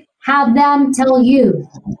say, have them tell you.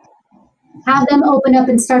 Have them open up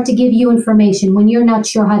and start to give you information when you're not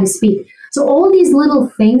sure how to speak. So all these little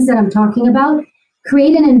things that I'm talking about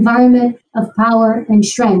create an environment of power and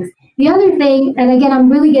strength. The other thing, and again, I'm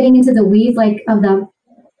really getting into the weeds of the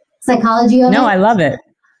psychology of it. No, I love it.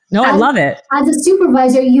 I love it. As a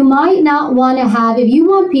supervisor, you might not want to have, if you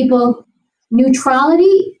want people,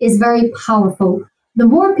 neutrality is very powerful. The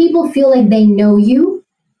more people feel like they know you,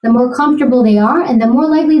 the more comfortable they are, and the more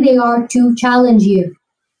likely they are to challenge you.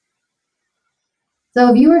 So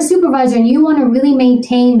if you're a supervisor and you want to really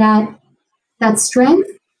maintain that strength,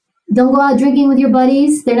 don't go out drinking with your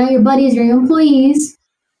buddies. They're not your buddies, they're your employees.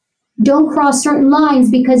 Don't cross certain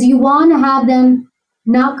lines because you want to have them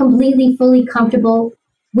not completely, fully comfortable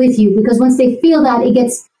with you, because once they feel that, it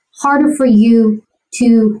gets harder for you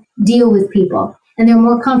to deal with people, and they're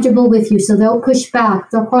more comfortable with you. So they'll push back,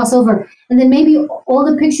 they'll cross over. And then maybe all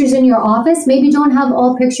the pictures in your office, maybe don't have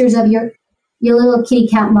all pictures of your little kitty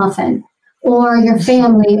cat muffin or your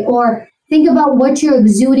family, or think about what you're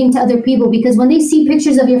exuding to other people, because when they see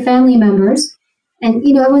pictures of your family members, and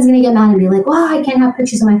everyone's going to get mad and be like, well, I can't have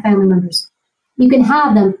pictures of my family members. You can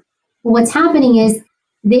have them. But what's happening is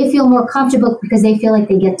they feel more comfortable because they feel like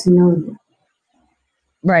they get to know you.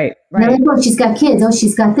 Right. They're like, oh, she's got kids. Oh,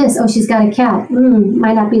 she's got this. Oh, she's got a cat.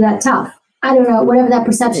 Might not be that tough. I don't know, whatever that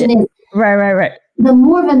perception is. Right. The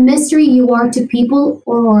more of a mystery you are to people,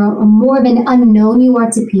 or more of an unknown you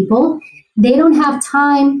are to people, they don't have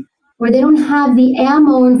time, or they don't have the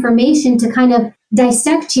ammo information to kind of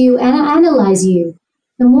dissect you and analyze you.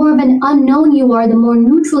 The more of an unknown you are, the more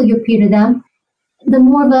neutral you appear to them, the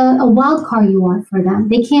more of a wild card you are for them.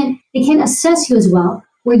 They can't assess you as well,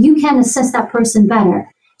 where you can assess that person better.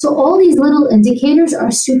 So all these little indicators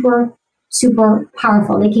are super, super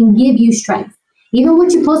powerful. They can give you strength. Even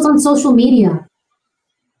what you post on social media.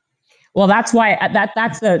 Well, that's why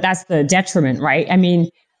that's the detriment, right? I mean,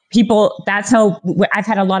 people, that's how I've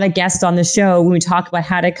had a lot of guests on the show when we talk about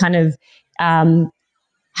how to kind of,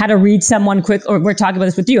 how to read someone quick, or we're talking about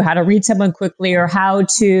this with you, how to read someone quickly, or how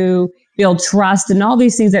to build trust, and all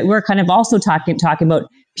these things that we're kind of also talking about.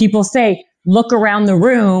 People say, look around the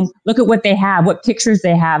room, look at what they have, what pictures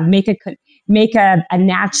they have, make a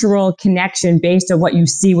natural connection based on what you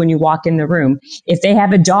see when you walk in the room. If they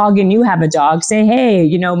have a dog and you have a dog, say, hey,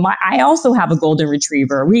 I also have a golden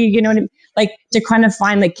retriever. Like to kind of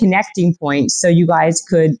find like connecting points so you guys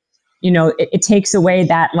could, it takes away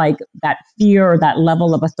that fear or that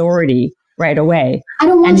level of authority right away. I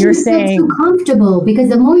don't want you to feel too comfortable, because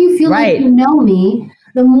the more you feel like you know me,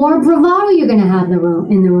 the more bravado you're going to have in the room.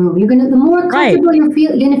 The more comfortable you're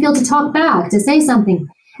going to feel to talk back, to say something.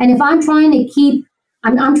 And if I'm trying to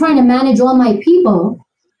I'm trying to manage all my people,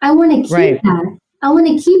 I want to keep that. I want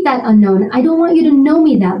to keep that unknown. I don't want you to know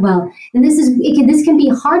me that well. And this can be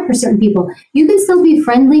hard for certain people. You can still be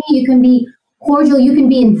friendly. You can be cordial. You can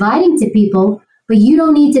be inviting to people, but you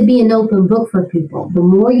don't need to be an open book for people. The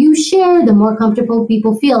more you share, the more comfortable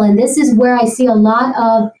people feel. And this is where I see a lot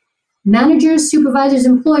of managers, supervisors,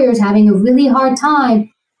 employers having a really hard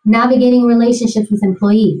time navigating relationships with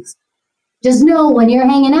employees. Just know when you're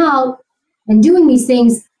hanging out and doing these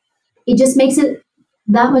things, it just makes it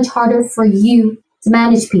that much harder for you to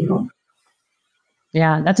manage people.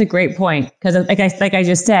 Yeah, that's a great point. Because like I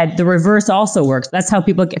just said, the reverse also works. That's how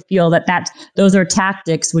people feel that those are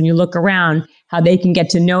tactics when you look around, how they can get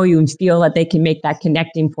to know you and feel that they can make that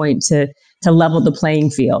connecting point to level the playing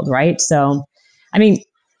field, right? So, I mean,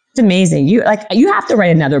 it's amazing. You have to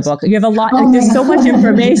write another book. You have a lot. There's so much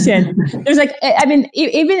information. There's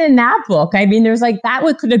even in that book, there's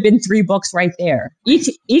that could have been 3 books right there.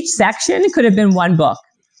 Each section could have been 1 book.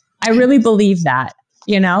 I really believe that.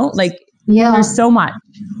 There's so much.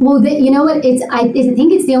 Well, you know what? I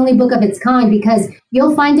think it's the only book of its kind, because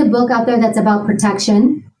you'll find a book out there that's about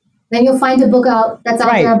protection. Then you'll find a book out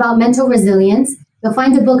there about mental resilience. You'll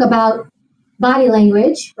find a book about body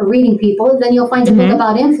language for reading people. Then you'll find a book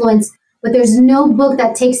about influence, but there's no book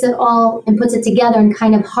that takes it all and puts it together and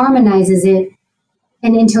kind of harmonizes it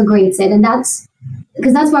and integrates it. And that's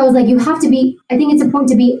why I was like, I think it's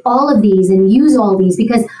important to be all of these and use all these,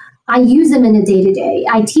 because I use them in a day-to-day.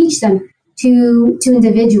 I teach them to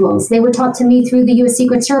individuals. They were taught to me through the U.S.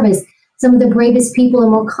 Secret Service. Some of the bravest people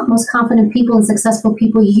and most confident people and successful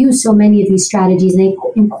people use so many of these strategies, and they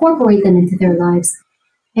incorporate them into their lives.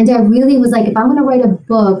 And I really was like, if I'm going to write a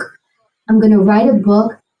book, I'm going to write a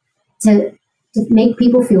book to make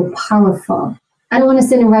people feel powerful. I don't want to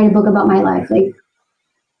sit and write a book about my life.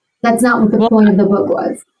 That's not what the point of the book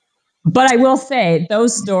was. But I will say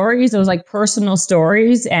those stories, those personal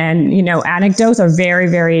stories and, anecdotes are very,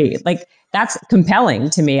 very that's compelling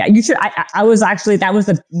to me. I was actually, that was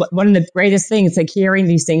one of the greatest things, hearing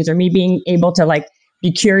these things, or me being able to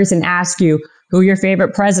be curious and ask you who your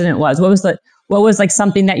favorite president was. What was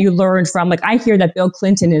something that you learned from, I hear that Bill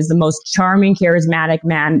Clinton is the most charming, charismatic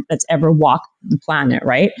man that's ever walked the planet,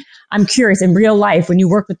 right? I'm curious, in real life, when you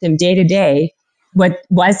work with him day to day,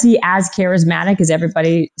 was he as charismatic as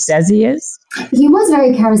everybody says he is? He was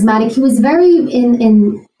very charismatic. He was very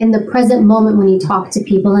in the present moment when he talked to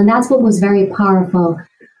people. And that's what was very powerful.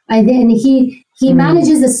 And he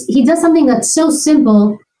manages this, he does something that's so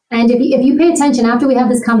simple. And if you pay attention, after we have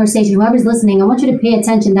this conversation, whoever's listening, I want you to pay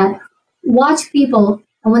attention that watch people,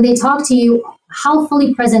 and when they talk to you, how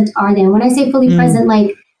fully present are they? And when I say fully present,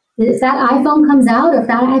 if that iPhone comes out, if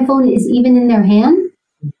that iPhone is even in their hand,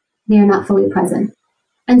 they are not fully present.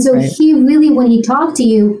 And so he really, when he talked to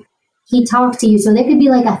you. So there could be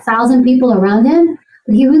like 1,000 people around him,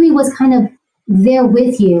 but he really was kind of there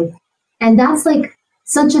with you. And that's like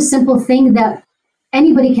such a simple thing that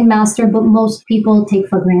anybody can master, but most people take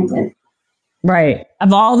for granted. Right.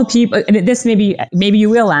 Of all the people, this maybe you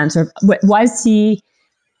will answer. Was he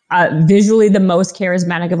visually the most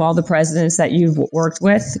charismatic of all the presidents that you've worked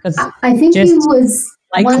with? I think he was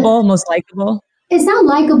likable, most likable. It's not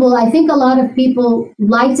likable. I think a lot of people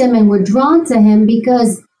liked him and were drawn to him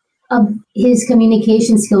because of his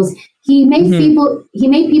communication skills. He made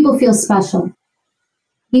people feel special.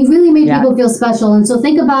 He really made people feel special. And so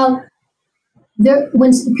think about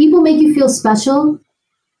when people make you feel special,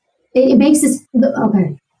 it makes this,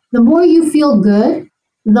 okay. The more you feel good,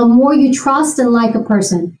 the more you trust and like a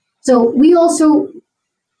person. So we also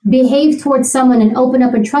behave towards someone and open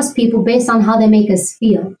up and trust people based on how they make us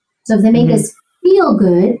feel. So if they make us feel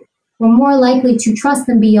good, we're more likely to trust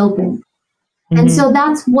and be open. And so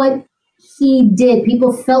that's what he did.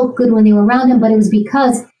 People felt good when they were around him, but it was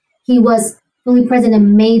because he was fully present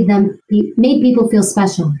and made people feel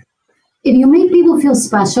special. If you make people feel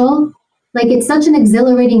special, like it's such an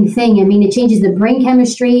exhilarating thing. I mean, it changes the brain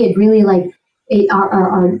chemistry. It really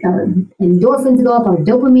our endorphins go up, our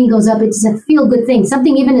dopamine goes up. It's a feel good thing.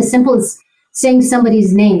 Something even as simple as saying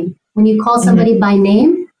somebody's name. When you call somebody by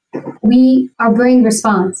name, our brain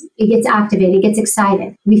responds. It gets activated. It gets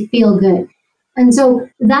excited. We feel good. And so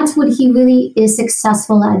that's what he really is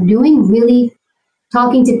successful at doing, really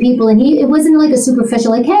talking to people. And it wasn't like a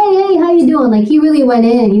superficial, like, hey, how you doing? Like he really went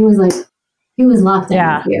in and he was locked in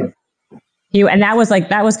with you. And that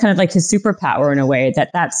was kind of like his superpower in a way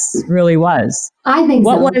that's really was. I think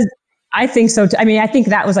I think so too. I mean, I think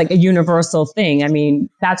that was like a universal thing. I mean,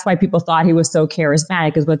 that's why people thought he was so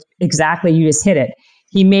charismatic, is what exactly you just hit it.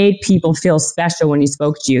 He made people feel special when he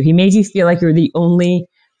spoke to you. He made you feel like you're the only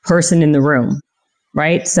person in the room,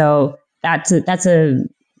 right? So that's a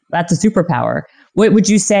superpower. What would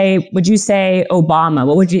you say? Would you say Obama?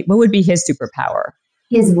 What would be his superpower?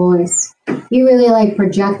 His voice. He really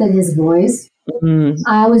projected his voice.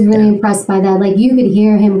 I was really impressed by that. Like you could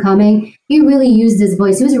hear him coming. He really used his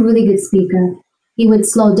voice. He was a really good speaker. He would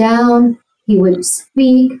slow down. He would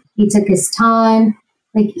speak. He took his time.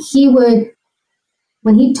 Like he would,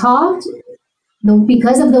 when he talked,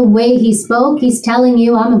 because of the way he spoke, he's telling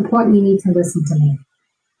you, I'm important. You need to listen to me.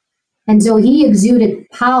 And so he exuded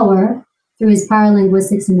power through his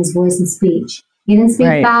paralinguistics and his voice and speech. He didn't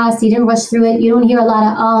speak fast. He didn't rush through it. You don't hear a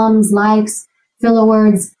lot of ums, likes, filler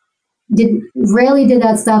words. Rarely did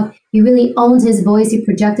that stuff. He really owned his voice. He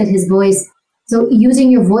projected his voice. So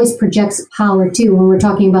using your voice projects power too. When we're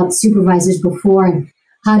talking about supervisors before and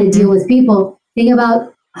how to deal with people, think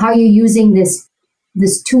about how you're using this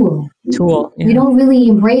tool. We don't really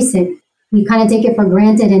embrace it. We kind of take it for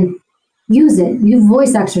granted and use it. Use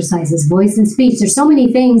voice exercises, voice and speech. There's so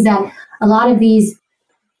many things that a lot of these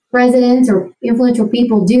presidents or influential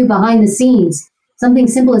people do behind the scenes. Something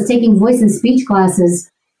simple as taking voice and speech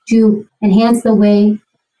classes to enhance the way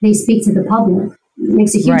they speak to the public. It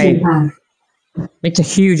makes a huge impact. Makes a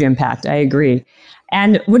huge impact. I agree.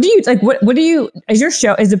 And what do you like? What do you? Is your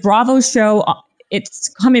show? Is the Bravo show? It's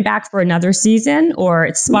coming back for another season, or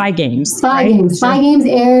it's Spy Games? Spy Games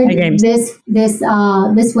aired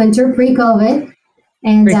this winter, pre-COVID.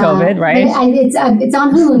 And pre-COVID, right? It's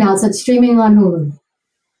on Hulu now, so it's streaming on Hulu.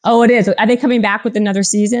 Oh, it is. Are they coming back with another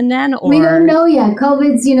season then? Or? We don't know yet.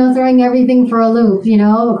 COVID's, throwing everything for a loop,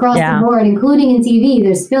 across the board, including in TV.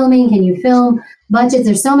 There's filming. Can you film? Budgets.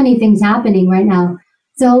 There's so many things happening right now.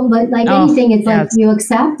 So, but like anything, it's like you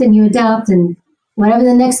accept and you adapt and whatever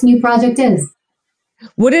the next new project is.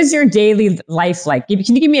 What is your daily life like? Can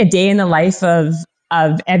you give me a day in the life of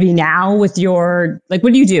Evie now with your, what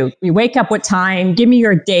do? You wake up what time? Give me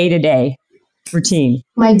your day-to-day routine.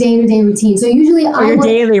 My day-to-day routine. So usually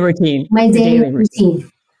daily routine. My daily routine.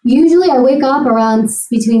 Usually I wake up around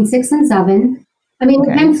between 6 and 7. I mean,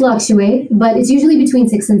 it can fluctuate, but it's usually between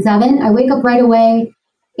 6 and 7. I wake up right away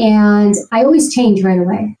and I always change right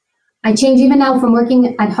away. I change even now from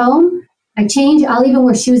working at home. I'll even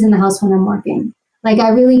wear shoes in the house when I'm working. Like I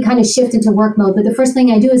really kind of shift into work mode. But the first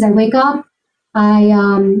thing I do is I wake up,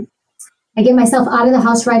 I get myself out of the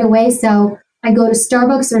house right away. So I go to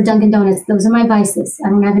Starbucks or Dunkin' Donuts. Those are my vices. I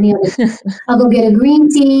don't have any others. I'll go get a green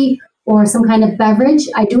tea or some kind of beverage.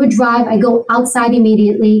 I do a drive. I go outside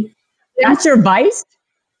immediately. That's your vice?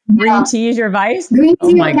 Green tea is your vice? Green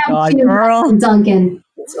tea. Oh my God, girl. Dunkin'.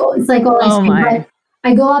 It's like all ice cream. My.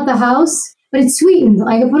 I go out the house, but it's sweetened.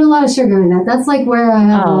 I can put a lot of sugar in that. That's like where I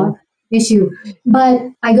have issue. But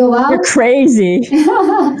I go out. You're crazy.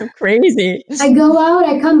 You're crazy. I go out,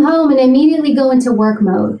 I come home, and immediately go into work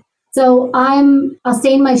mode. So I'll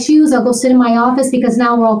stay in my shoes. I'll go sit in my office because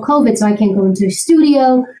now we're all COVID, so I can't go into a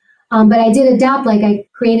studio. But I did adapt, like I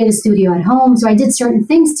created a studio at home. So I did certain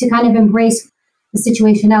things to kind of embrace the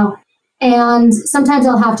situation now. And sometimes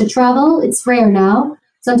I'll have to travel. It's rare now.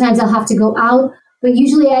 Sometimes I'll have to go out. But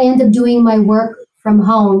usually I end up doing my work from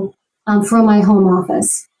home, from my home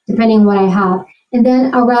office, depending on what I have. And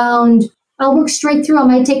then I'll work straight through. I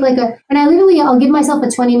might take I'll give myself a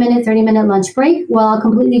 20-minute, 30-minute lunch break while I'll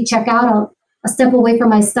completely check out. I'll step away from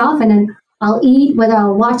my stuff and then I'll eat, whether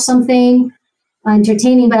I'll watch something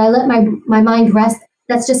entertaining, but I let my mind rest.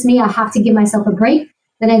 That's just me. I have to give myself a break.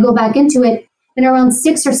 Then I go back into it. And around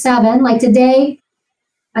 6 or 7, like today,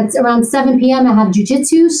 it's around 7 p.m. I have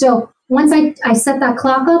jujitsu. So once I set that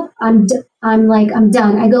clock up, I'm done.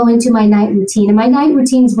 I go into my night routine. And my night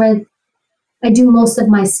routine is where I do most of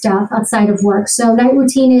my stuff outside of work. So night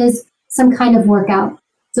routine is some kind of workout.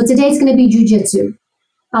 So today's going to be jujitsu.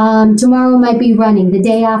 Tomorrow might be running. The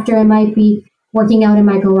day after, it might be working out in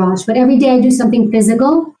my garage. But every day I do something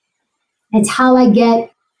physical. It's how I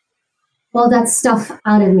get all that stuff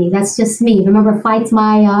out of me. That's just me. Remember, fight's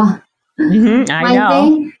my my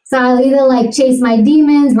thing. So I'll either chase my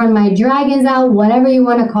demons, run my dragons out, whatever you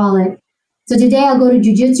want to call it. So today I'll go to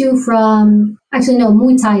jujitsu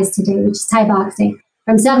Muay Thai is today, which is Thai boxing.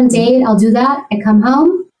 From 7 to 8, I'll do that. I come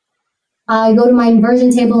home. I go to my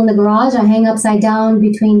inversion table in the garage. I hang upside down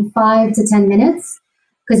between 5 to 10 minutes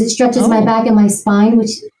because it stretches my back and my spine,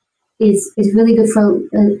 which is really good for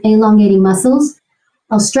elongating muscles.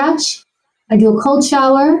 I'll stretch. I do a cold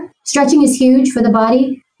shower. Stretching is huge for the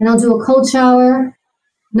body. And I'll do a cold shower,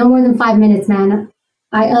 no more than 5 minutes, man.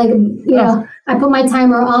 I put my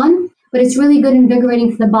timer on, but it's really good,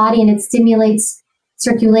 invigorating for the body, and it stimulates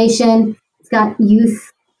circulation. It's got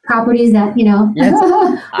youth properties that, Yes,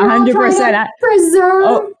 100%.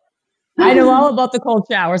 Preserve. I know all about the cold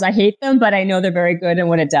showers. I hate them, but I know they're very good in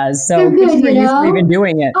what it does. So they're good, for you for even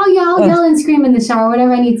doing it. Oh yeah, I'll yell and scream in the shower,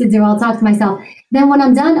 whatever I need to do. I'll talk to myself. Then when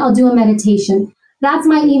I'm done, I'll do a meditation. That's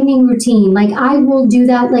my evening routine. I will do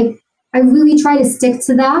that. I really try to stick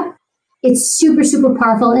to that. It's super, super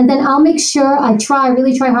powerful. And then I'll make sure I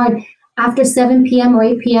really try hard after 7 p.m. or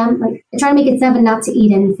 8 p.m. I try to make it 7 not to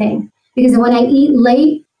eat anything. Because when I eat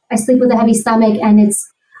late, I sleep with a heavy stomach, and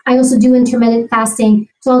I also do intermittent fasting.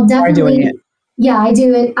 So I'll definitely, doing it. Yeah, I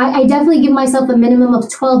do it. I definitely give myself a minimum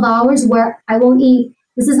of 12 hours where I won't eat.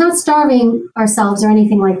 This is not starving ourselves or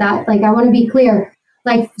anything like that. I want to be clear.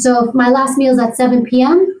 So if my last meal is at 7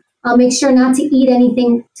 p.m., I'll make sure not to eat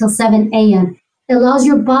anything till 7 a.m. It allows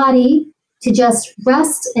your body to just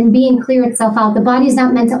rest and be and clear itself out. The body is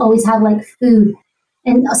not meant to always have food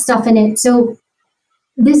and stuff in it. So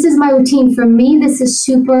this is my routine. For me, this is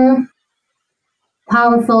super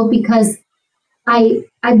powerful because I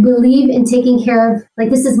believe in taking care of,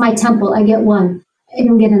 this is my temple. I get one. I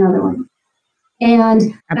don't get another one.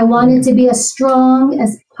 And I want it to be as strong,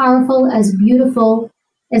 as powerful, as beautiful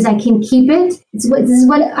as I can keep it. This is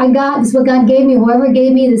what I got. This is what God gave me. Whoever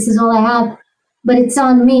gave me, this is all I have. But it's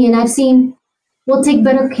on me. And I've seen we'll take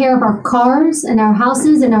better care of our cars and our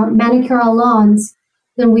houses and our manicure our lawns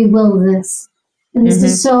than we will this. And this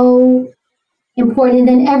is so important. And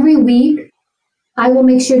then every week, I will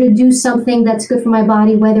make sure to do something that's good for my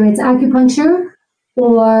body, whether it's acupuncture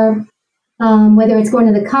or whether it's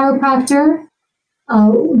going to the chiropractor.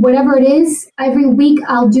 Whatever it is, every week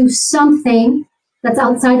I'll do something that's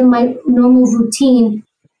outside of my normal routine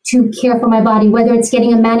to care for my body, whether it's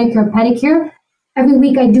getting a manicure or pedicure. Every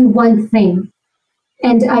week I do one thing.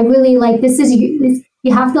 And I really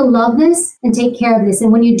you have to love this and take care of this.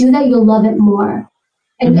 And when you do that, you'll love it more.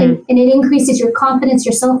 And, and it increases your confidence,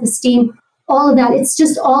 your self-esteem, all of that. It's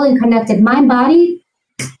just all connected. Mind, body,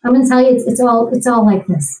 I'm going to tell you, it's all like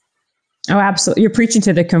this. Oh, absolutely. You're preaching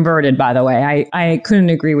to the converted, by the way. I couldn't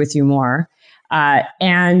agree with you more.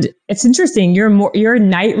 And it's interesting. Your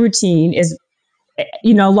night routine is,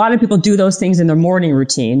 a lot of people do those things in their morning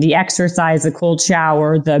routine, the exercise, the cold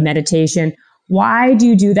shower, the meditation. Why do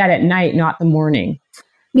you do that at night, not the morning?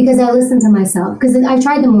 Because I listen to myself. Because I've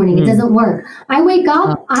tried the morning. It doesn't work. I wake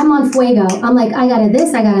up, I'm on fuego. I'm like, I got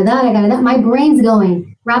this, I got that, I got that. My brain's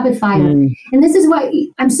going rapid fire. And this is why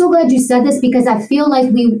I'm so glad you said this, because I feel like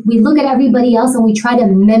we look at everybody else and we try to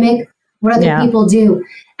mimic what other people do.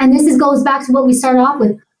 And this goes back to what we started off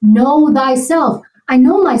with. Know thyself. I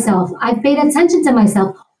know myself. I've paid attention to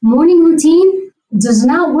myself. Morning routine does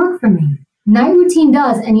not work for me. Night routine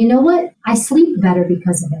does. And you know what? I sleep better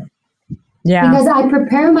because of it. Yeah. Because I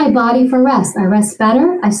prepare my body for rest. I rest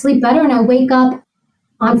better, I sleep better, and I wake up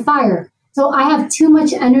on fire. So I have too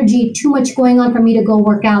much energy, too much going on for me to go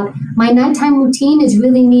work out. My nighttime routine is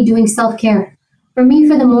really me doing self-care. For me,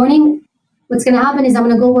 for the morning, what's going to happen is I'm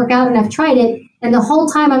going to go work out, and I've tried it. And the whole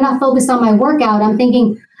time I'm not focused on my workout. I'm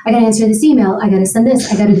thinking, I got to answer this email. I got to send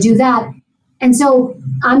this. I got to do that. And so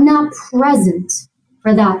I'm not present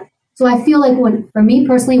for that. So I feel like for me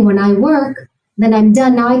personally, when I work, then I'm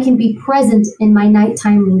done. Now I can be present in my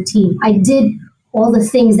nighttime routine. I did all the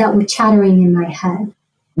things that were chattering in my head.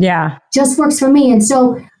 Yeah. Just works for me. And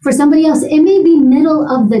so for somebody else, it may be middle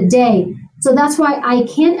of the day. So that's why I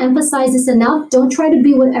can't emphasize this enough. Don't try to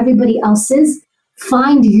be what everybody else is.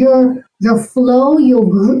 Find your flow, your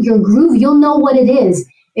groove. You'll know what it is.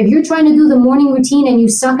 If you're trying to do the morning routine and you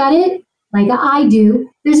suck at it, like I do,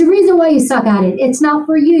 there's a reason why you suck at it. It's not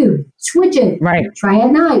for you. Switch it. Right. Try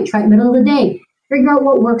at night. Try it middle of the day. Figure out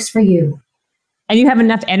what works for you. And you have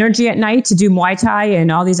enough energy at night to do Muay Thai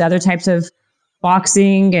and all these other types of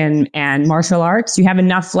boxing and martial arts? You have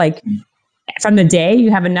enough, like, from the day, you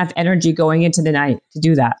have enough energy going into the night to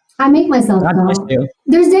do that? I make myself go.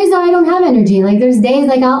 There's days that I don't have energy. Like there's days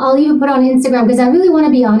like I'll even put on Instagram because I really want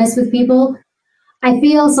to be honest with people. I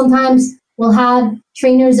feel sometimes we'll have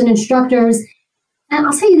trainers and instructors, and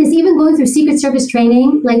I'll tell you this, even going through Secret Service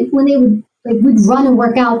training, like when they would run and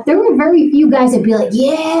work out, there were very few guys that'd be like,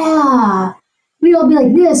 yeah. We'd all be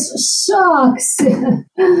like, this sucks.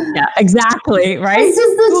 Yeah, exactly. Right. It's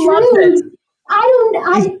just the truth.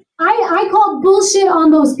 I call bullshit on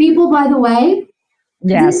those people, by the way.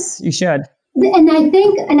 Yes, you should. And I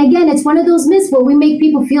think, and again, it's one of those myths where we make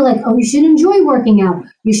people feel like, oh, you should enjoy working out.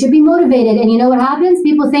 You should be motivated. And you know what happens?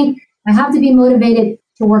 People think I have to be motivated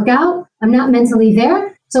to work out. I'm not mentally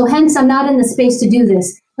there. So hence, I'm not in the space to do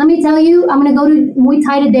this. Let me tell you, I'm going to go to Muay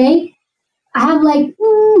Thai today. I have like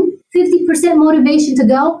 50% motivation to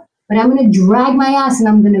go, but I'm going to drag my ass and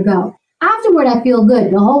I'm going to go. Afterward, I feel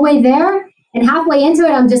good. The whole way there and halfway into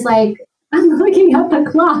it, I'm just like, I'm looking at the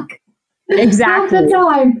clock. Exactly. Half the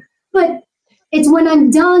time. But it's when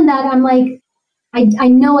I'm done that I'm like, I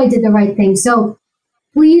know I did the right thing. So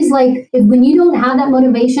please, like, when you don't have that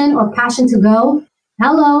motivation or passion to go,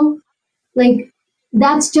 hello, like,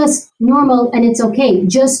 that's just normal and it's okay.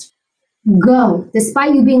 Just go.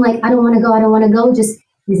 Despite you being like, I don't want to go, just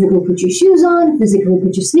physically put your shoes on, physically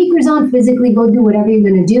put your sneakers on, physically go do whatever you're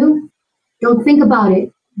going to do. Don't think about it.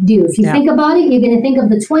 Do. If you think about it, you're going to think of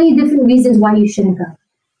the 20 different reasons why you shouldn't go.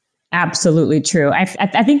 Absolutely true. I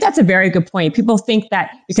think that's a very good point. People think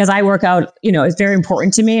that because I work out, it's very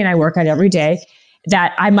important to me and I work out every day,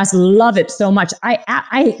 that I must love it so much.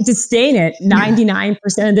 I disdain it 99%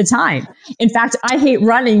 of the time. In fact, I hate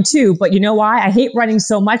running too, but you know why? I hate running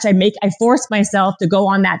so much. I force myself to go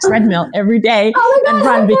on that treadmill every day and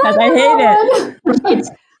run because I hate it. Right?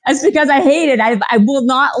 That's because I hate it. I will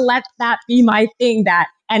not let that be my thing.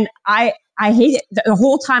 And I hate it. The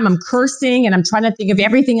whole time I'm cursing and I'm trying to think of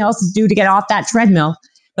everything else to do to get off that treadmill.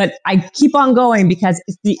 But I keep on going because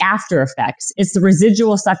it's the after effects. It's the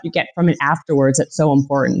residual stuff you get from it afterwards that's so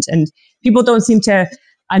important. And people don't seem to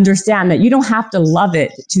understand that you don't have to love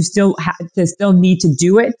it to still need to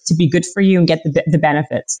do it to be good for you and get the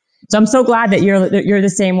benefits. So I'm so glad that you're the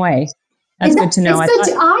same way. That's good to know. I think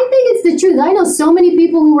it's the truth. I know so many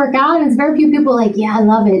people who work out, and it's very few people like, yeah, I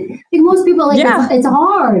love it. I think most people it's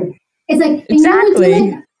hard. It's like,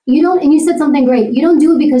 exactly. You don't, and you said something great. You don't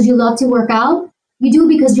do it because you love to work out. You do it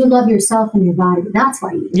because you love yourself and your body. That's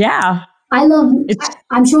why you do it. Yeah.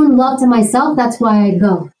 I'm showing love to myself. That's why I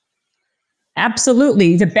go.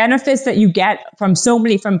 Absolutely. The benefits that you get from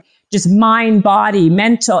from just mind, body,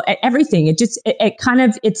 mental, everything.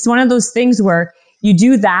 It's one of those things where you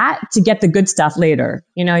do that to get the good stuff later.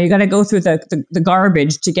 You got to go through the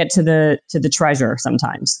garbage to get to the treasure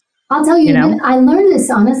sometimes. I'll tell you, I learned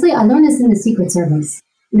this, honestly, in the Secret Service.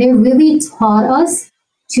 They really taught us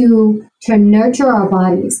to nurture our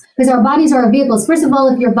bodies, because our bodies are our vehicles. First of all,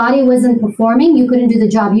 if your body wasn't performing, you couldn't do the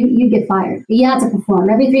job. You get fired. You had to perform.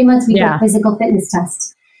 Every 3 months we get physical fitness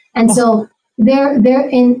tests. And so they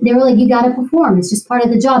were like, you got to perform. It's just part of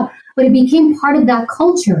the job. But it became part of that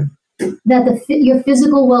culture that your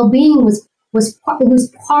physical well-being was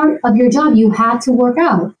part of your job. You had to work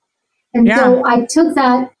out. And so I took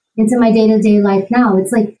that into my day-to-day life now.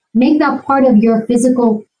 It's like, make that part of your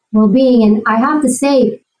physical well-being. And I have to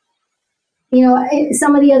say,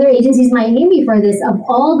 some of the other agencies might hate me for this. Of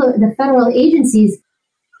all the federal agencies,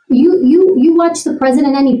 you watch the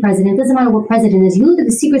president, any president, doesn't matter what president is, you look at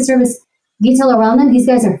the Secret Service detail around them. These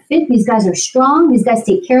guys are fit. These guys are strong. These guys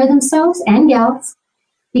take care of themselves and gals,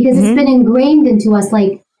 because it's been ingrained into us,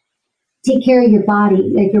 like, take care of your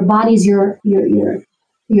body. Like, your body's your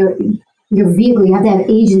your vehicle. You have to have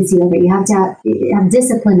agency over it. You have to have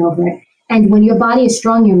discipline over it. And when your body is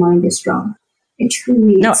strong, your mind is strong.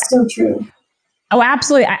 It's so true. Oh,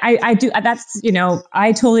 absolutely. I do. That's,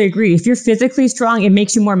 I totally agree. If you're physically strong, it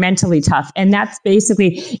makes you more mentally tough. And that's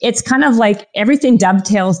basically, it's kind of like everything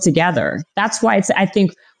dovetails together. That's why I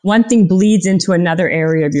think one thing bleeds into another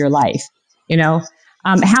area of your life.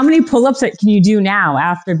 How many pull-ups can you do now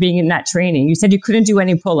after being in that training? You said you couldn't do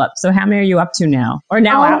any pull-ups. So how many are you up to now? Or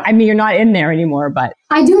now, you're not in there anymore, but.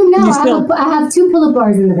 I do now. I have 2 pull-up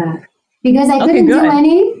bars in the back because I couldn't do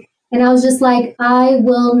any. And I was just like, I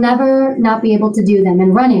will never not be able to do them.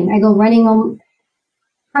 And running, I go running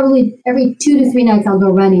probably every 2 to 3 nights I'll go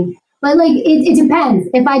running. But like, it depends.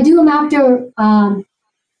 If I do them after, it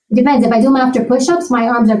depends. If I do them after push-ups, my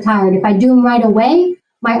arms are tired. If I do them right away,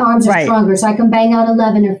 my arms are stronger. So I can bang out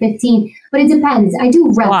 11 or 15. But it depends. I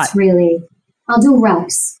do reps, really. I'll do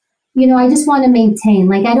reps. I just want to maintain.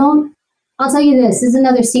 Like, I'll tell you this is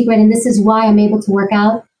another secret, and this is why I'm able to work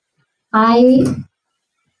out.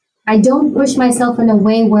 I don't push myself in a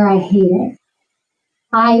way where I hate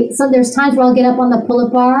it. So there's times where I'll get up on the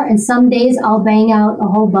pull-up bar, and some days I'll bang out a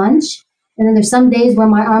whole bunch. And then there's some days where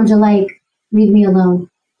my arms are like, leave me alone.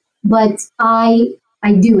 But I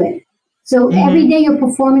do it. So every day your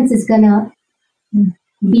performance is going to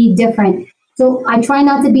be different. So I try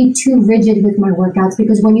not to be too rigid with my workouts,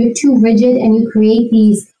 because when you're too rigid and you create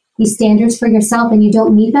these standards for yourself and you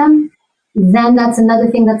don't meet them, then that's another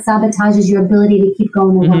thing that sabotages your ability to keep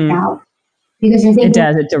going and work out. Because you're thinking,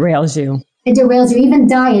 it derails you. It derails you. Even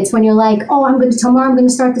diets, when you're like, oh, tomorrow I'm going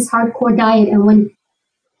to start this hardcore diet. And when,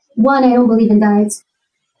 one, I don't believe in diets.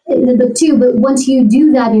 But 2, but once you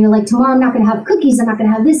do that and you're like, tomorrow I'm not going to have cookies, I'm not going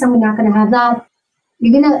to have this, I'm not going to have that.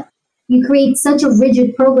 You create such a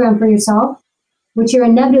rigid program for yourself, which you're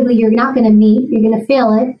not going to meet. You're going to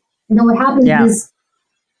fail it. And then what happens is,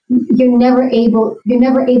 you're never able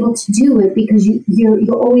to do it because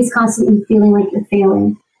you're always constantly feeling like you're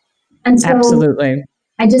failing. And so absolutely.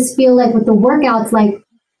 I just feel like with the workouts, like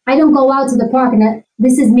I don't go out to the park and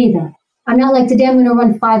this is me though. I'm not like, today I'm going to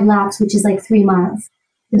run 5 laps, which is like 3 miles.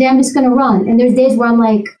 Today I'm just going to run. And there's days where I'm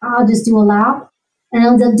like, I'll just do a lap, and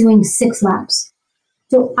I'll end up doing 6 laps.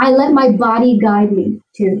 So I let my body guide me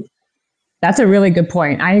too. That's a really good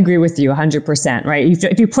point. I agree with you 100%, right?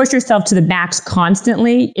 If you push yourself to the max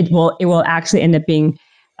constantly, it will actually end up being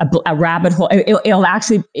a rabbit hole. It'll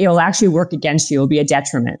actually work against you. It'll be a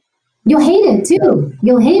detriment. You'll hate it too.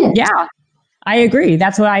 You'll hate it. Yeah, I agree.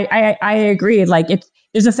 That's what I agree. Like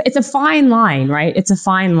it's a fine line, right? It's a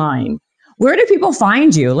fine line. Where do people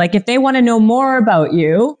find you? Like if they want to know more about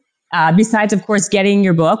you, besides of course getting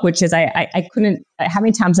your book, which is I couldn't. How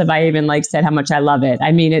many times have I even said how much I love it?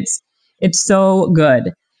 I mean, it's so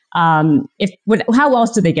good. How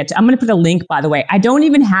else do they get to? I'm going to put a link, by the way. I don't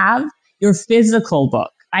even have your physical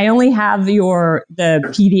book. I only have the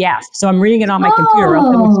PDF. So I'm reading it on my computer. I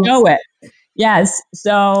would show it. Yes.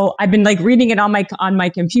 So I've been reading it on my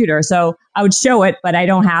computer. So I would show it, but I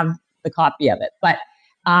don't have the copy of it. But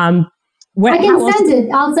I can send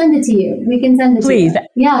it. I'll send it to you. We can send it please. To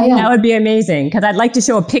you. Yeah. That would be amazing, because I'd like to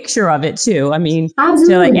show a picture of it too. I mean,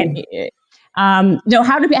 absolutely.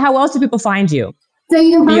 How else do people find you? So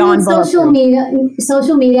you can find me on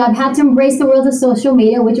social media. I've had to embrace the world of social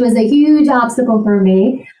media, which was a huge obstacle for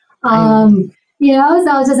me. So I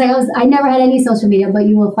was just I never had any social media, but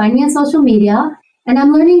you will find me on social media. And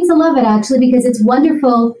I'm learning to love it actually, because it's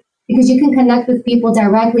wonderful, because you can connect with people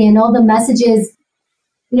directly, and all the messages,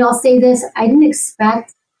 I'll say this, I didn't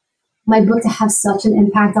expect my book to have such an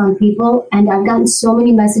impact on people. And I've gotten so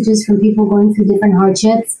many messages from people going through different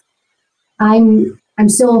hardships. I'm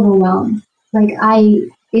so overwhelmed.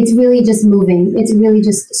 It's really just moving. It's really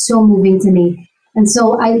just so moving to me. And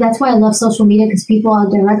so that's why I love social media, because people are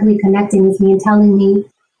directly connecting with me and telling me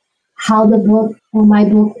how the book or my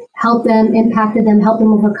book helped them, impacted them, helped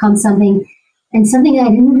them overcome something, and something that I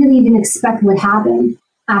didn't really even expect would happen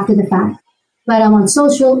after the fact. But I'm on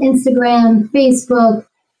social, Instagram, Facebook.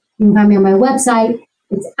 You can find me on my website.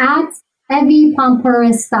 It's at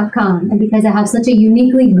eviepompouris.com. And because I have such a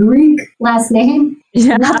uniquely Greek last name,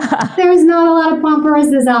 there's not a lot of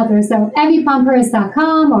Pompourises out there. So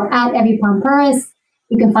eviepompouris.com or at eviepompouris.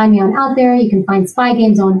 You can find me on out there. You can find Spy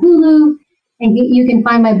Games on Hulu. And you can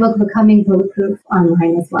find my book, Becoming Bulletproof,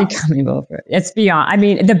 online as well. Becoming Bulletproof. It's beyond. I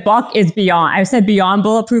mean, the book is beyond. I said beyond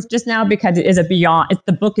bulletproof just now because it is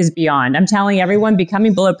the book is beyond. I'm telling everyone,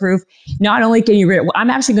 Becoming Bulletproof, not only can you read it,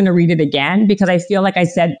 I'm actually going to read it again, because I feel like I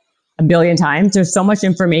said a billion times, there's so much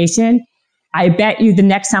information. I bet you the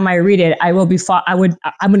next time I read it, I'm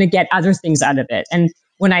going to get other things out of it. And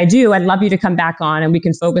when I do, I'd love you to come back on and we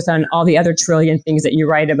can focus on all the other trillion things that you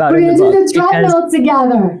write about. We're in the going to book. do the treadmill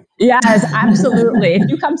together. Yes, absolutely. If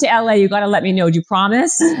you come to LA, you got to let me know. Do you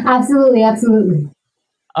promise? Absolutely. Absolutely.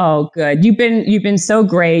 Oh, good. You've been so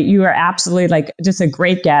great. You are absolutely like just a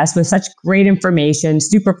great guest with such great information,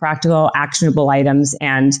 super practical, actionable items.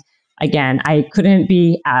 And again, I couldn't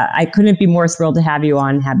be more thrilled to have you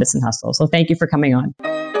on Habits and Hustle. So thank you for coming on.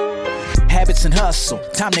 Habits and hustle,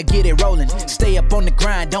 time to get it rolling. Stay up on the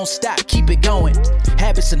grind, don't stop, keep it going.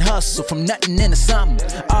 Habits and hustle, from nothing into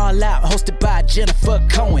something. All out, hosted by Jennifer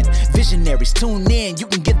Cohen. Visionaries, tune in, you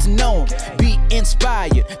can get to know them. Be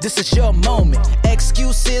inspired, this is your moment.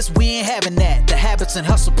 Excuses, we ain't having that. The Habits and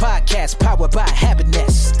Hustle podcast, powered by Habit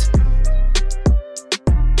Nest.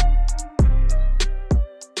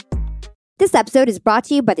 This episode is brought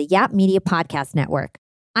to you by the Yap Media Podcast Network.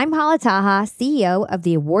 I'm Hala Taha, CEO of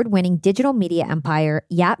the award-winning digital media empire,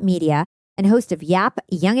 Yap Media, and host of Yap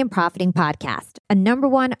Young and Profiting Podcast, a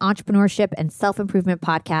 #1 entrepreneurship and self-improvement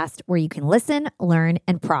podcast where you can listen, learn,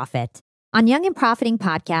 and profit. On Young and Profiting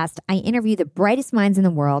Podcast, I interview the brightest minds in the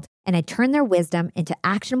world, and I turn their wisdom into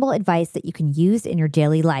actionable advice that you can use in your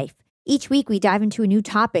daily life. Each week, we dive into a new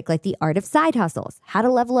topic like the art of side hustles, how to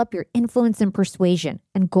level up your influence and persuasion,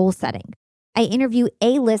 and goal setting. I interview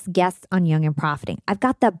A-list guests on Young and Profiting. I've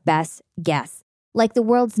got the best guests, like the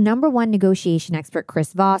world's #1 negotiation expert,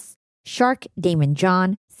 Chris Voss, Shark Damon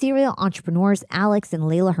John, serial entrepreneurs Alex and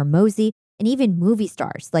Layla Hermosi, and even movie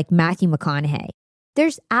stars like Matthew McConaughey.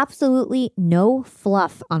 There's absolutely no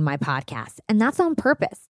fluff on my podcast, and that's on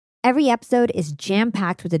purpose. Every episode is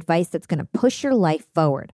jam-packed with advice that's going to push your life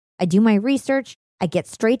forward. I do my research, I get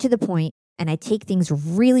straight to the point, and I take things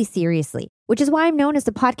really seriously, which is why I'm known as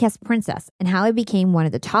the podcast princess and how I became one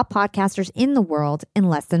of the top podcasters in the world in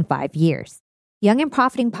less than 5 years. Young and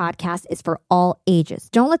Profiting Podcast is for all ages.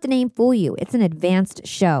 Don't let the name fool you. It's an advanced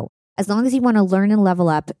show. As long as you want to learn and level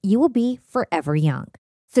up, you will be forever young.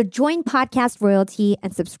 So join podcast royalty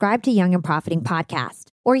and subscribe to Young and Profiting Podcast,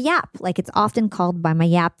 or YAP, like it's often called by my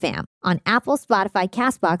YAP fam, on Apple, Spotify,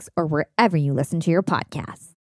 CastBox, or wherever you listen to your podcasts.